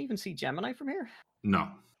 or can I even see Gemini from here? No.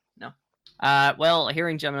 Well,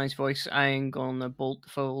 hearing Gemini's voice, I'm gonna bolt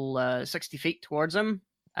full 60 feet towards him.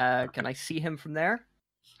 Can I see him from there?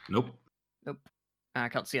 Nope. Nope. I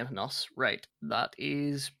can't see anything else. Right. That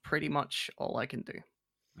is pretty much all I can do.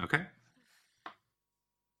 Okay.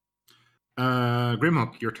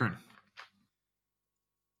 Grimhook, your turn.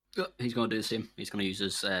 He's going to do the same. He's going to use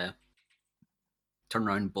his turn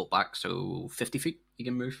around, bolt back, so 50 feet he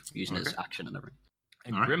can move using his Okay. action and everything.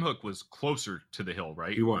 And All right. Grimhook was closer to the hill,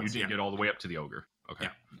 right? He was, You didn't yeah. get all the way up to the ogre. Okay.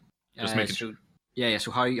 Yeah. Just making so, yeah. So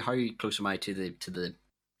how close am I to the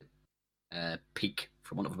peak,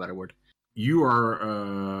 for want of a better word? You are,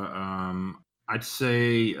 I'd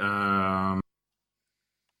say,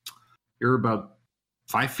 you're about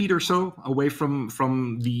 5 feet or so away from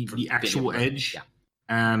the From the actual beginning, edge, yeah.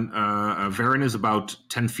 and Varen is about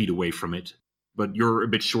 10 feet away from it. But you're a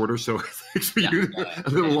bit shorter, so it takes for Yeah, you yeah. a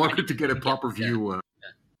little Yeah, longer to get a yeah, proper yeah, view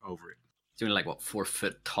over it. He's only like what 4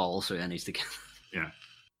 foot tall, so he needs to get. Yeah.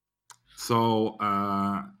 So,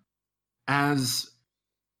 as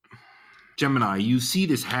Gemini, you see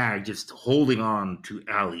this hag just holding on to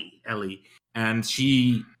Ellie, and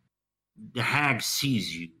the hag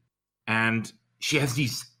sees you, and she has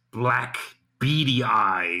these black, beady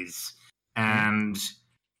eyes, and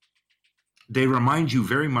they remind you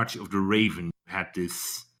very much of the raven you had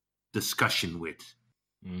this discussion with.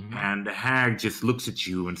 Mhm. And the hag just looks at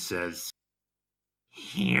you and says,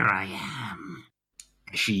 "Here I am."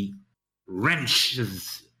 She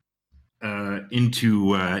wrenches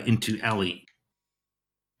into Ellie.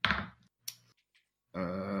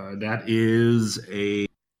 That is a.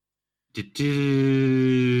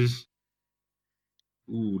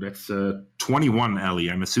 Ooh, that's 21,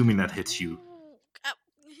 Ellie. I'm assuming that hits you. Ooh,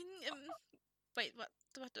 wait, what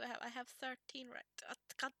do I have? I have 13, right?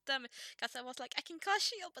 God damn it. Because I was like, I can cast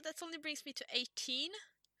shield, but that only brings me to 18.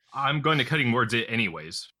 I'm going to cutting words it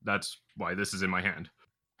anyways. That's why this is in my hand.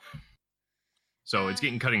 So it's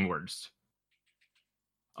getting cutting words.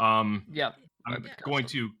 Yeah. I'm Yeah. going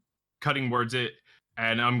to cutting words it,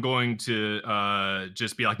 and I'm going to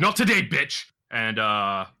just be like, "Not today, bitch," and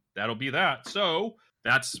that'll be that. So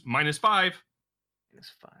that's -5.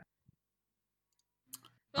 -5.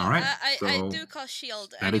 Well, All right, I so do cast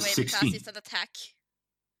shield that is anyway 16. because it's an attack.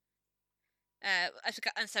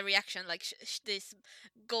 As a reaction, like this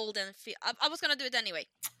golden. I was gonna do it anyway.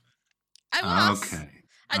 I was. Okay.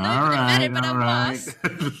 I know it wouldn't matter, but I was.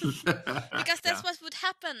 was. Because that's Yeah. what would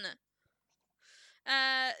happen.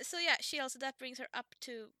 So yeah, shield. So that brings her up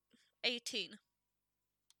to 18.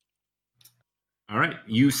 All right.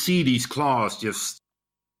 You see these claws just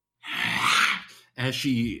as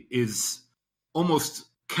she is almost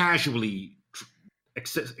casually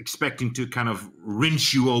expecting to kind of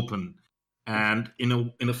rinse you open, and in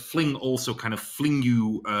a fling also kind of fling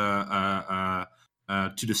you to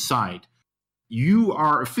the side. You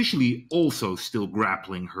are officially also still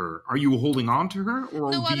grappling her. Are you holding on to her, or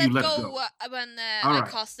No, do I you let let go go? when All I right.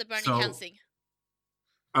 cast the burning So- Hansing.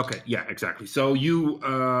 Okay, yeah, exactly. So you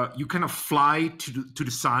kind of fly to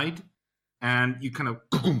the side, and you kind of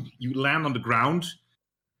you land on the ground,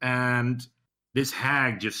 and this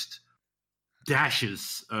hag just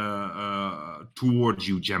dashes towards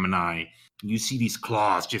you, Gemini. You see these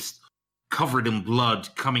claws just covered in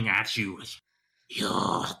blood coming at you.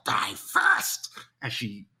 You'll die first as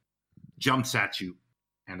she jumps at you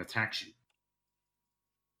and attacks you.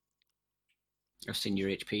 I've seen your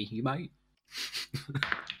HP. You might.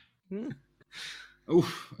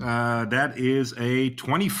 Oof, that is a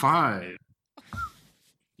 25.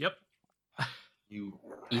 Yep. You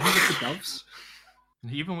Even with the doves.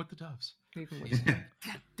 Even with the doves. Even with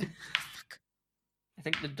I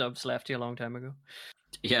think the doves left you a long time ago.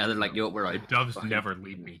 Yeah, they're like, yo, we're out. Doves Fucking- never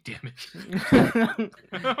leave me. Damn it.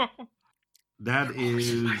 That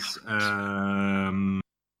is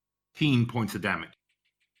 15 points of damage.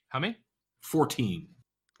 How many? 14.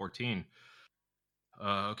 14.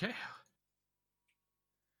 Okay.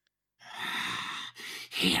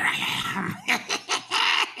 Here I am.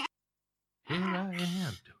 Here I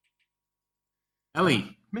am.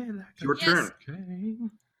 Ellie, Me like it's your Yes. turn. Okay.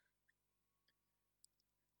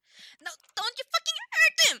 No, don't you fucking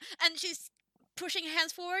hurt him! And she's pushing her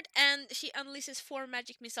hands forward, and she unleashes 4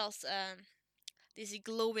 magic missiles. This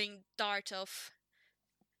glowing dart of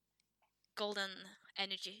golden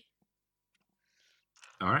energy.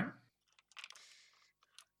 All right.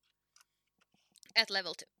 At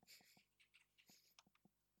level 2.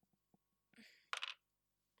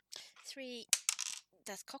 3.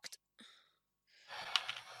 That's cocked.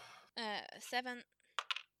 7.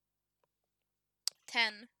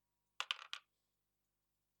 10.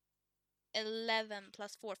 11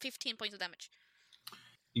 plus 4, 15 points of damage.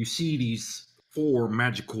 You see these 4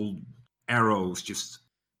 magical arrows just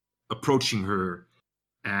approaching her,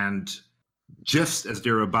 and just as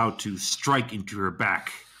they're about to strike into her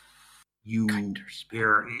back, you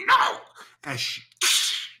hear no as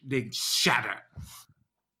they shatter.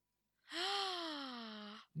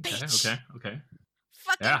 Bitch! Okay.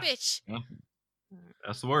 Fucking Yeah. bitch!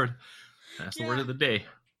 That's the word. That's the word of the day.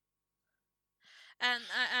 And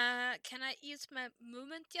can I use my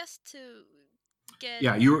movement just to get?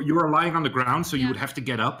 Yeah, you are lying on the ground, so you Yeah. would have to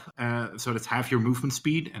get up. So that's half your movement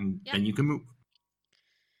speed, and Yeah. then you can move.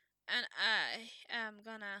 And I am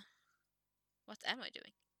gonna. What am I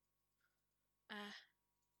doing?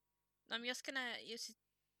 I'm just gonna use it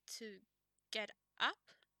to get up.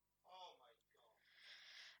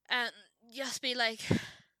 And just be like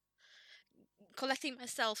collecting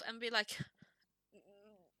myself and be like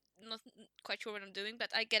not quite sure what I'm doing,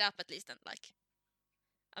 but I get up at least and like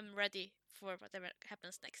I'm ready for whatever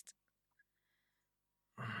happens next.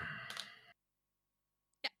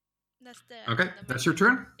 Yeah, that's the Okay, end of my that's your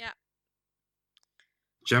turn. turn. Yeah.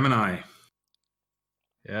 Gemini.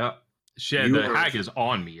 Yeah. Shit, You the are- hag is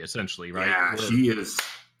on me essentially, right? Yeah, We're- she is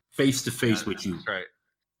face to face with you. That's right.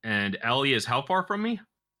 And Ellie is how far from me?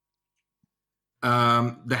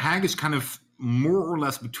 The hag is kind of more or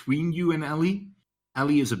less between you and Ellie.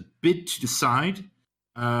 Ellie is a bit to the side.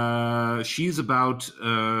 She is about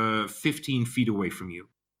 15 feet away from you.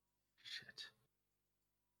 Shit.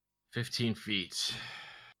 15 feet.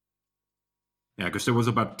 Yeah, because there was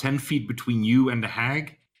about 10 feet between you and the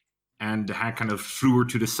hag kind of threw her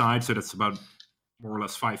to the side, so that's about more or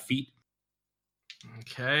less 5 feet.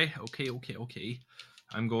 Okay.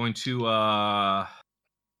 I'm going to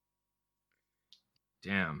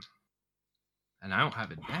damn. And I don't have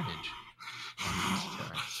advantage on these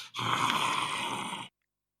attacks.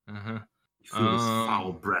 Uh-huh. You feel his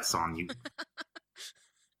foul breath on you.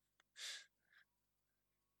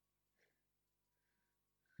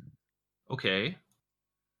 Okay.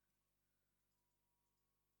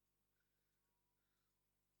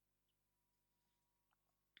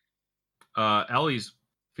 Ellie's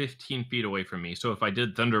 15 feet away from me. So if I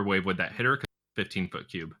did Thunder Wave, would that hit her? 15-foot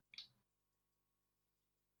cube.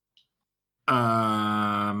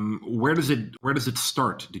 Where does it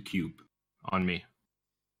start, the cube? On me.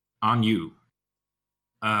 On you.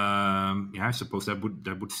 Yeah, I suppose that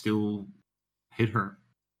would still hit her.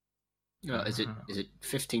 Is it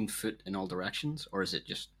 15 foot in all directions, or is it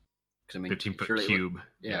just? Because I mean, 15-foot surely cube.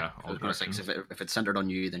 Yeah, all I was gonna say, 'cause directions. if it's centered on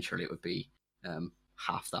you, then surely it would be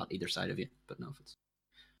half that either side of you. But no, if it's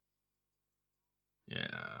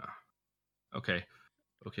Yeah. Okay.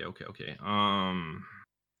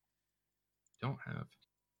 Don't have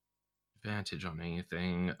advantage on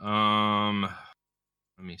anything.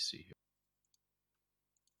 Let me see here.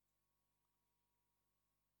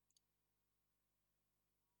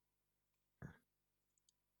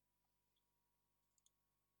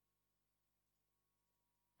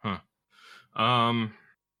 Huh.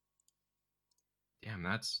 Damn,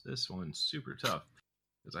 this one's super tough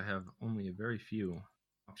because I have only a very few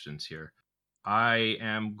options here. I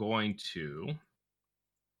am going to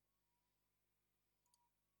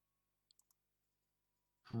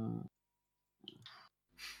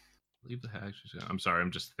leave the hag. I'm sorry,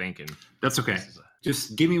 I'm just thinking. That's okay. This is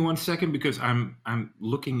Just give me 1 second because I'm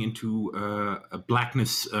looking into a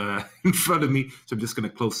blackness in front of me, so I'm just gonna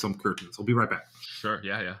close some curtains. I'll be right back. Sure,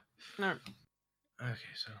 yeah. No. Okay,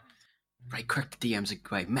 so right. Correct. The DM's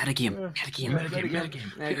away. Metagame. Metagame. There you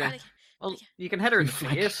go. Alrighty. Well, you can hit her in the You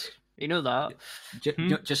flank. face. You know that.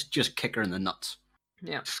 Just kick her in the nuts.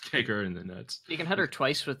 Yeah. just kick her in the nuts. You can hit her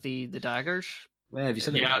twice with the daggers. Well, have you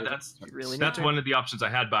said Yeah, that? that's You really need that's to. one of the options I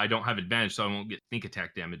had, but I don't have advantage, so I won't get sneak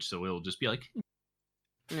attack damage. So it'll just be like,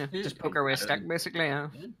 Yeah, Yeah, just poke her with a better stick, basically. Yeah.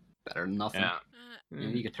 better than nothing. yeah, You know,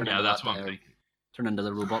 you could turn yeah. into That's that, what I'm thinking. turn into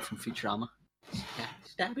the robot from Futurama.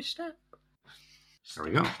 Stab. There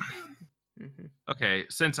we go. Mm-hmm. Okay,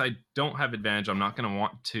 since I don't have advantage, I'm not going to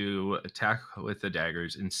want to attack with the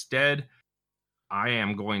daggers. Instead, I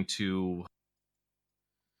am going to.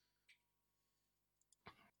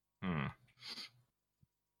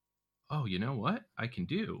 Oh, you know what I can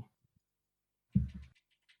do?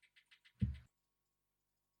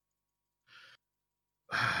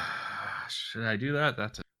 Should I do that?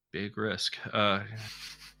 That's a big risk. Do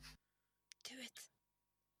it.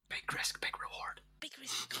 Big risk, big reward. Big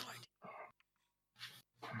risk reward.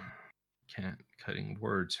 Can't cutting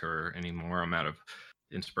words her anymore. I'm out of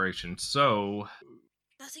inspiration. So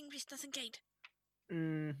Nothing risked, nothing gained.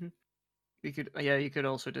 Mm-hmm. You could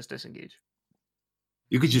also just disengage.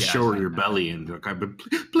 You could just Yeah, show her fine. your belly and like, but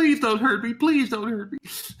please don't hurt me. Please don't hurt me.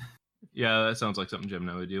 Yeah, that sounds like something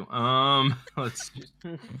Gemini would do. Let's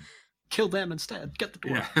Kill them instead. Get the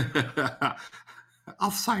dwarf. Yeah.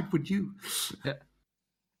 I'll side with you.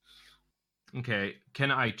 okay.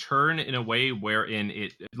 Can I turn in a way wherein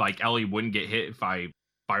it like Ellie wouldn't get hit if I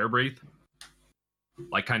fire breathe?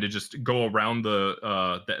 Like kind of just go around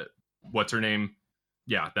the what's her name?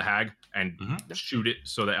 Yeah, the hag and shoot it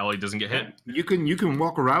so that Ellie doesn't get hit. You can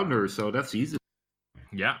walk around her, so that's easy.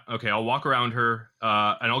 Yeah. Okay. I'll walk around her,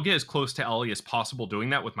 and I'll get as close to Ellie as possible. Doing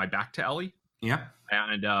that with my back to Ellie, Yeah.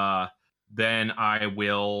 and then I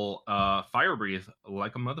will fire breathe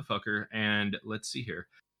like a motherfucker. And let's see here.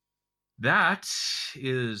 That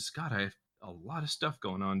is God. I have a lot of stuff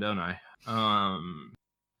going on, don't I?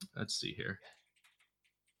 Let's see here.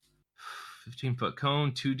 15-foot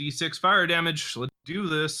cone, 2d6 fire damage. Let's do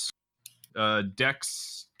this.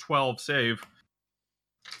 Dex 12 save.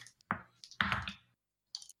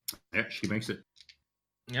 Yeah, she makes it.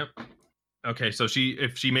 Yep. Okay, so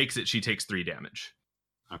if she makes it, she takes 3 damage.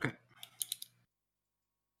 Okay.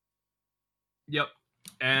 Yep.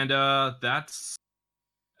 And that's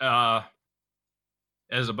as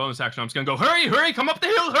a bonus action, I'm just gonna go, hurry, come up the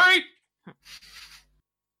hill, hurry!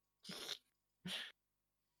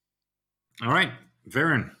 All right,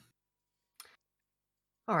 Varen.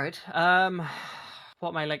 All right. What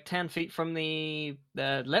am I, like 10 feet from the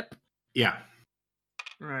lip? Yeah.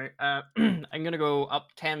 Right. I'm gonna go up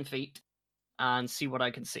 10 feet and see what I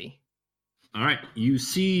can see. All right. You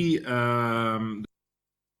see,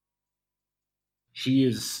 she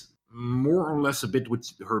is more or less a bit with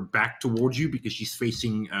her back towards you because she's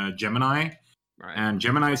facing Gemini, Right. and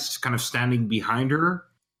Gemini's kind of standing behind her,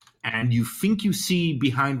 and you think you see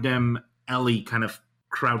behind them Ellie kind of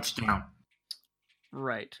crouched down.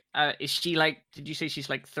 Right. Is she like? Did you say she's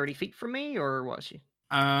like 30 feet from me, or what is she?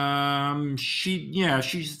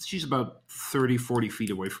 She's about 30, 40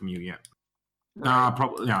 feet away from you. Yeah. Right.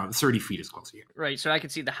 Probably 30 feet is close. Yeah. Right. So I can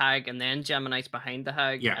see the hag, and then Gemini's behind the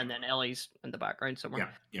hag, Yeah. and then Ellie's in the background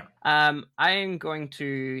somewhere. Yeah. I'm going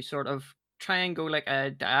to sort of try and go like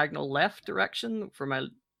a diagonal left direction for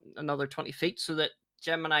another 20 feet, so that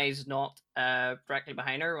Gemini is not directly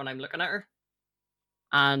behind her when I'm looking at her.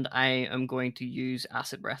 And I am going to use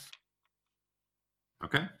acid breath.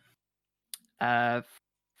 Okay.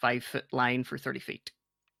 5-foot line for 30 feet.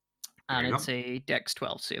 And There you it's a Dex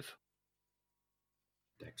 12 save.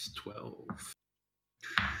 Dex 12.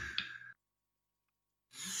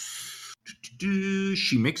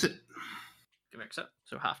 She makes it. Makes it.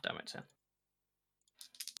 So half damage then.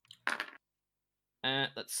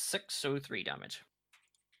 That's 6, so 3 damage.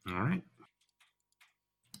 All right.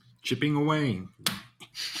 Chipping away.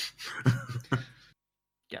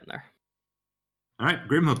 Getting there. All right,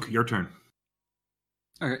 Grimhook, your turn.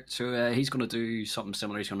 Okay, so he's going to do something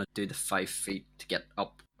similar. He's going to do the 5 feet to get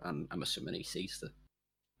up, and I'm assuming he sees the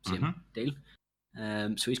same deal.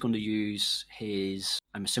 So he's going to use his,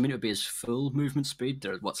 I'm assuming it would be his full movement speed,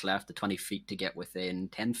 or what's left, the 20 feet to get within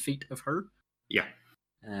 10 feet of her. Yeah.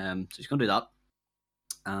 So he's going to do that.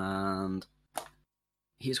 And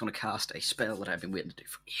he's going to cast a spell that I've been waiting to do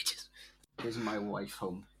for ages. Is my wife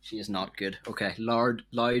home? She is not good. Okay,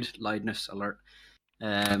 loudness alert.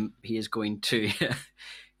 He is going to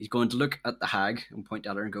he's going to look at the hag and point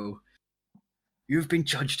at her and go, "You've been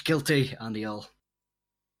judged guilty." And he'll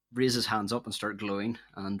raise his hands up and start glowing,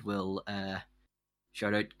 and will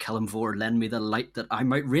shout out, "Kalimvor, lend me the light that I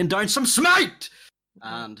might rain down some smite!"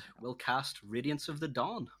 And will cast Radiance of the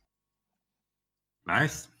Dawn.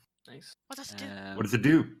 Nice. Nice. What does it do? What does it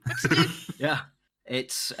do? What's it do? Yeah,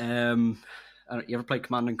 it's you ever play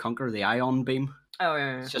Command and Conquer, the Ion Beam? Oh,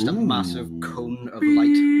 yeah. It's just a massive cone of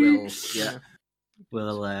light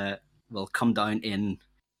will come down in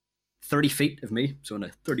 30 feet of me, so in a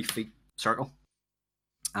 30 feet circle.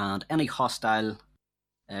 And any hostile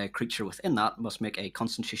creature within that must make a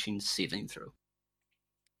Constitution saving throw.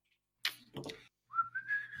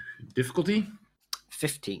 Difficulty?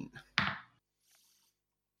 15.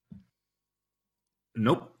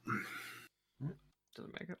 Nope.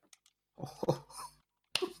 Doesn't make it.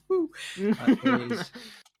 That is,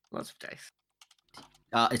 Lots of dice.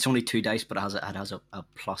 it's only 2 dice, but it has a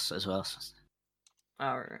plus as well. So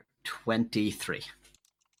Alright. 23.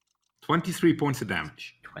 23 points of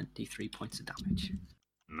damage. 23 points of damage.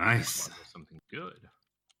 Nice. That was something good.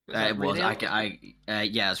 It was.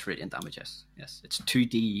 Yeah, it's radiant damage. Yes. It's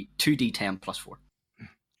 2d10 plus 4.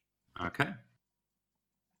 Okay.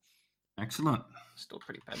 Excellent. Still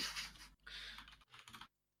pretty bad.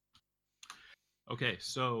 Okay,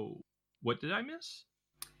 so what did I miss?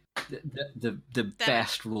 The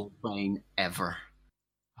best role playing ever.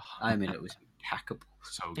 I mean, it was impeccable.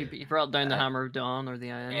 So He, good. he brought down the Uh, Hammer of Dawn or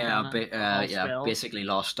the Iron Yeah, Cannon. all yeah. spells. Basically,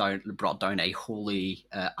 brought down a holy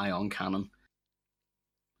ion cannon,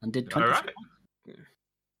 and did All 20. right.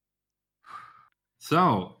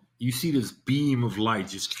 So you see this beam of light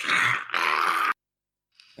just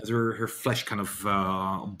as her flesh kind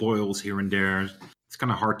of boils here and there. It's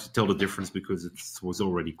kind of hard to tell the difference because it was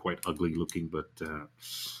already quite ugly looking, but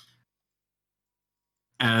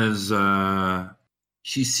as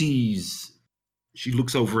she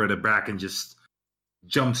looks over at her back and just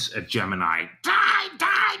jumps at Gemini. Die,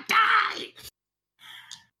 die, die!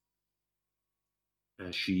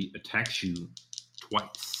 As she attacks you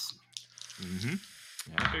twice. Mm-hmm.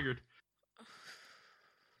 Yeah, I figured.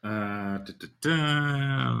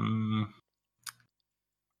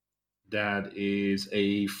 That is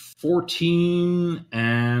a 14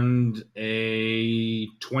 and a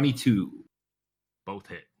 22. Both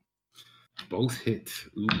hit. Both hit.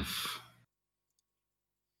 Oof.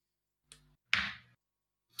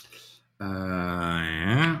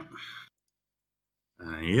 Yeah.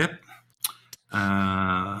 Yep.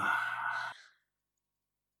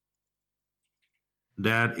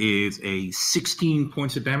 That is a 16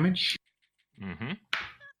 points of damage. Mm-hmm.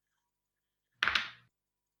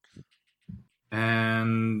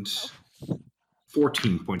 And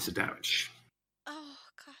 14 points of damage. Oh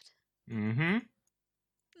God. Mm-hmm.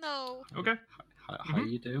 No. Okay. How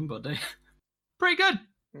you doing, buddy? Pretty good.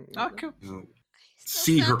 Oh, cool. You Still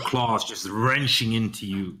see her standing? claws just wrenching into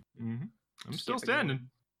you. Mm-hmm. I'm still Skip again.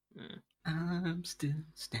 standing. I'm still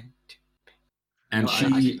standing. And Well,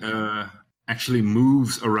 she actually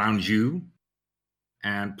moves around you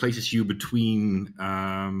and places you between,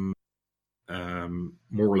 more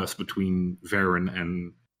or less between Varen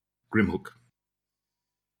and Grimhook.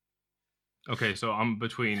 Okay, so I'm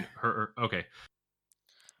between her. Okay,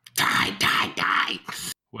 Die, die, die!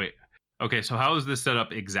 wait. Okay, so how is this set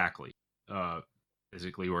up exactly?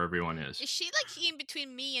 Physically, where everyone is. Is she like in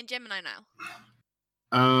between me and Gemini now?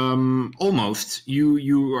 Almost.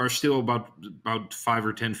 You are still about 5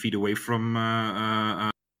 or 10 feet away from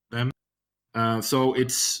them. So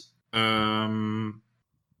it's how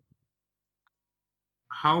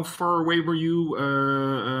far away were you?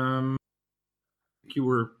 You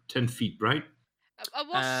were 10 feet, right? I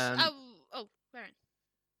was. Um, Oh, Baron.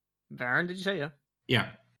 Varen, did you say? Yeah.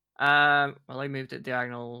 Yeah. Well, I moved it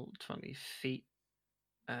diagonal 20 feet,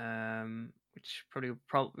 which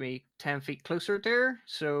probably 10 feet closer to her.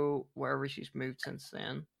 So wherever she's moved since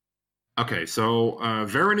then. Okay, so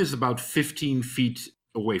Varen is about 15 feet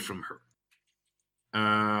away from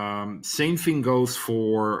her. Same thing goes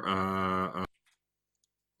for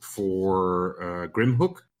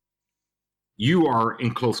Grimhook. You are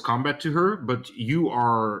in close combat to her, but you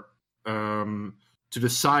are to the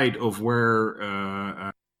side of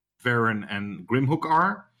where Varen and Grimhook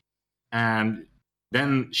are, and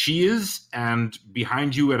then she is, and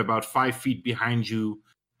behind you, at about 5 feet behind you,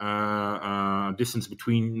 distance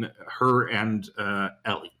between her and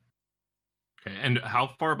Ellie. Okay, and how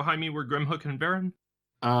far behind me were Grimhook and Baron?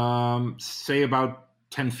 Say about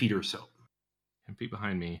 10 feet or so. 10 feet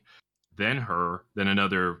behind me. Then her. Then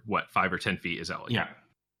another, 5 or 10 feet is Ellie. Yeah.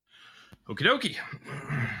 Okie dokie.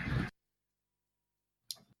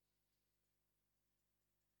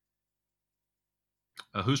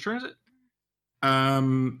 Whose turn is it?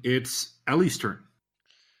 It's Ellie's turn.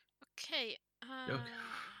 Okay. Okay.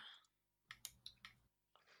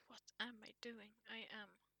 What am I doing? I am.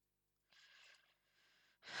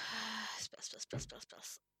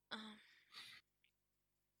 Spells.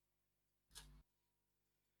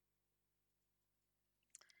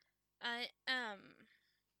 I am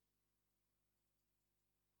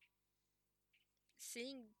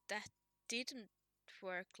seeing that didn't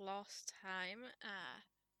work last time.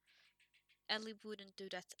 Ellie wouldn't do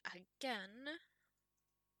that again.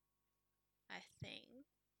 I think.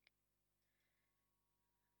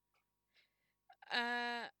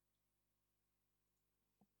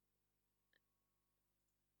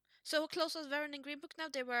 So how close was Varen and Greenbook now?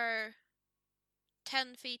 They were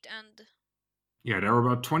 10 feet and Yeah, they're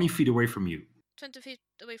about 20 feet away from you. 20 feet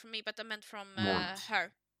away from me, but I meant from More.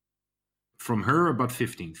 her. From her, about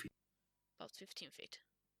 15 feet. About 15 feet.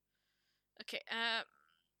 Okay,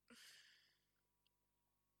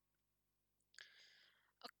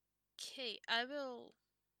 okay, I will...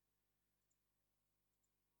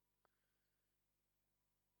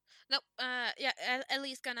 No, yeah,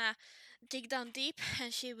 Ellie's gonna dig down deep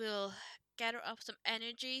and she will gather up some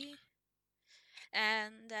energy.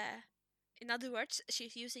 And in other words,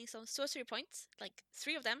 she's using some sorcery points, like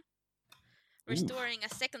 3 of them, restoring a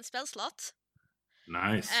second spell slot.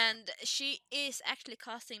 Nice. And she is actually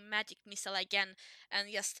casting magic missile again, and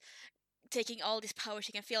just taking all this power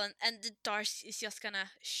she can feel, and the dart is just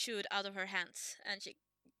gonna shoot out of her hands, and she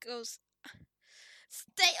goes,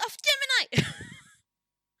 "Stay off, Gemini!"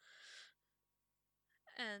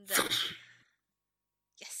 And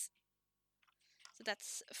yes, so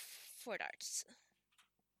that's 4 darts.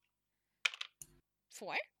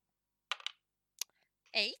 4,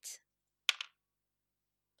 8,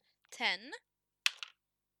 10,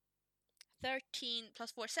 13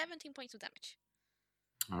 plus 4, 17 points of damage.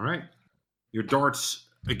 All right. Your darts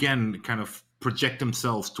again kind of project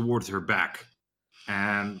themselves towards her back,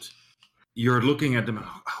 and you're looking at them.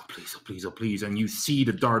 Oh, please, oh, please, oh, please! And you see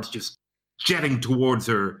the darts just jetting towards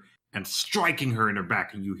her and striking her in her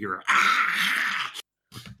back, and you hear ah!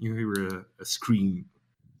 You hear a scream.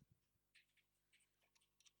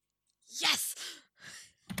 Yes.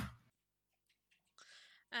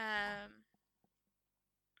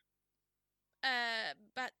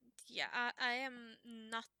 But yeah, I am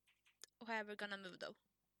not ever gonna move though.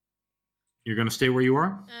 You're gonna stay where you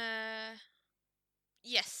are.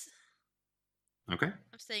 Yes, Okay.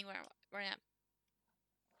 I'm staying where I am.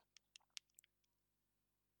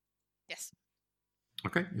 Yes.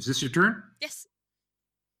 Okay. Is this your turn? Yes.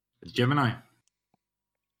 Gemini.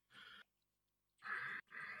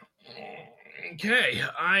 Okay,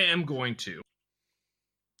 I am going to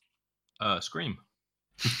scream.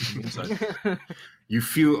 You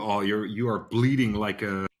feel you are bleeding like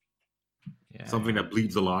a Yeah, something that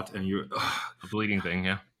bleeds a lot, and you're a bleeding thing.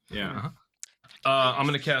 Yeah. yeah. I'm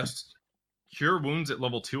gonna cast Cure Wounds at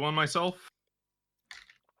level 2 on myself.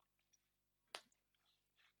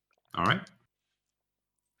 All right.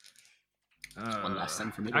 One last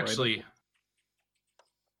thing for me to worry about.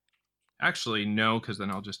 Actually, no, because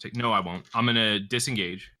then I'll just take. No, I won't. I'm gonna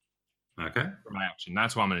disengage Okay. for my action.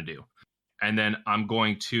 That's what I'm gonna do, and then I'm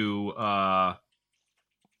going to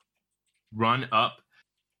run up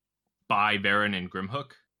by Varen and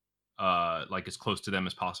Grimhook, like as close to them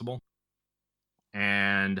as possible.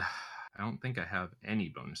 And I don't think I have any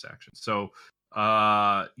bonus actions. So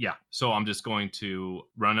yeah. So I'm just going to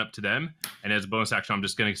run up to them, and as a bonus action, I'm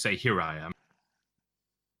just going to say, "Here I am."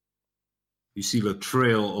 You see the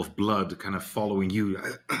trail of blood kind of following you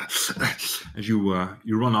as you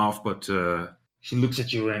run off, but she looks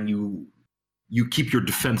at you, and you keep your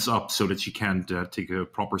defense up so that she can't take a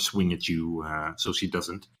proper swing at you, so she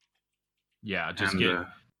doesn't. Yeah, just get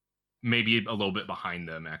maybe a little bit behind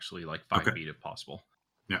them, actually, like 5 feet if possible.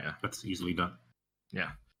 Yeah, that's easily done.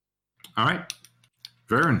 Yeah. All right,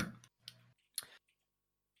 Varen.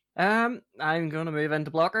 I'm gonna move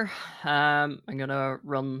into blocker. I'm gonna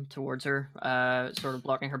run towards her, sort of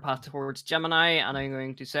blocking her path towards Gemini, and I'm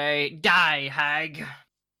going to say, "Die, hag!"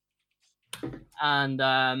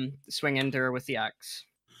 and swing into her with the axe.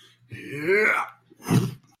 Yeah.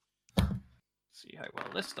 See how well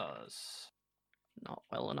this does. Not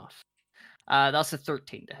well enough. That's a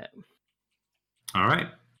 13 to hit. All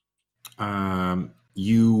right.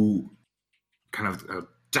 You kind of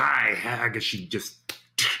die, hag, as she just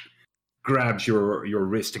grabs your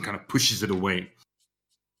wrist and kind of pushes it away.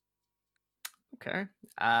 Okay.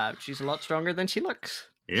 She's a lot stronger than she looks.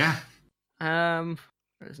 Yeah.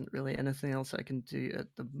 There isn't really anything else I can do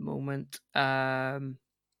at the moment.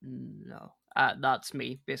 No. That's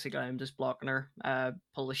me. Basically, I'm just blocking her.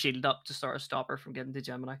 Pull the shield up to sort of stop her from getting to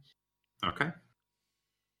Gemini. Okay.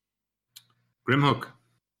 Grimhook.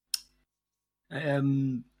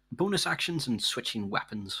 Bonus actions and switching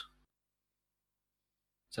weapons.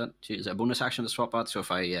 Is it a bonus action to swap that? So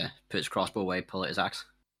if I put his crossbow away, pull out his axe?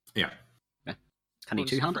 Yeah. Can he Bonus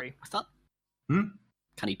two-hand free. it with that? Hmm?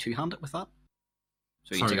 Can he two-hand it with that?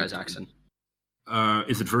 So you Sorry, take out his axe and...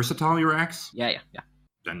 Is it versatile, your axe? Yeah.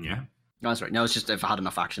 Then yeah. No, that's right. No, it's just if I had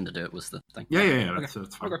enough action to do it was the thing. Yeah. That's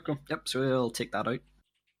fine. Okay, cool. Yep, so we'll take that out.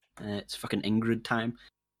 It's fucking Ingrid time.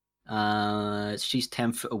 She's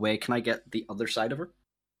 10 foot away. Can I get the other side of her?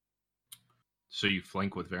 So you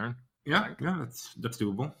flank with Varen? Yeah, that's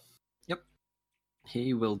doable. Yep.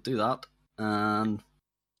 He will do that. And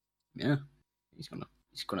yeah, he's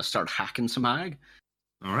gonna start hacking some hag.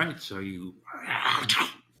 All right, so you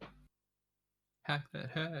Hack that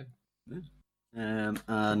hag.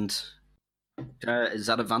 And is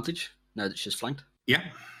that advantage now that she's flanked? yeah.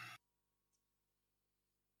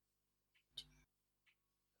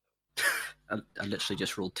 I literally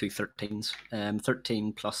just rolled 2 13s.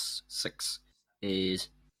 13 plus 6 is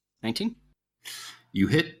 19. You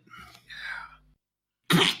hit.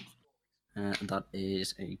 And that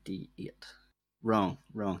is a D8. Wrong.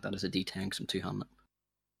 That is a D10 because I'm two-handed.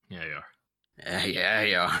 Yeah, you are.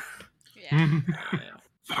 Yeah. Yeah.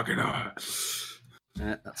 Fucking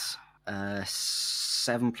That's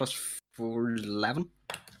 7 plus 4 is 11.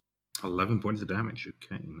 11 points of damage.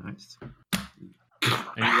 Okay, nice. And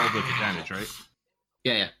you rolled with advantage, right?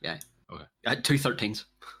 Yeah. Okay. I had 2 13s.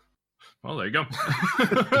 Well, there you go.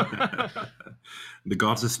 The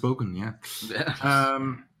gods have spoken, yeah. Yeah.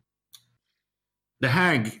 The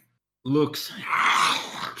hag looks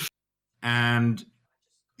and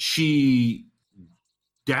she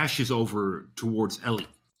dashes over towards Ellie.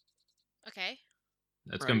 Okay.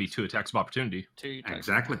 That's going to be 2 attacks of opportunity. 2 attacks.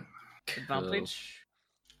 Exactly. Advantage.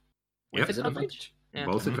 Yep. With advantage? Yeah.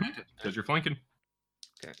 Both Mhm. advantage. Because you're flanking.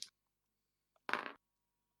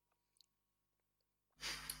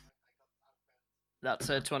 That's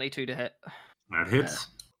a 22 to hit. That hits.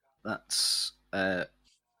 That's I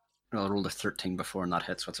rolled a 13 before and that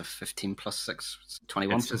hits, so it's a 15 plus 6. It's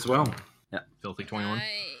 21. Hits as well. Filthy 21.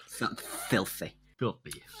 Nice. Filthy.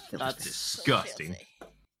 Filthy. That's Disgusting.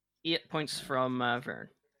 8 points from Vern.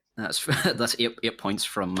 That's 8 points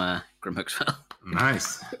from Grimhooksville.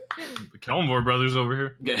 Nice. The Kelmore brothers over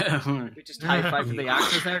here. Yeah. We just high five the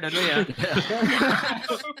axes there, didn't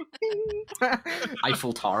we?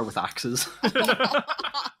 Eiffel Tower with axes.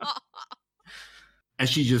 As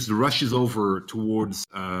she just rushes over towards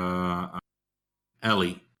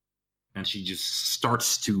Ellie, and she just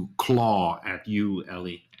starts to claw at you,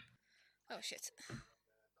 Ellie. Oh shit.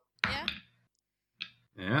 Yeah.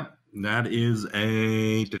 Yeah, that is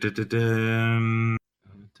a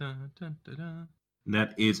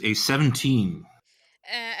that is a 17.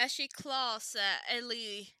 As she claws,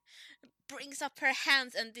 Ellie brings up her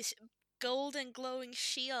hands, and this golden glowing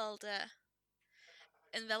shield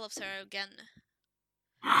envelops her again.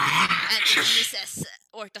 And it misses,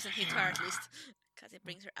 or it doesn't hit her at least, because it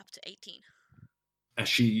brings her up to 18. As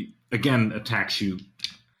she again attacks you.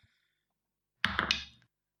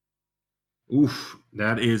 Oof,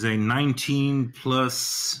 that is a 19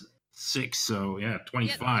 plus 6, so yeah,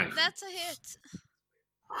 25. Yeah, that's a hit.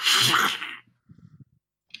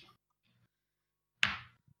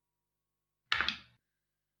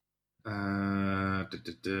 Uh,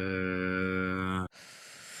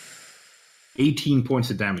 18 points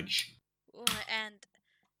of damage. Oh, and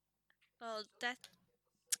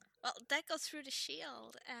that goes through the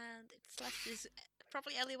shield, and it's left this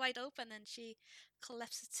probably Ellie wide open, and she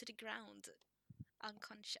collapses to the ground,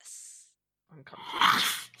 unconscious.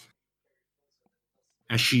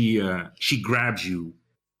 As she grabs you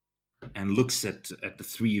and looks at the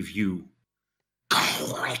three of you. Go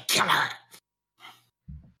away, killer!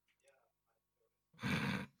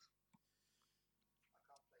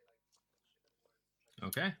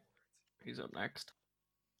 Okay. Who's up next?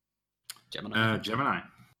 Gemini. Gemini.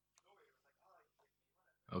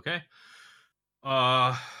 Okay.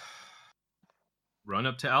 Run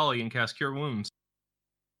up to Ellie and cast Cure Wounds.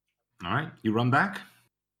 All right, you run back.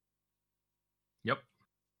 Yep.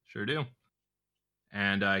 Sure do.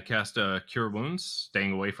 And I cast Cure Wounds,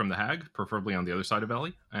 staying away from the hag, preferably on the other side of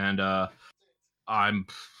Ellie. And I'm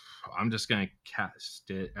just gonna cast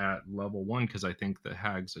it at level 1 because I think the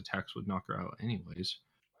hag's attacks would knock her out anyways.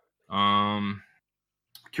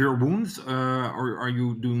 Cure wounds, or are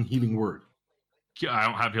you doing healing word? I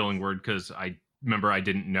don't have healing word because I remember I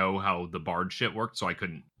didn't know how the bard shit worked, so I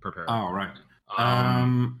couldn't prepare. Oh, right.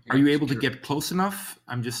 Are you able to get close enough?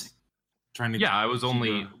 I'm just trying to. Yeah, I was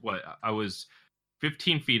only I was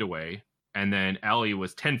 15 feet away, and then Ellie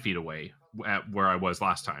was 10 feet away at where I was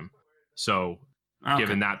last time. So,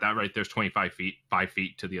 given that right there's 25 feet, 5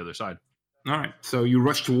 feet to the other side. All right. So you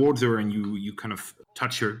rush towards her and you kind of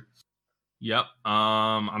touch her. Yep.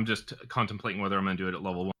 I'm just contemplating whether I'm going to do it at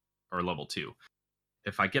level 1 or level 2.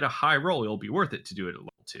 If I get a high roll, it'll be worth it to do it at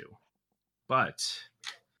level 2. But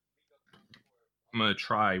I'm going to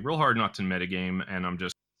try real hard not to metagame, and I'm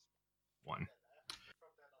just 1.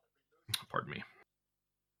 Pardon me.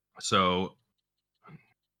 So,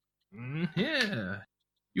 yeah.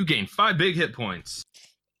 You gain 5 big hit points.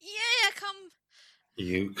 Yeah, come.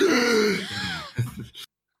 You.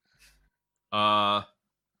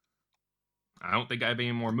 I don't think I have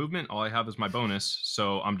any more movement. All I have is my bonus,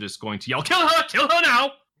 so I'm just going to yell, "Kill her! Kill her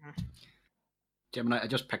now!" Gemini, I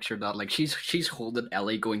just pictured that, like she's holding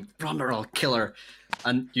Ellie, going, "Run or I'll kill her,"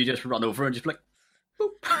 and you just run over and just be like,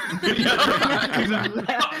 "Boop."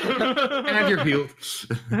 And you're healed.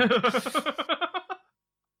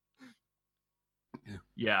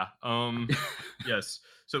 Yeah. Yes.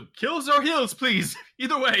 So kills or heals, please.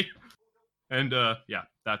 Either way. And yeah,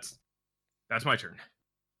 that's my turn.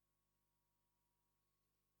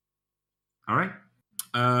 All right.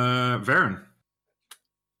 Varen.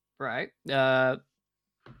 Right.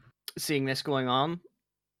 Seeing this going on,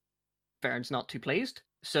 Varen's not too pleased.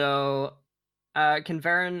 So Can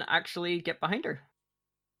Varen actually get behind her?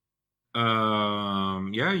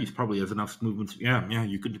 Yeah, he probably has enough movement. Yeah,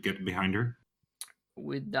 you could get behind her.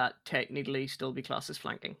 Would that technically still be classed as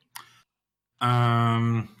flanking?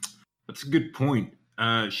 That's a good point.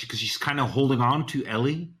 Because she's kind of holding on to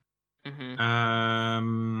Ellie.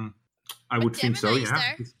 Mm-hmm. I would think so. Gemini's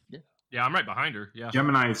Yeah. there. Yeah, I'm right behind her. Yeah.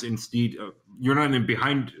 Gemini is indeed. You're not in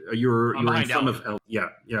behind. You're in behind front Ellie. of Ellie. Yeah.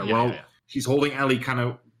 Yeah, Well, yeah. she's holding Ellie kind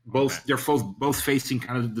of. Both. Okay. They're both facing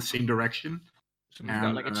kind of the same direction. So we've got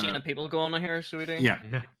And, like a chain of people going on here, so we do. Yeah.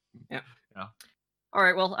 Yeah. All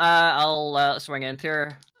right. Well, I'll swing into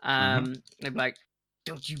her. Mhm. And be like,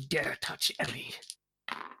 "Don't you dare touch Ellie!"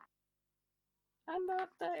 And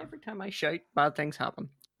every time I shout, bad things happen.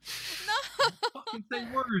 No. Fucking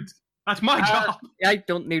say words. That's my job. I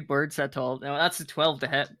don't need words at all. No, that's a 12 to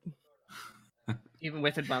hit, even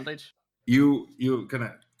with advantage. You kind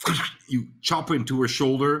of you chop into her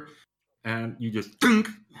shoulder, and you just thunk.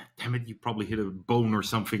 Damn it! You probably hit a bone or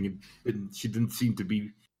something, and she didn't seem to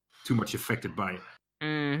be too much affected by it.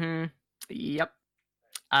 Mm-hmm. Yep.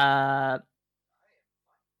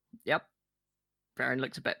 Yep. Baron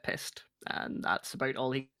looks a bit pissed, and that's about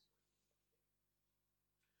all he.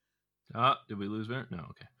 Did we lose Varen? No.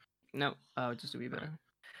 Okay. No, just a wee bit.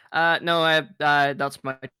 No, that's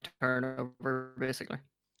my turnover basically.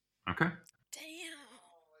 Okay, Damn.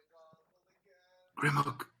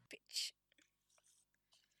 Grimhook. Bitch.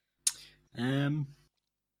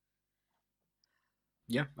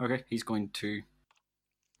 Yeah, okay. He's going to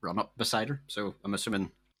run up beside her. So I'm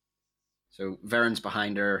assuming. So Varen's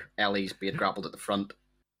behind her. Ellie's being grappled at the front.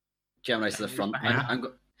 Gemini's to the front. Yeah.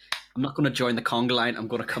 I'm not going to join the conga line. I'm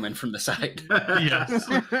going to come in from the side. Yes.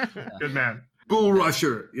 Good man. Bull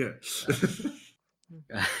rusher. Yeah.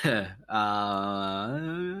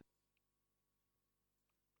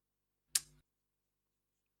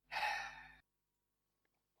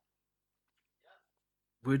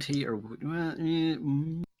 Would he or would?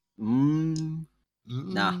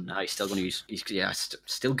 Nah. He's still going to use.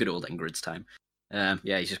 Still good old Ingrid's time.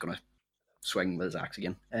 Yeah, he's just going to swing with his axe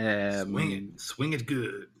again. Swing it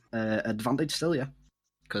good. Advantage still, yeah,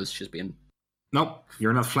 because she's being. Nope,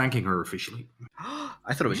 you're not flanking her officially.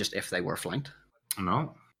 I thought it was just if they were flanked.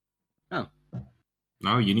 No. Oh.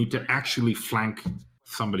 No, you need to actually flank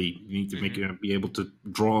somebody. You need to be able to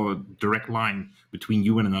draw a direct line between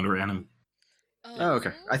you and another enemy. Oh,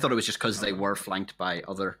 okay. I thought it was just because they were flanked by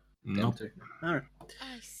other. No. All right.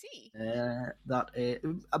 I see.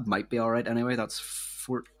 That might be all right anyway. That's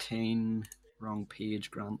 14. Wrong page,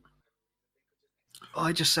 Grant. Oh,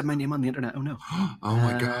 I just said my name on the internet. Oh no. Oh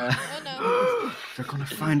my god. Oh no. They're gonna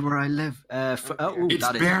find where I live. It's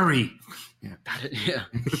that is- Barry. Yeah. yeah.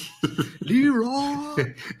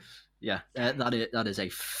 Leroy. Yeah, that is a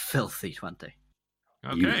filthy 20.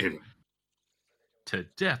 You Okay. hit him. To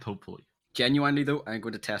death, hopefully. Genuinely though, I'm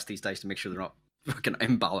going to test these dice to make sure they're not fucking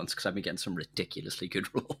imbalanced because I've been getting some ridiculously good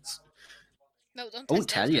rolls. No, don't. I won't test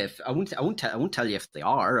tell those you then. if I won't tell you if they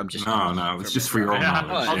are. I'm just No, it's just for your own Yeah,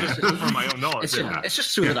 knowledge. I'll just for my own knowledge. It's just, Yeah. it's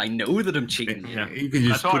just so that I know that I'm cheating. Yeah. You can just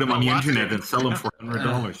That's how put I them on the felt last internet game. and sell them for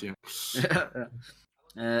 $100.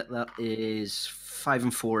 Yeah. That is 5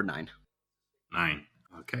 and 4, 9. 9.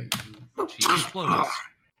 Okay. She explodes.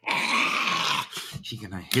 She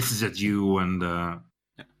kind of hisses at you and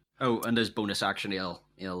Oh, and as bonus action, he'll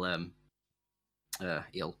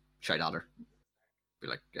shout at her, be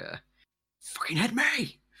like, "Fucking hit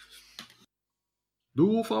me!"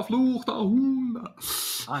 Du verfluchter Hund.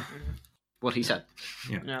 Aye. What he said.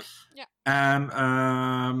 Yeah. And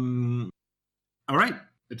all right,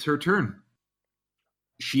 it's her turn.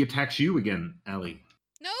 She attacks you again, Ellie.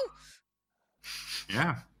 No.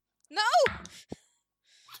 Yeah, No.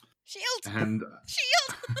 Shield. and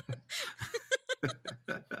Shield.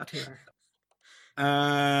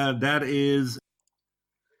 that is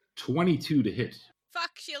 22 to hit,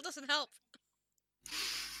 Fuck. Shield doesn't help.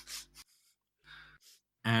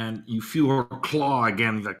 and you feel her claw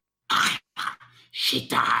again. Like she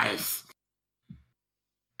dies.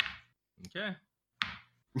 Okay.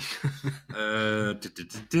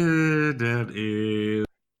 That is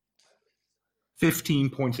 15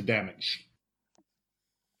 points of damage.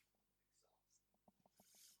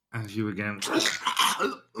 As you again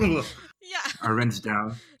Yeah. are wrenched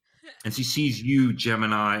down, and she sees you,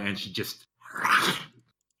 Gemini, and she just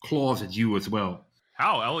claws at you as well.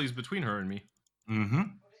 How? Ellie's between her and me. Mm-hmm.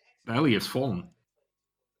 Ellie has fallen.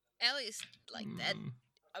 Ellie's like dead. Mm.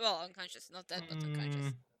 Well, unconscious. Not dead, but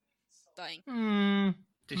unconscious. Dying.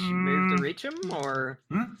 Does she move to reach him, or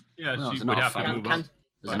Yeah, Well, she it's would not have to fine. move can up.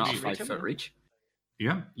 There's not a she reach 5-foot him? reach.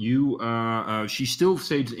 Yeah, you. She still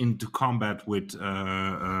stays into combat with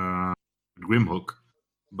Grimhook,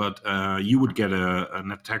 but you would get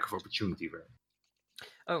an attack of opportunity there.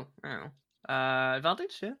 Oh,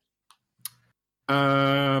 advantage, yeah.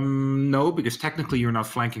 No, because technically you're not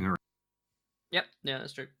flanking her. Yep, yeah,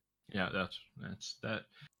 that's true. Yeah, that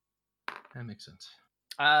makes sense.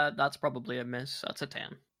 That's probably a miss. That's a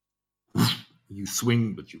 10. You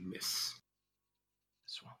swing, but you miss.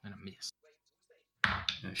 Swung and a miss.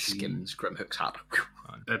 She Skims Grimhook's hat.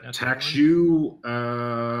 attacks you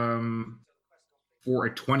for a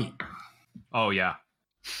 20. Oh yeah.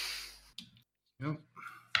 Yep.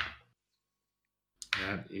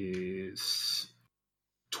 That is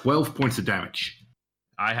 12 points of damage.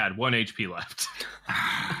 I had 1 HP left.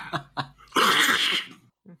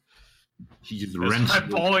 She just As wrenched I'm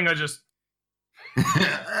falling, I just.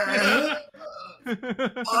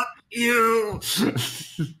 Fuck you!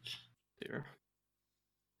 Dear.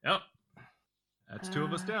 Yep. That's 2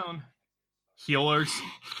 of us down. Healers.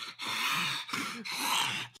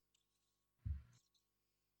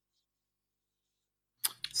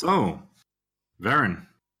 So, Varen.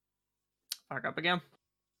 Back up again.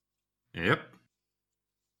 Yep.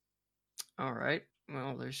 All right.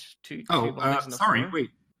 Well, there's two. Oh, bodies on the sorry. floor. Wait.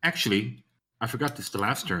 Actually, I forgot this the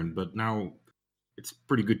last turn, but now it's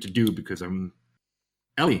pretty good to do because I'm.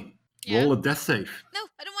 Ellie, Yeah. roll a death save. No,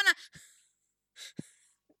 I don't wanna.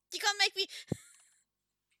 You can't make me.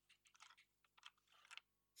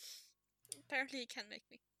 Apparently, you can make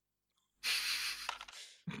me.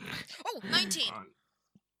 Oh, 19.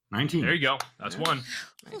 19. There you go. That's Yeah. 1.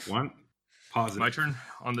 Nice. One. Positive. My turn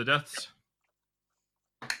on the deaths.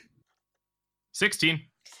 16.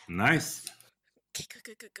 Nice. Okay,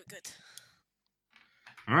 good.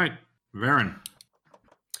 All right, Varen.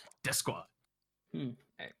 Death squad.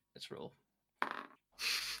 Alright, let's roll.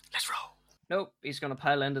 Let's roll. Nope, he's gonna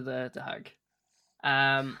pile into the hag.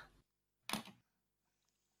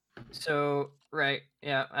 So right,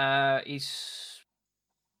 yeah. He's.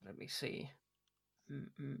 Let me see.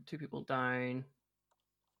 2 people down.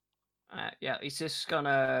 Yeah, he's just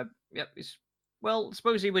gonna. Yep, he's. Well, I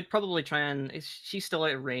suppose he would probably try and. She's still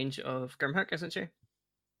out of range of Grimhook, isn't she?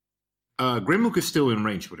 Grimhook is still in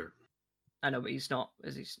range with her. I know, but he's not.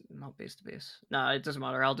 Is he not base to base? No, it doesn't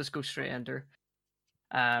matter. I'll just go straight into her.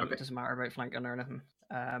 Okay. It doesn't matter about flanking or anything.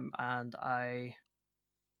 And I.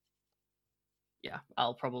 Yeah,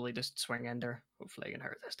 I'll probably just swing into her. Hopefully, I can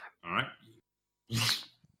hurt this time. All right.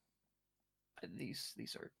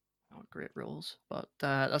 These are not great rolls, but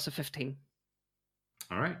that's a 15.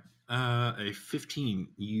 All right. A 15.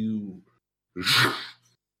 You.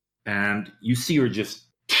 And you see her just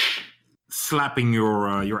slapping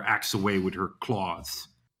your axe away with her claws.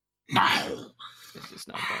 No! This is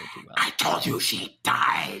not going too well. I told you she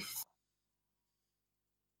dies!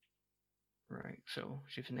 Right, so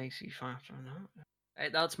she's an AC 5 or not. Hey,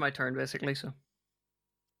 that's my turn basically. So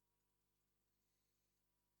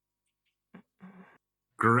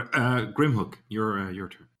Grimhook, your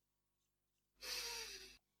turn.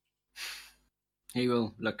 He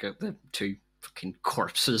will look at the 2 fucking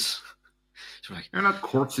corpses. Sort of They're not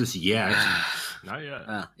corpses yet. Not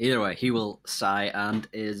yet. either way, he will sigh. And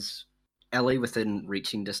is Ellie within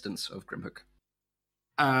reaching distance of Grimhook?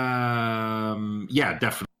 Yeah,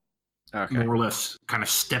 definitely. Okay. More or less kind of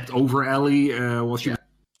stepped over Ellie while she was...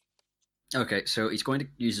 Okay, so he's going to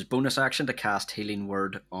use his bonus action to cast Healing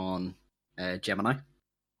Word on Gemini,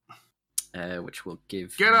 which will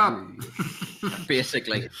give Get up! you-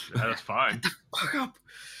 basically. That's fine. Fuck up.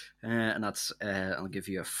 And that's I'll give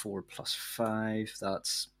you a 4 plus 5.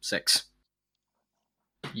 That's 6.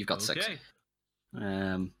 You've got 6. Okay.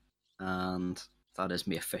 And that is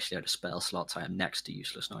me officially out of spell slots. I am next to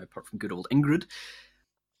useless now, apart from good old Ingrid.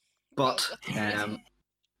 But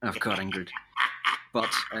I've got Ingrid.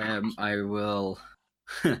 But I will.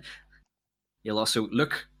 You'll also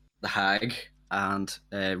look the hag and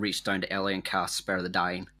reach down to Ellie and cast Spare the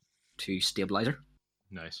Dying to stabilize her.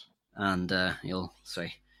 Nice. And you'll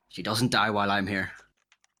say, "She doesn't die while I'm here."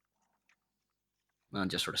 And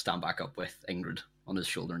just sort of stand back up with Ingrid on his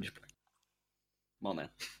shoulder and just be like, "Come on then."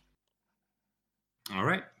 All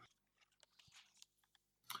right.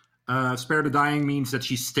 Spare the Dying means that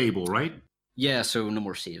she's stable, right? Yeah, so no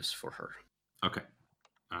more saves for her. Okay.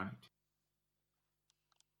 All right.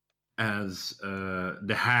 As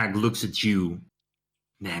the hag looks at you,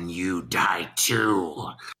 then you die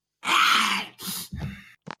too.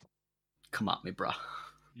 Come at me, bruh.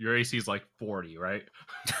 Your AC is like 40, right?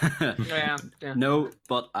 yeah. No,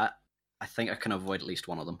 but I think I can avoid at least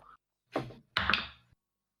one of them.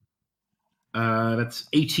 That's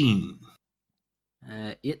 18.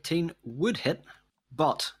 18 would hit,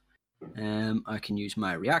 but I can use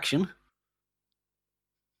my reaction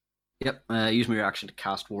Yep. Use my reaction to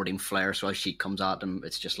cast Warding Flare. So as she comes at him,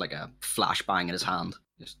 it's just like a flashbang in his hand,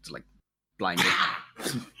 just like blinded.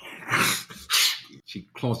 She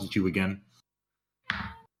claws at you again.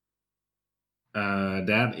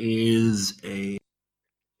 That is a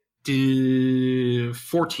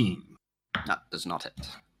 14. That does not hit.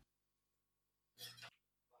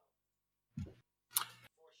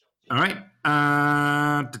 All right.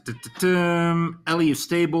 Ellie is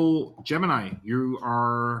stable. Gemini, you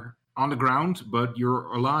are on the ground, but you're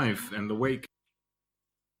alive and awake.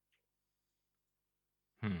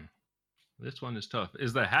 This one is tough.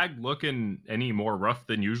 Is the hag looking any more rough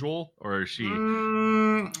than usual, or is she?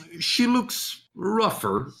 She looks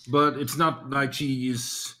rougher, but it's not like she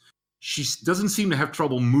is. She doesn't seem to have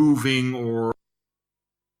trouble moving or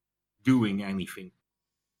doing anything.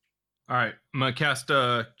 All right, I'm gonna cast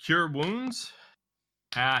Cure Wounds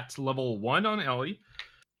at level 1 on Ellie.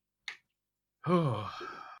 Oh,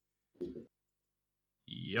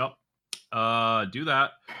 yep. Do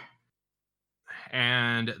that,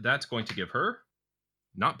 and that's going to give her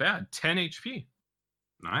not bad 10 HP.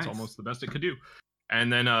 Nice. It's almost the best it could do.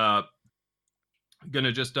 And then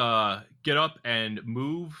gonna just get up and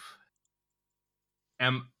move.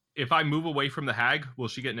 If I move away from the hag, will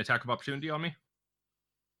she get an attack of opportunity on me?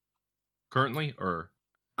 Currently, or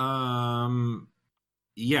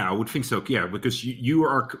yeah, I would think so. Yeah, because you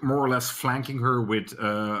are more or less flanking her with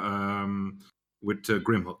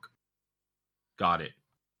Grimhook. Got it.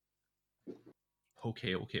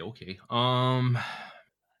 Okay. I'm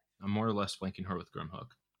more or less flanking her with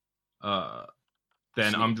Grimhook.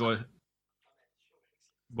 Then I'm going.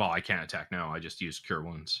 Well, I can't attack now. I just used Cure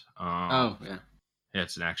Wounds. Oh, yeah. Yeah,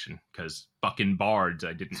 it's an action because fucking bards.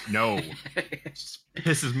 I didn't know. It just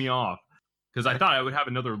pisses me off because I thought I would have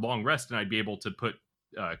another long rest and I'd be able to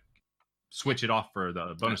switch it off for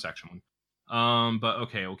the bonus action one. But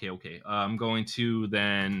okay. I'm going to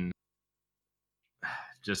then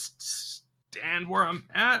just stand where I'm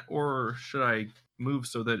at, or should I move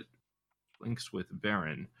so that it links with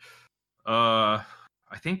Baron? I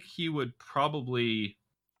think he would probably.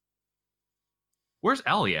 Where's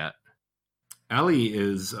Ellie at? Ellie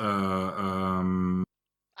is Alive?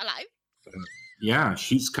 yeah,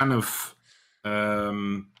 she's kind of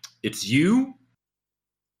it's you,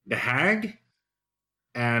 the hag,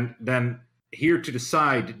 and then here to the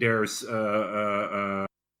side there's Grimhook.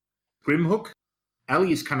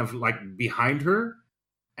 Ellie is kind of like behind her,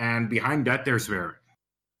 and behind that there's Baron.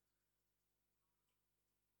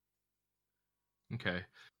 Okay.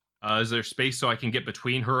 Is there space so I can get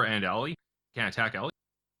between her and Ellie? Can't attack Ellie?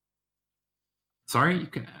 Sorry, you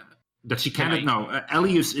can. That she Can cannot. No,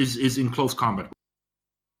 Ellie is in close combat.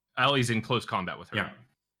 Ellie's in close combat with her. Yeah.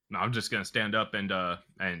 No, I'm just gonna stand up and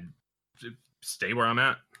stay where I'm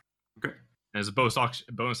at. Okay. And as a bonus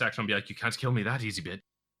action, I'll be like, you can't kill me that easy, bit.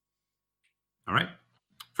 All right,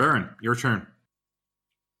 Baron, your turn.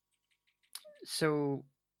 So,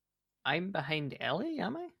 I'm behind Ellie,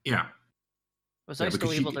 am I? Yeah. Was Yeah, I still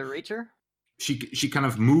because able to reach her? She kind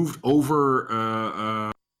of moved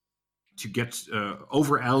over to get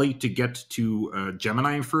over Ellie to get to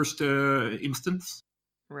Gemini in first instance.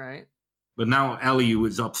 Right. But now Ellie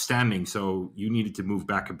was upstanding, so you needed to move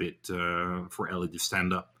back a bit for Ellie to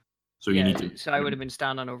stand up. So you need to. So I would have been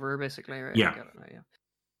standing over her, basically, right? Yeah. I got it now,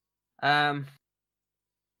 yeah.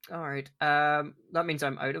 All right. That means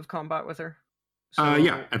I'm out of combat with her.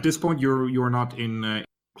 Yeah. At this point, you're not in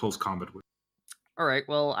close combat with. All right.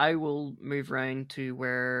 Well, I will move around to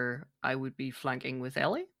where I would be flanking with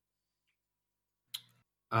Ellie.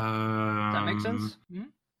 Does that make sense? Yeah.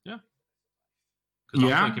 Because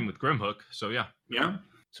Yeah. I'm flanking with Grimhook, so yeah. Yeah.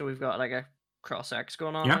 So we've got like a cross X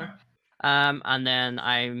going on Yeah. there. And then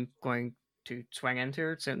I'm going to swing into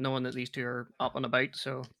her, so knowing that these two are up and about.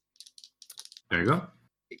 So There you go.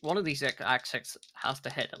 one of these axes has to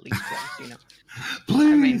hit at least once, you know.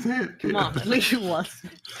 Please hit. Come on, at least once.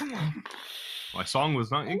 Come on. My song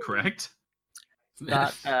was not incorrect.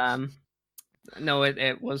 That no,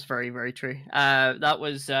 it was very, very true. That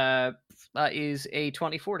is a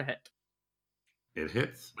 24 to hit. It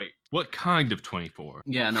hits. Wait, what kind of 24?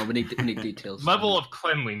 Yeah, no, we need details. Level of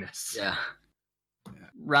cleanliness. Yeah.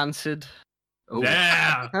 Rancid. Oh.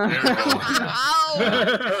 Yeah. There we go. Ow!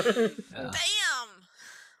 Yeah. Damn!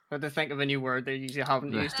 I had to think of a new word they usually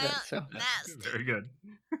haven't used it. So Nasty. Very good.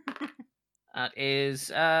 that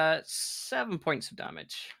is 7 points of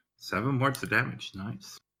damage. 7 points of damage.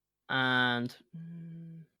 Nice. And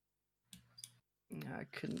I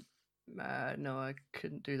couldn't. No, I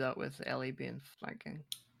couldn't do that with Ellie being flanking.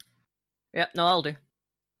 Yeah, no, I'll do.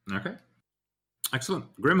 Okay. Excellent.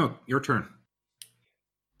 Grimhook, your turn.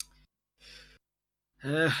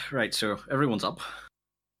 Right, so everyone's up,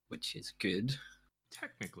 which is good.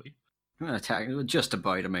 Technically. Attack just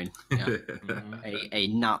about. I mean, yeah. a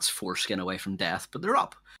gnat's foreskin away from death, but they're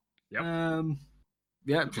up. Yep.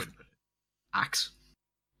 Yeah, Good way to put it. axe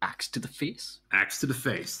to the face, Axe to the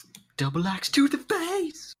face. double axe to the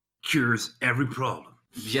face. Cures every problem.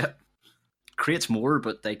 Yep. Creates more,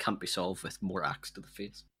 but they can't be solved with more axe to the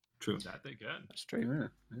face. True. That they can. That's true.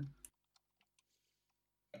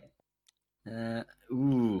 Yeah.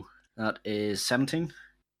 Ooh, that is 17.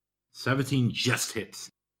 17 just hits.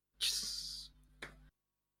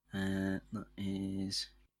 That is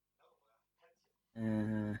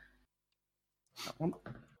that one.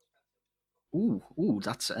 Ooh,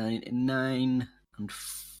 that's a 9 and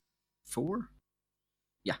 4.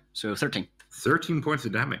 Yeah, so 13. 13 points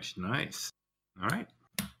of damage. Nice. All right.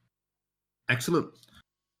 Excellent.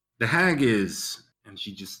 The hag is, and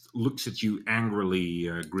she just looks at you angrily,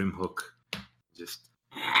 Grimhook. Just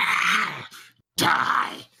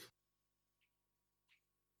die.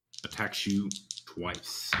 Attacks you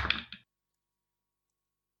twice.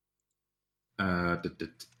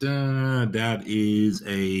 That is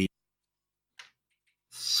a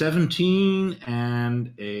 17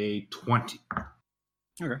 and a 20.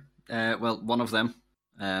 Okay. Well, one of them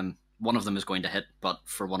is going to hit, but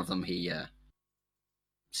for one of them, he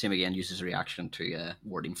same again uses a reaction to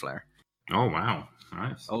warding flare. Oh wow,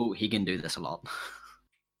 nice. Oh, he can do this a lot.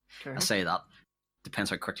 Okay. I say that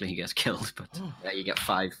depends how quickly he gets killed, but yeah, you get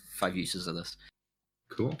five uses of this.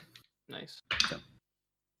 Cool. Nice.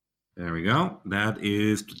 There we go. That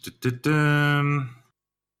is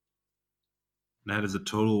a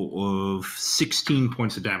total of 16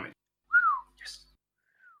 points of damage. Yes.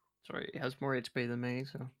 Sorry, he has more HP than me,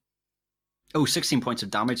 so. Oh, 16 points of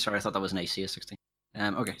damage. Sorry, I thought that was an AC of 16.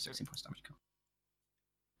 Okay, 16 points of damage. Cool.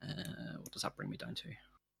 What does that bring me down to?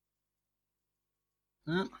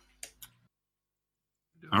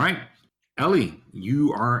 All right, Ellie,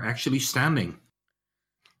 you are actually standing,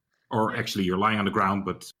 or actually you're lying on the ground,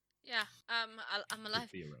 but Yeah, I'm alive.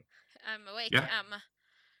 Be right. I'm awake. Yeah.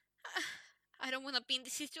 I don't want to be in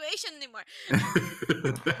this situation anymore.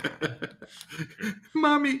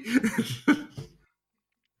 mommy.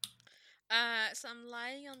 So I'm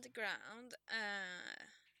lying on the ground.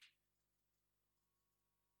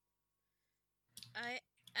 I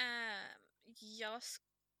am just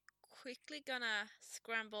quickly gonna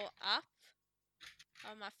scramble up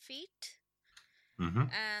on my feet, Mm-hmm.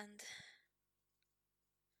 and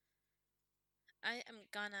I am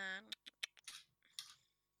gonna.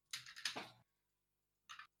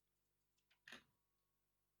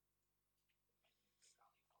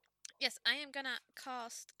 Yes, I am gonna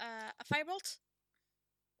cast a firebolt.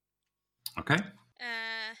 Okay.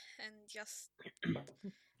 And just.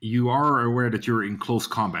 You are aware that you're in close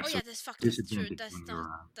combat. Oh so yeah, that's fuck. That's true. disadvantage That's when not. you're,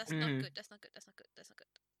 That's not good. That's not good. That's not good. That's not good.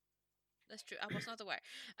 That's true. I was not aware.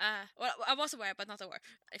 Well, I was aware, but not aware.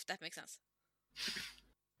 If that makes sense.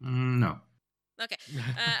 No. Okay.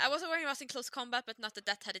 I was aware I was in close combat, but not that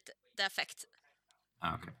that had the effect.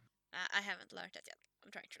 Okay. I haven't learned that yet.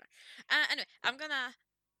 I'm trying to learn. Anyway, I'm gonna.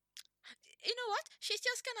 You know what? She's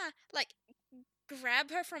just gonna like grab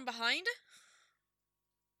her from behind,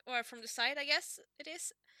 or from the side, I guess it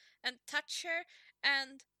is, and touch her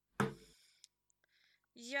and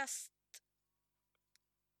just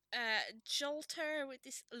jolt her with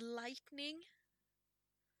this lightning.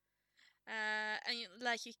 And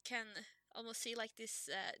like you can almost see like this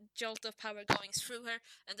jolt of power going through her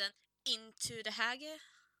and then into the hag.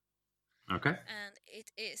 Okay. And it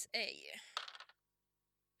is a.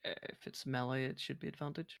 If it's melee, it should be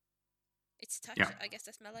advantage. It's touch. Yeah. I guess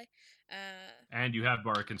that's melee. And you have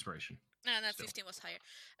Bardic Inspiration. No, no, So. 15 was higher.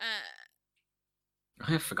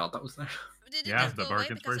 I forgot that was there. Did it Yeah, just the go away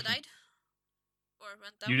Bardic because I Inspiration. died? Or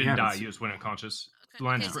went down? You didn't Yeah, die. that's- You just went unconscious. Okay,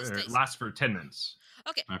 Lasts okay, so it for, stays. lasts for 10 minutes.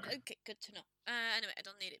 Okay, Okay. okay, good to know. Anyway, I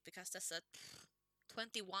don't need it because that's a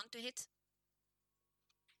 21 to hit.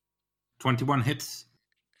 21 hits.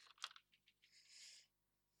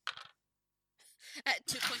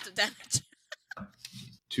 2 points of damage.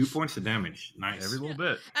 2 points of damage. Nice. Every little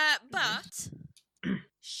bit. But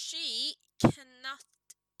she cannot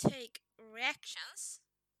take reactions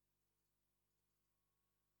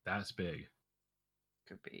That's big.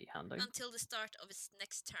 Could be handy. until the start of its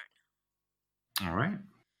next turn. All right.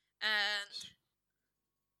 And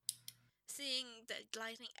seeing that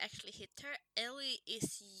lightning actually hit her, Ellie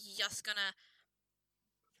is just gonna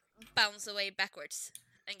bounce away backwards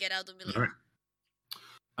and get out of the melee. All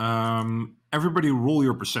right. Everybody roll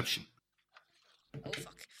your perception. Oh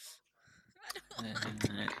fuck. I don't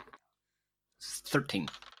want 13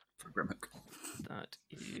 for Grimhook. That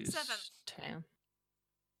is 7. 10.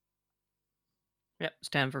 Yep, it's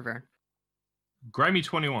 10 for Vern. Grimy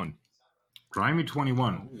 21. Grimy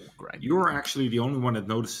 21. Great. You're actually the only one that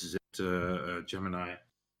notices it, Gemini.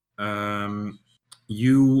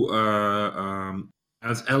 You,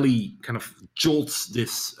 as Ellie kind of jolts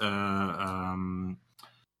this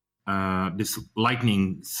this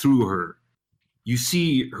lightning through her, you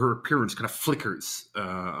see her appearance kind of flickers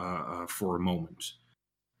for a moment,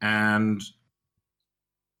 and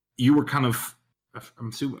you were kind of. I'm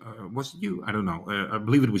assuming, was it you? I don't know. I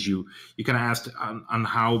believe it was you. You kind of asked on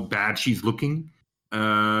how bad she's looking.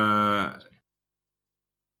 It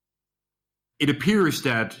appears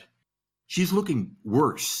that she's looking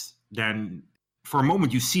worse than. For a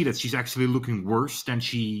moment, you see that she's actually looking worse than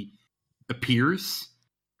she appears,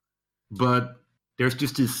 but there's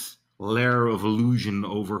just this layer of illusion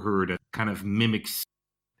over her that kind of mimics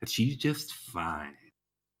that she's just fine.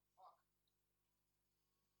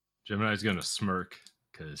 Gemini's gonna smirk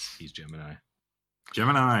because he's Gemini,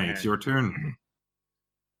 Gemini, it's your turn.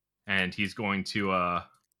 and he's going to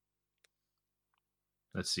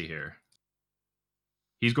let's see here.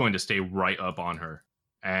 He's going to stay right up on her,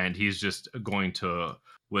 and he's just going to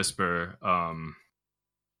whisper,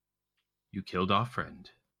 "You killed our friend.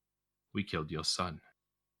 We killed your son.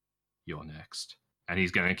 You're next." And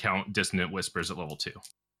he's going to count dissonant whispers at level 2.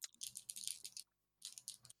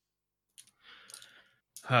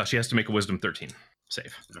 She has to make a wisdom 13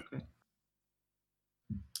 save. Okay.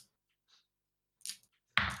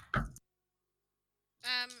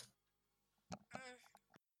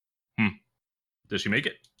 Does she make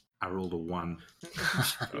it? I rolled a 1.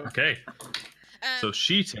 Okay. So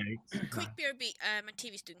she takes. Quick BRB. My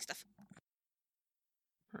TV's doing stuff.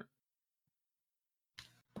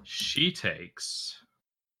 She takes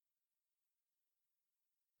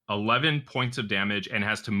 11 points of damage and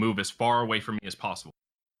has to move as far away from me as possible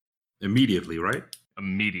Immediately, right?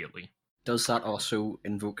 immediately. Does that also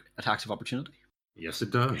invoke attacks of opportunity? Yes, it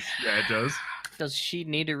does. Yeah, it does. Does she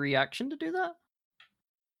need a reaction to do that?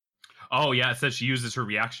 Oh, yeah, it says she uses her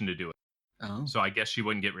reaction to do it. Oh. So I guess she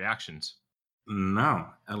wouldn't get reactions. No,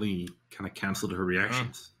 Ellie kind of canceled her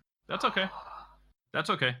reactions. That's okay. That's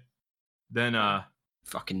okay. Then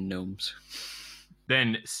Fucking gnomes.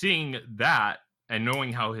 then seeing that and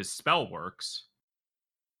knowing how his spell works,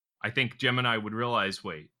 I think Gemini would realize,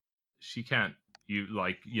 wait, she can't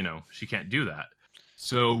she can't do that.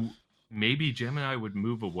 So maybe Gemini would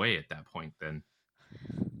move away at that point then.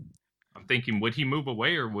 I'm thinking, would he move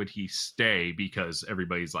away or would he stay because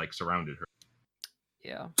everybody's like surrounded her?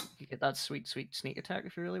 Yeah, you get that sweet, sweet sneak attack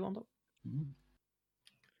if you really want it.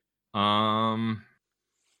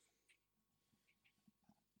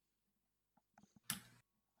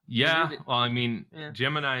 Yeah, Maybe- well, I mean, yeah.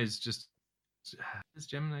 Gemini is just. What is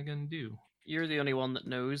Gemini gonna do? You're the only one that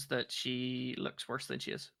knows that she looks worse than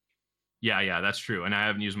she is. Yeah, that's true, and I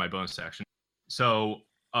haven't used my bonus action. So,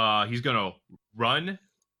 he's gonna run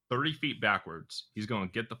 30 feet backwards. He's gonna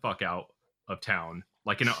get the fuck out of town,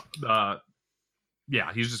 like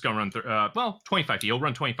yeah, he's just gonna run 25 feet. He'll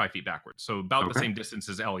run 25 feet backwards, so about the Okay. same distance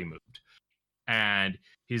as Ellie moved, and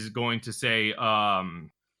he's going to say,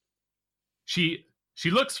 She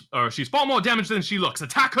looks, or she's far more damaged than she looks.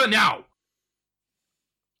 Attack her now!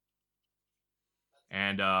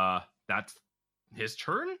 And that's his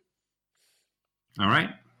turn. All right.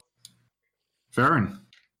 Farron.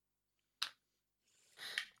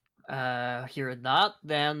 Hearing that,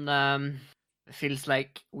 then it feels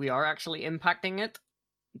like we are actually impacting it,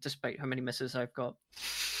 despite how many misses I've got.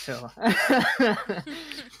 So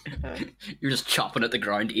You're just chopping at the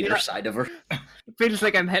ground either Yeah. side of her. it feels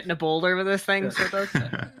like I'm hitting a boulder with this thing. So it does.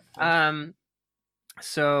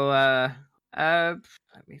 So let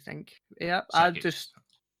me think. Yeah, I'll Second. just.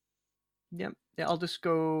 Yeah, I'll just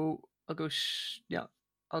go. I'll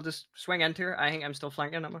just swing into her. I think I'm still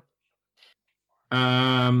flanking at her.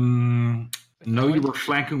 No, you were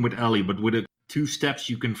flanking with Ellie, but with 2 steps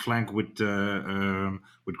you can flank with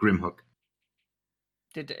Grimhook.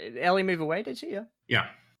 Did Ellie move away? Did she? Yeah. Yeah.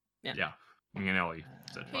 Yeah, me and Ellie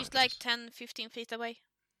said He's fuck like this. 10, 15 feet away.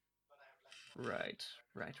 Right.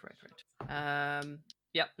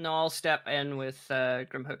 Yep. No, I'll step in with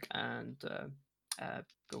Grimhook and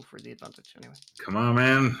go for the advantage anyway. Come on,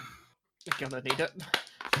 man. Gonna need it.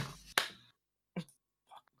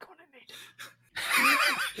 Gonna need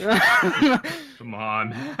it. Come on,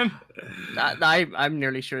 man. I'm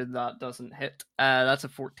nearly sure that doesn't hit. That's a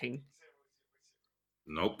 14.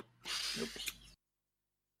 Nope. Nope.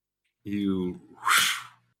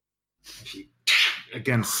 She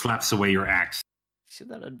again slaps away your axe. See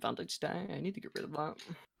that advantage die? I need to get rid of that.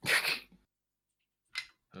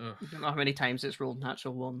 Ugh. I don't know how many times it's rolled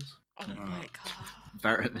natural ones. Oh my god.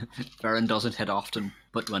 Varen doesn't hit often,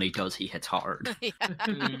 but when he does, he hits hard. Yeah.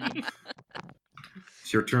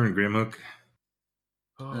 It's your turn, Grimhook.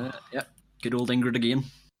 Yep. Good old Ingrid again.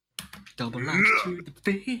 Double axe to the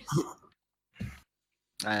face.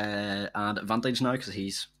 And advantage now because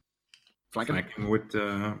he's flanking. Flanking with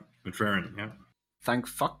Varen, yeah. Thank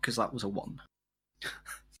fuck, because that was a 1.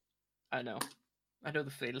 I know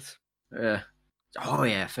the feels. Oh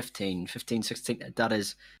yeah, 15, 16. That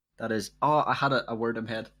is. Oh, I had a word in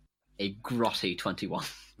my head. A grotty 21.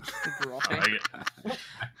 Grotty.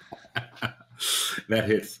 That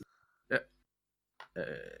hits.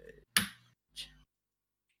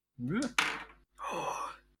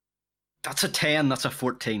 That's a 10. That's a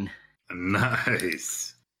 14.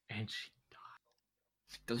 Nice. And she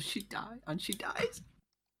Does she die? And she dies.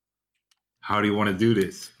 How do you want to do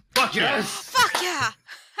this? fuck Fuck yeah!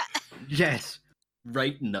 Yes.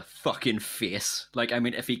 Right in the fucking face. Like, I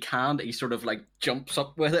mean, if he can, he sort of like jumps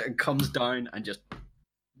up with it and comes down and just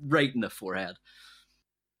right in the forehead.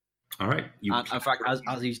 All right. You And in fact,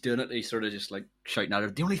 as he's doing it, he's sort of just like shouting at her,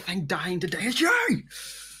 "The only thing dying today is you!"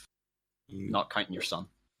 Not counting your son.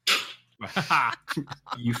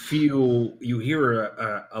 you hear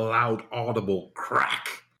a loud audible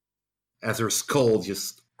crack as her skull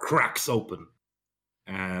just cracks open,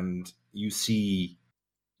 and you see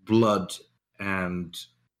blood and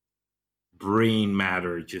brain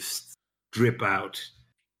matter just drip out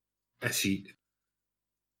as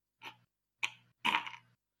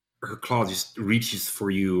her claw just reaches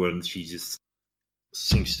for you, and she just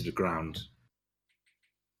sinks to the ground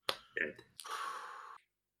dead.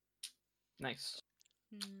 Nice.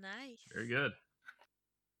 Nice. Very good.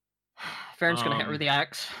 Farron's gonna hit her with the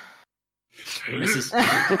axe. Misses.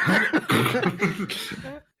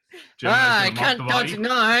 I can't dodge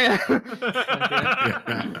now.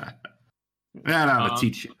 I'll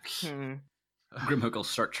teach you. Grimhook will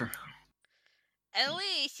search her.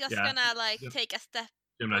 Ellie is just Yeah. gonna like Yep. take a step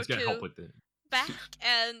Gemini's gonna help two. with it. back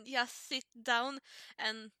and just sit down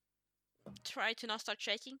and try to not start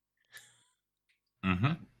shaking.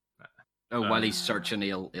 Mm-hmm. Oh, while he's searching,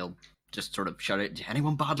 he'll just sort of shout out, "Did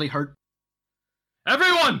anyone badly hurt?"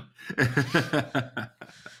 Everyone!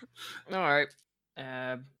 Alright.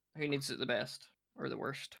 Who needs it the best? Or the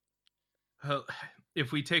worst? Well,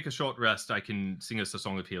 if we take a short rest, I can sing us a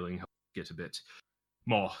song of healing, help get a bit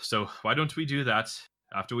more. So why don't we do that?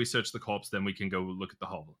 After we search the corpse, then we can go look at the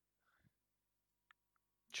hovel.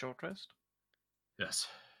 Short rest? Yes.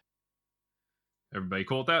 Everybody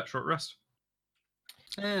cool with that? Short rest?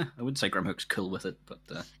 I wouldn't say Grimhook's cool with it, but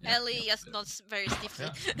yeah. Ellie just nods very stiffly.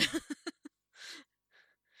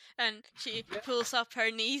 And she pulls up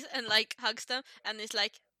her knees and like hugs them and is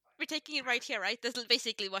like, "We're taking it right here, right?" That's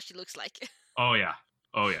basically what she looks like. Oh yeah.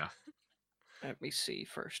 Oh yeah. Let me see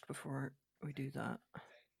first before we do that.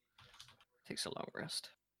 Takes a long rest.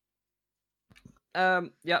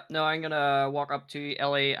 Yeah, no, I'm gonna walk up to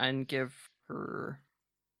Ellie and give her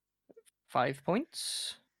 5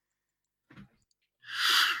 points.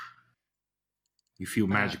 You feel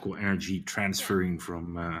magical energy transferring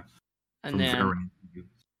from And then Varen.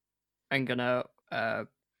 I'm gonna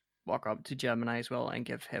walk up to Gemini as well and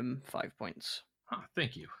give him 5 points. Huh,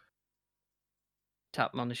 thank you.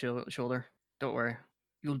 Tap him on the shoulder. Don't worry,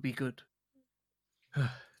 you'll be good.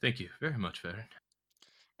 Thank you very much, Varen.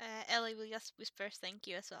 Ellie will just whisper thank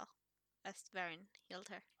you as well, as Varen healed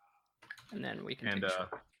her. And then we can. And take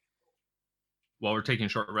while we're taking a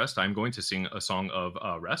short rest, I'm going to sing a song of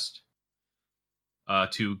rest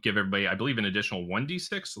to give everybody, I believe, an additional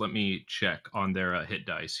 1d6. Let me check on their hit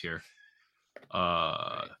dice here.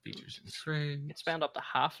 Features and we traits. can spend up to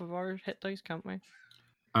half of our hit dice, can't we?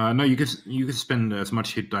 No, you can spend as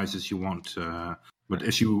much hit dice as you want, but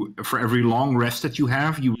as you for every long rest that you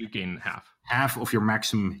have, you You gain half of your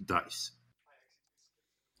maximum hit dice.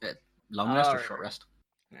 Long rest or Alright. short rest?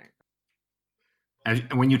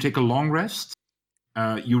 And when you take a long rest,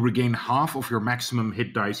 you regain half of your maximum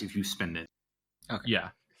hit dice if you spend it.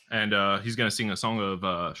 Yeah. And he's going to sing a song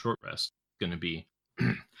of short rest. It's going to be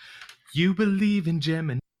You believe in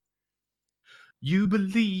Gemini. You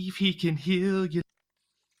believe he can heal you.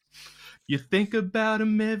 You think about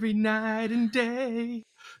him every night and day.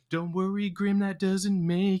 Don't worry, Grim, that doesn't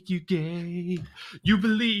make you gay. You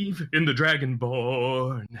believe in the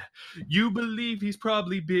Dragonborn. You believe he's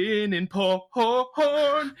probably been in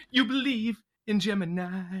porn. You believe in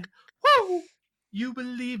Gemini. Woo! You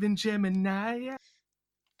believe in Gemini.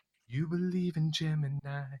 You believe in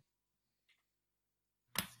Gemini.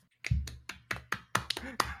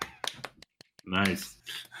 Nice.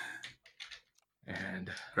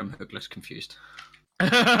 And Grimhook looks confused.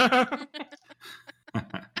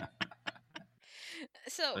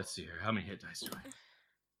 So Let's see here. How many hit dice do I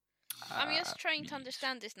have? I'm just trying to Yes.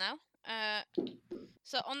 understand this now.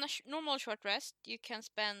 So on a normal short rest, you can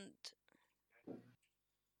spend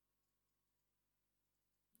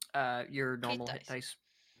Your normal hit dice. dice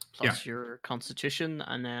plus your constitution,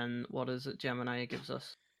 and then what is it Gemini gives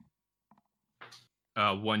us?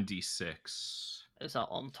 1d6. Is that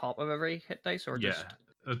on top of every hit dice, or Yeah. just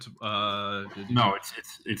It's, No,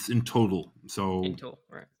 it's in total. So in total?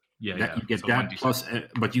 Right. yeah, that yeah. you get so that 1d6. plus,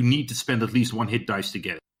 but you need to spend at least one hit dice to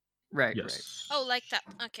get it. Right. Yes. Oh, like that.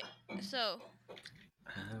 Okay. So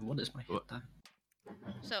What is my hit die?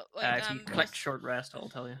 wait. Right. If you click short rest, I'll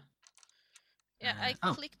tell you. Yeah, I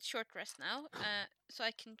Oh. clicked short rest now. So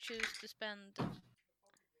I can choose to spend.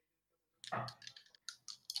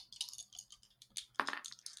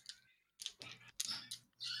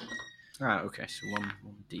 Ah, okay. So one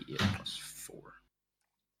d8 plus 4.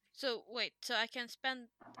 So wait. So I can spend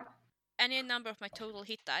any number of my total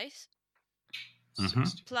hit dice Mhm.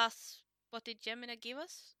 60. plus what did Gemini give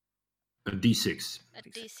us? A d6. A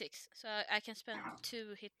d6. So I can spend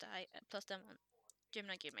 2 hit die plus them on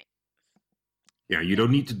Gemini give me. Yeah, you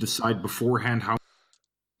don't need to decide beforehand how to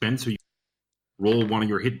spend. So you roll one of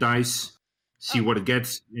your hit dice, see Oh. what it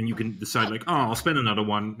gets, and you can decide like, oh, I'll spend another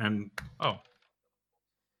one, and Oh.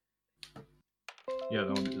 Yeah,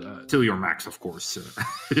 don't do that. till your max, of course.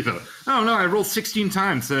 You know, oh no, I rolled 16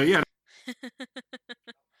 times. Yeah,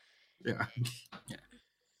 yeah.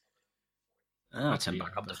 That's him Yeah,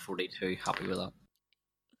 back up to that's- 42. Happy with that.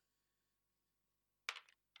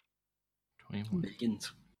 21,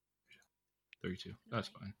 Millions. 32. That's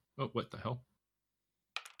fine. Oh, what the hell?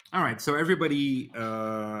 All right, so everybody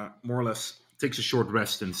more or less takes a short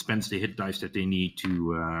rest and spends the hit dice that they need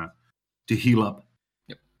to heal up.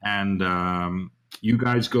 Yep. And you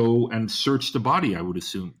guys go and search the body, I would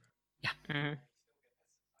assume. Mm-hmm.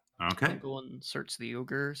 Okay. I'll go and search the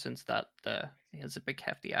ogre since that he has a big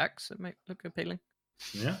hefty axe. It might look appealing.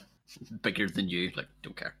 Yeah. Bigger than you. Like,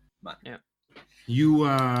 don't care. Man. You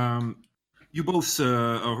both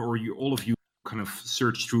or you all of you kind of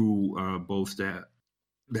search through both the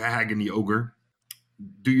hag and the ogre.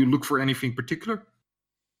 Do you look for anything particular?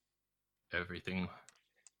 Everything.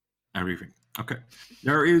 Everything. Okay.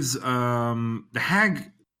 There is the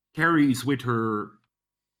hag carries with her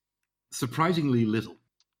surprisingly little.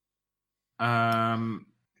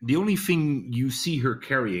 The only thing you see her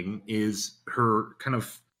carrying is her kind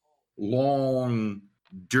of long,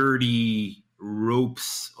 dirty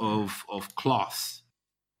ropes of cloth.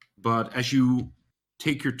 But as you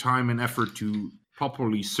take your time and effort to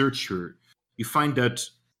properly search her, you find that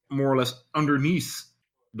more or less underneath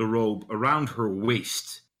the robe, around her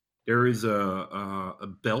waist, there is a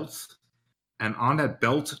belt, and on that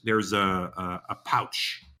belt there's a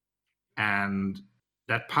pouch, and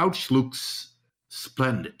that pouch looks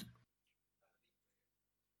splendid.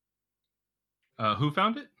 Who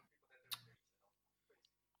found it?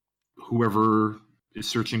 Whoever is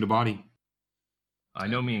searching the body. I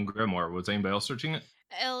know me and Grimoire. Was anybody else searching it?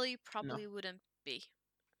 Ellie probably wouldn't be.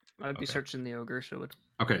 I'd be Okay. searching the ogre, so it would.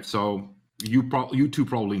 Okay, so you two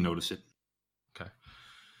probably notice it.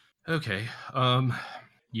 Okay.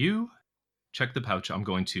 You check the pouch. I'm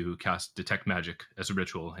going to cast Detect Magic as a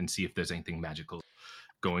ritual and see if there's anything magical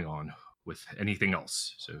going on with anything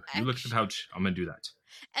else. So you look at the pouch. I'm going to do that.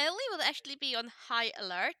 Ellie will actually be on high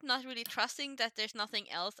alert, not really trusting that there's nothing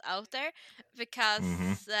else out there, because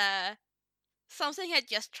something had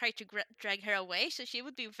just tried to drag her away. So she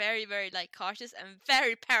would be very, very cautious and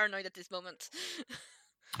very paranoid at this moment.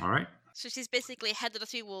 All right. So she's basically head of the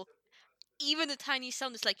table. Even the tiny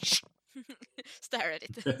sound is like, shh, stare at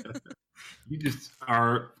it. You just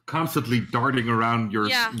are constantly darting around your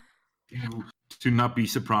Yeah. to not be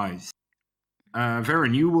surprised.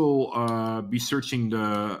 Varen, you will be searching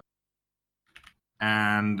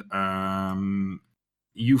and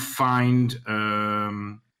you find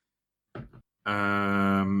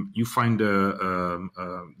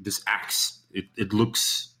this axe. It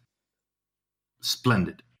looks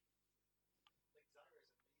splendid.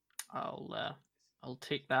 I'll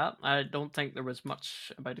take that. I don't think there was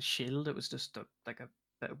much about a shield. It was just a bit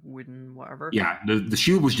of wooden whatever. Yeah, the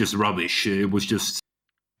shield was just rubbish. It was just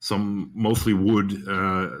some mostly wood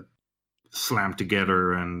slammed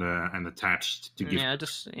together and attached to give.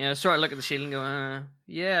 Yeah, sort of look at the shield and go,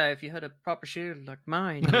 yeah, if you had a proper shield like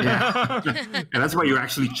mine. Yeah. And that's why you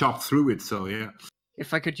actually chopped through it. So yeah.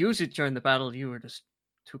 If I could use it during the battle, you were just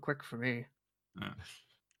too quick for me.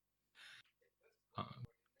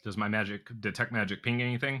 Does my Detect Magic ping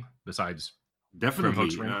anything besides? Definitely.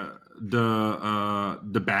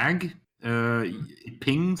 The bag it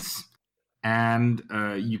pings, and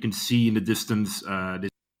you can see in the distance this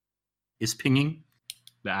is pinging.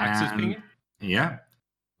 The axe is And- pinging? Yeah.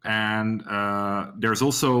 And there's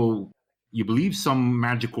also, you believe, some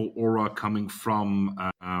magical aura coming from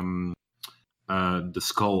the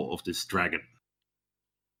skull of this dragon.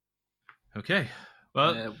 Okay.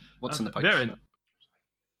 Well, What's in the pouch? Baron,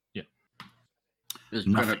 This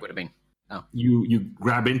Nothing. Grimhook would have been. You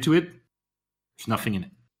grab into it. There's nothing in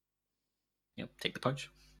it. Yep, take the pouch.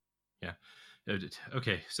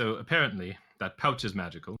 okay, so apparently that pouch is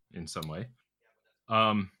magical in some way.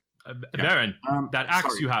 Yeah. Baron, that axe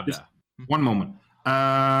sorry, you have just there. One moment.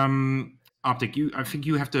 Optic, I think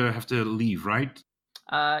you have to leave, right?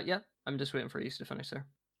 Yeah, I'm just waiting for you to finish there.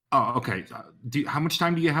 Oh, okay. How much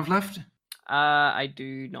time do you have left? I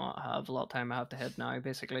do not have a lot of time. I have to head now,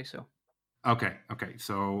 basically. So Okay.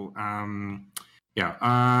 So, yeah.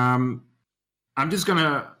 I'm just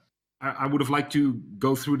gonna. I would have liked to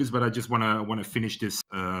go through this, but I just wanna finish this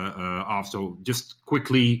off. So, just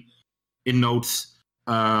quickly, in notes,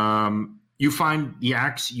 you find the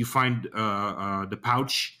axe, you find the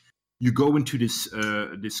pouch. You go into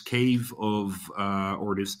this cave of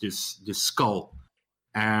or this skull,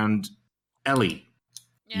 and Ellie,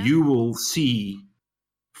 Yeah. you will see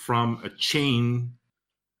from a chain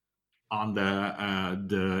on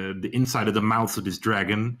the inside of the mouth of this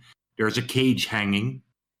dragon, there's a cage hanging,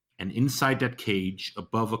 and inside that cage,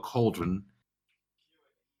 above a cauldron,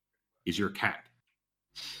 is your cat.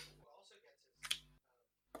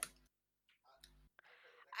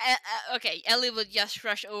 Okay, Ellie would just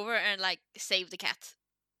rush over and like save the cat.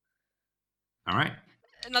 All right.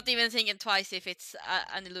 Not even thinking twice if it's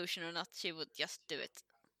an illusion or not. She would just do it.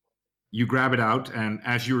 You grab it out, and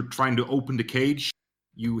as you're trying to open the cage,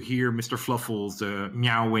 you hear Mr. Fluffles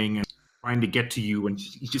meowing and trying to get to you, and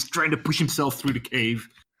he's just trying to push himself through the cage.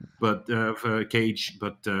 But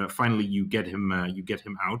finally, you get him. You get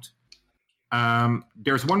him out.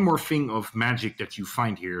 There's one more thing of magic that you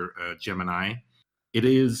find here, Gemini. It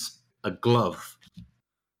is a glove.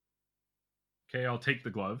 Okay, I'll take the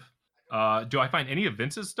glove. Do I find any of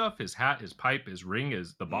Vince's stuff? His hat, his pipe, his ring,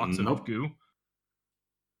 the box Nope. of goo?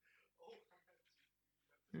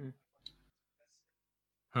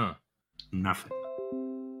 Huh. Nothing.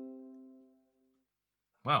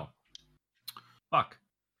 Wow. Fuck.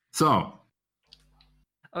 So oh,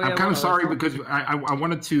 I'm yeah, kind well, of sorry because I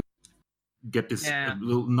wanted to get this Yeah. a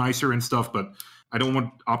little nicer and stuff, but I don't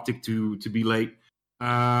want Optic to be late.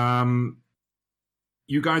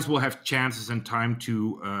 You guys will have chances and time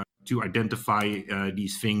to identify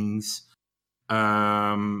these things.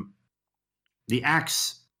 The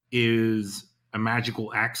axe is a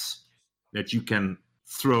magical axe that you can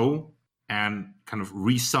throw and kind of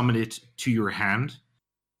resummon it to your hand.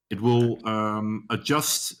 It will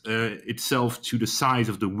adjust itself to the size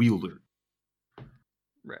of the wielder.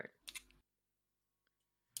 right.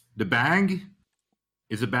 The bag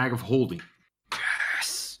is a bag of holding.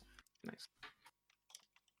 Yes. Nice.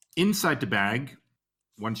 Inside the bag,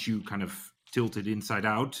 once you kind of tilt it inside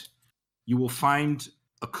out, you will find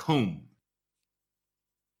a comb.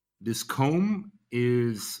 This comb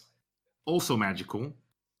is also magical,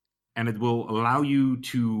 and it will allow you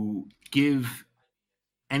to give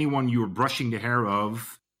anyone you're brushing the hair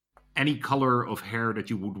of any color of hair that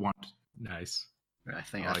you would want. Nice. I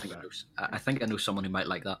think I I, like think I, that. know, I think I know someone who might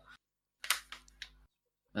like that.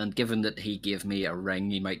 And given that he gave me a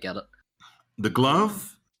ring, he might get it. The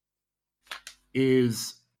glove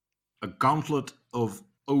is a gauntlet of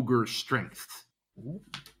ogre strength. Ooh,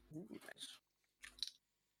 nice.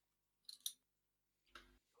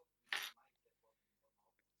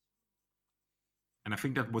 And I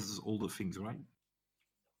think that was all the things, right?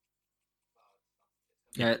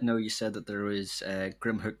 Yeah, no, you said that there was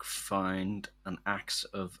Grimhook found an axe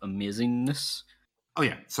of amazingness. Oh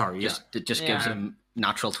yeah, sorry. Just it just gives Yeah. him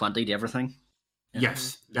natural 20 to everything. Yeah.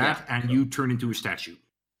 Yes, that, and you turn into a statue.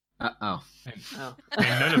 Oh, Oh,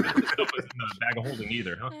 And none of Vince's stuff was in the bag of holding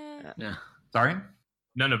either, huh? yeah. Sorry?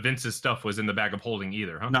 None of Vince's stuff was in the bag of holding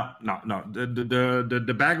either, huh? No.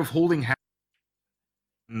 The bag of holding has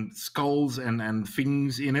skulls and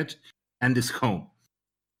things in it, and this comb.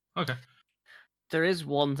 Okay. there is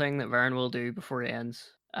one thing that Vern will do before he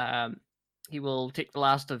ends. He will take the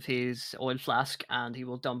last of his oil flask and he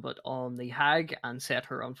will dump it on the hag and set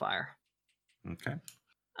her on fire. Okay,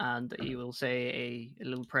 And he will say a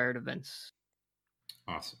little prayer to Vince.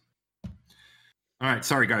 awesome. All right,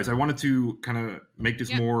 sorry guys, I wanted to kind of make this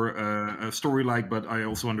Yeah. more story-like, but I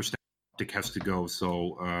also understand Dick has to go,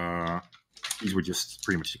 so these were just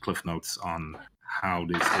pretty much the cliff notes on how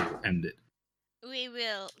this all ended. We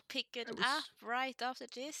will pick it It was- up right after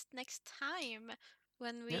this next time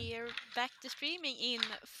when we are back to streaming in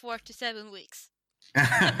 4 to 7 weeks.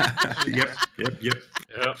 Yep.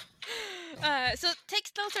 Yep. So take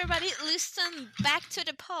notes, everybody. Listen back to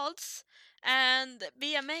the pods and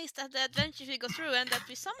be amazed at the adventures we go through and that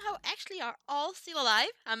we somehow actually are all still alive.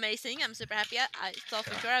 Amazing. I'm super happy. I thought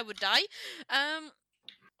for sure I would die.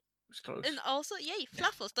 It's close. And also, yay,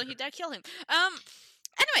 Fluffles, don't you dare kill him.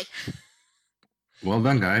 Anyway. Well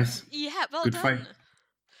done, guys. Yeah, well Good done. fight.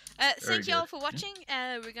 Thank you all good. for watching.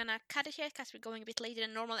 We're gonna cut it here because we're going a bit later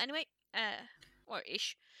than normal anyway. Or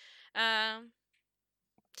ish.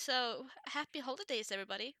 So happy holidays,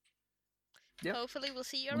 everybody. Yep. Hopefully we'll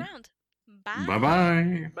see you Yep. around. Bye. Bye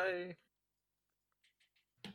bye. Bye.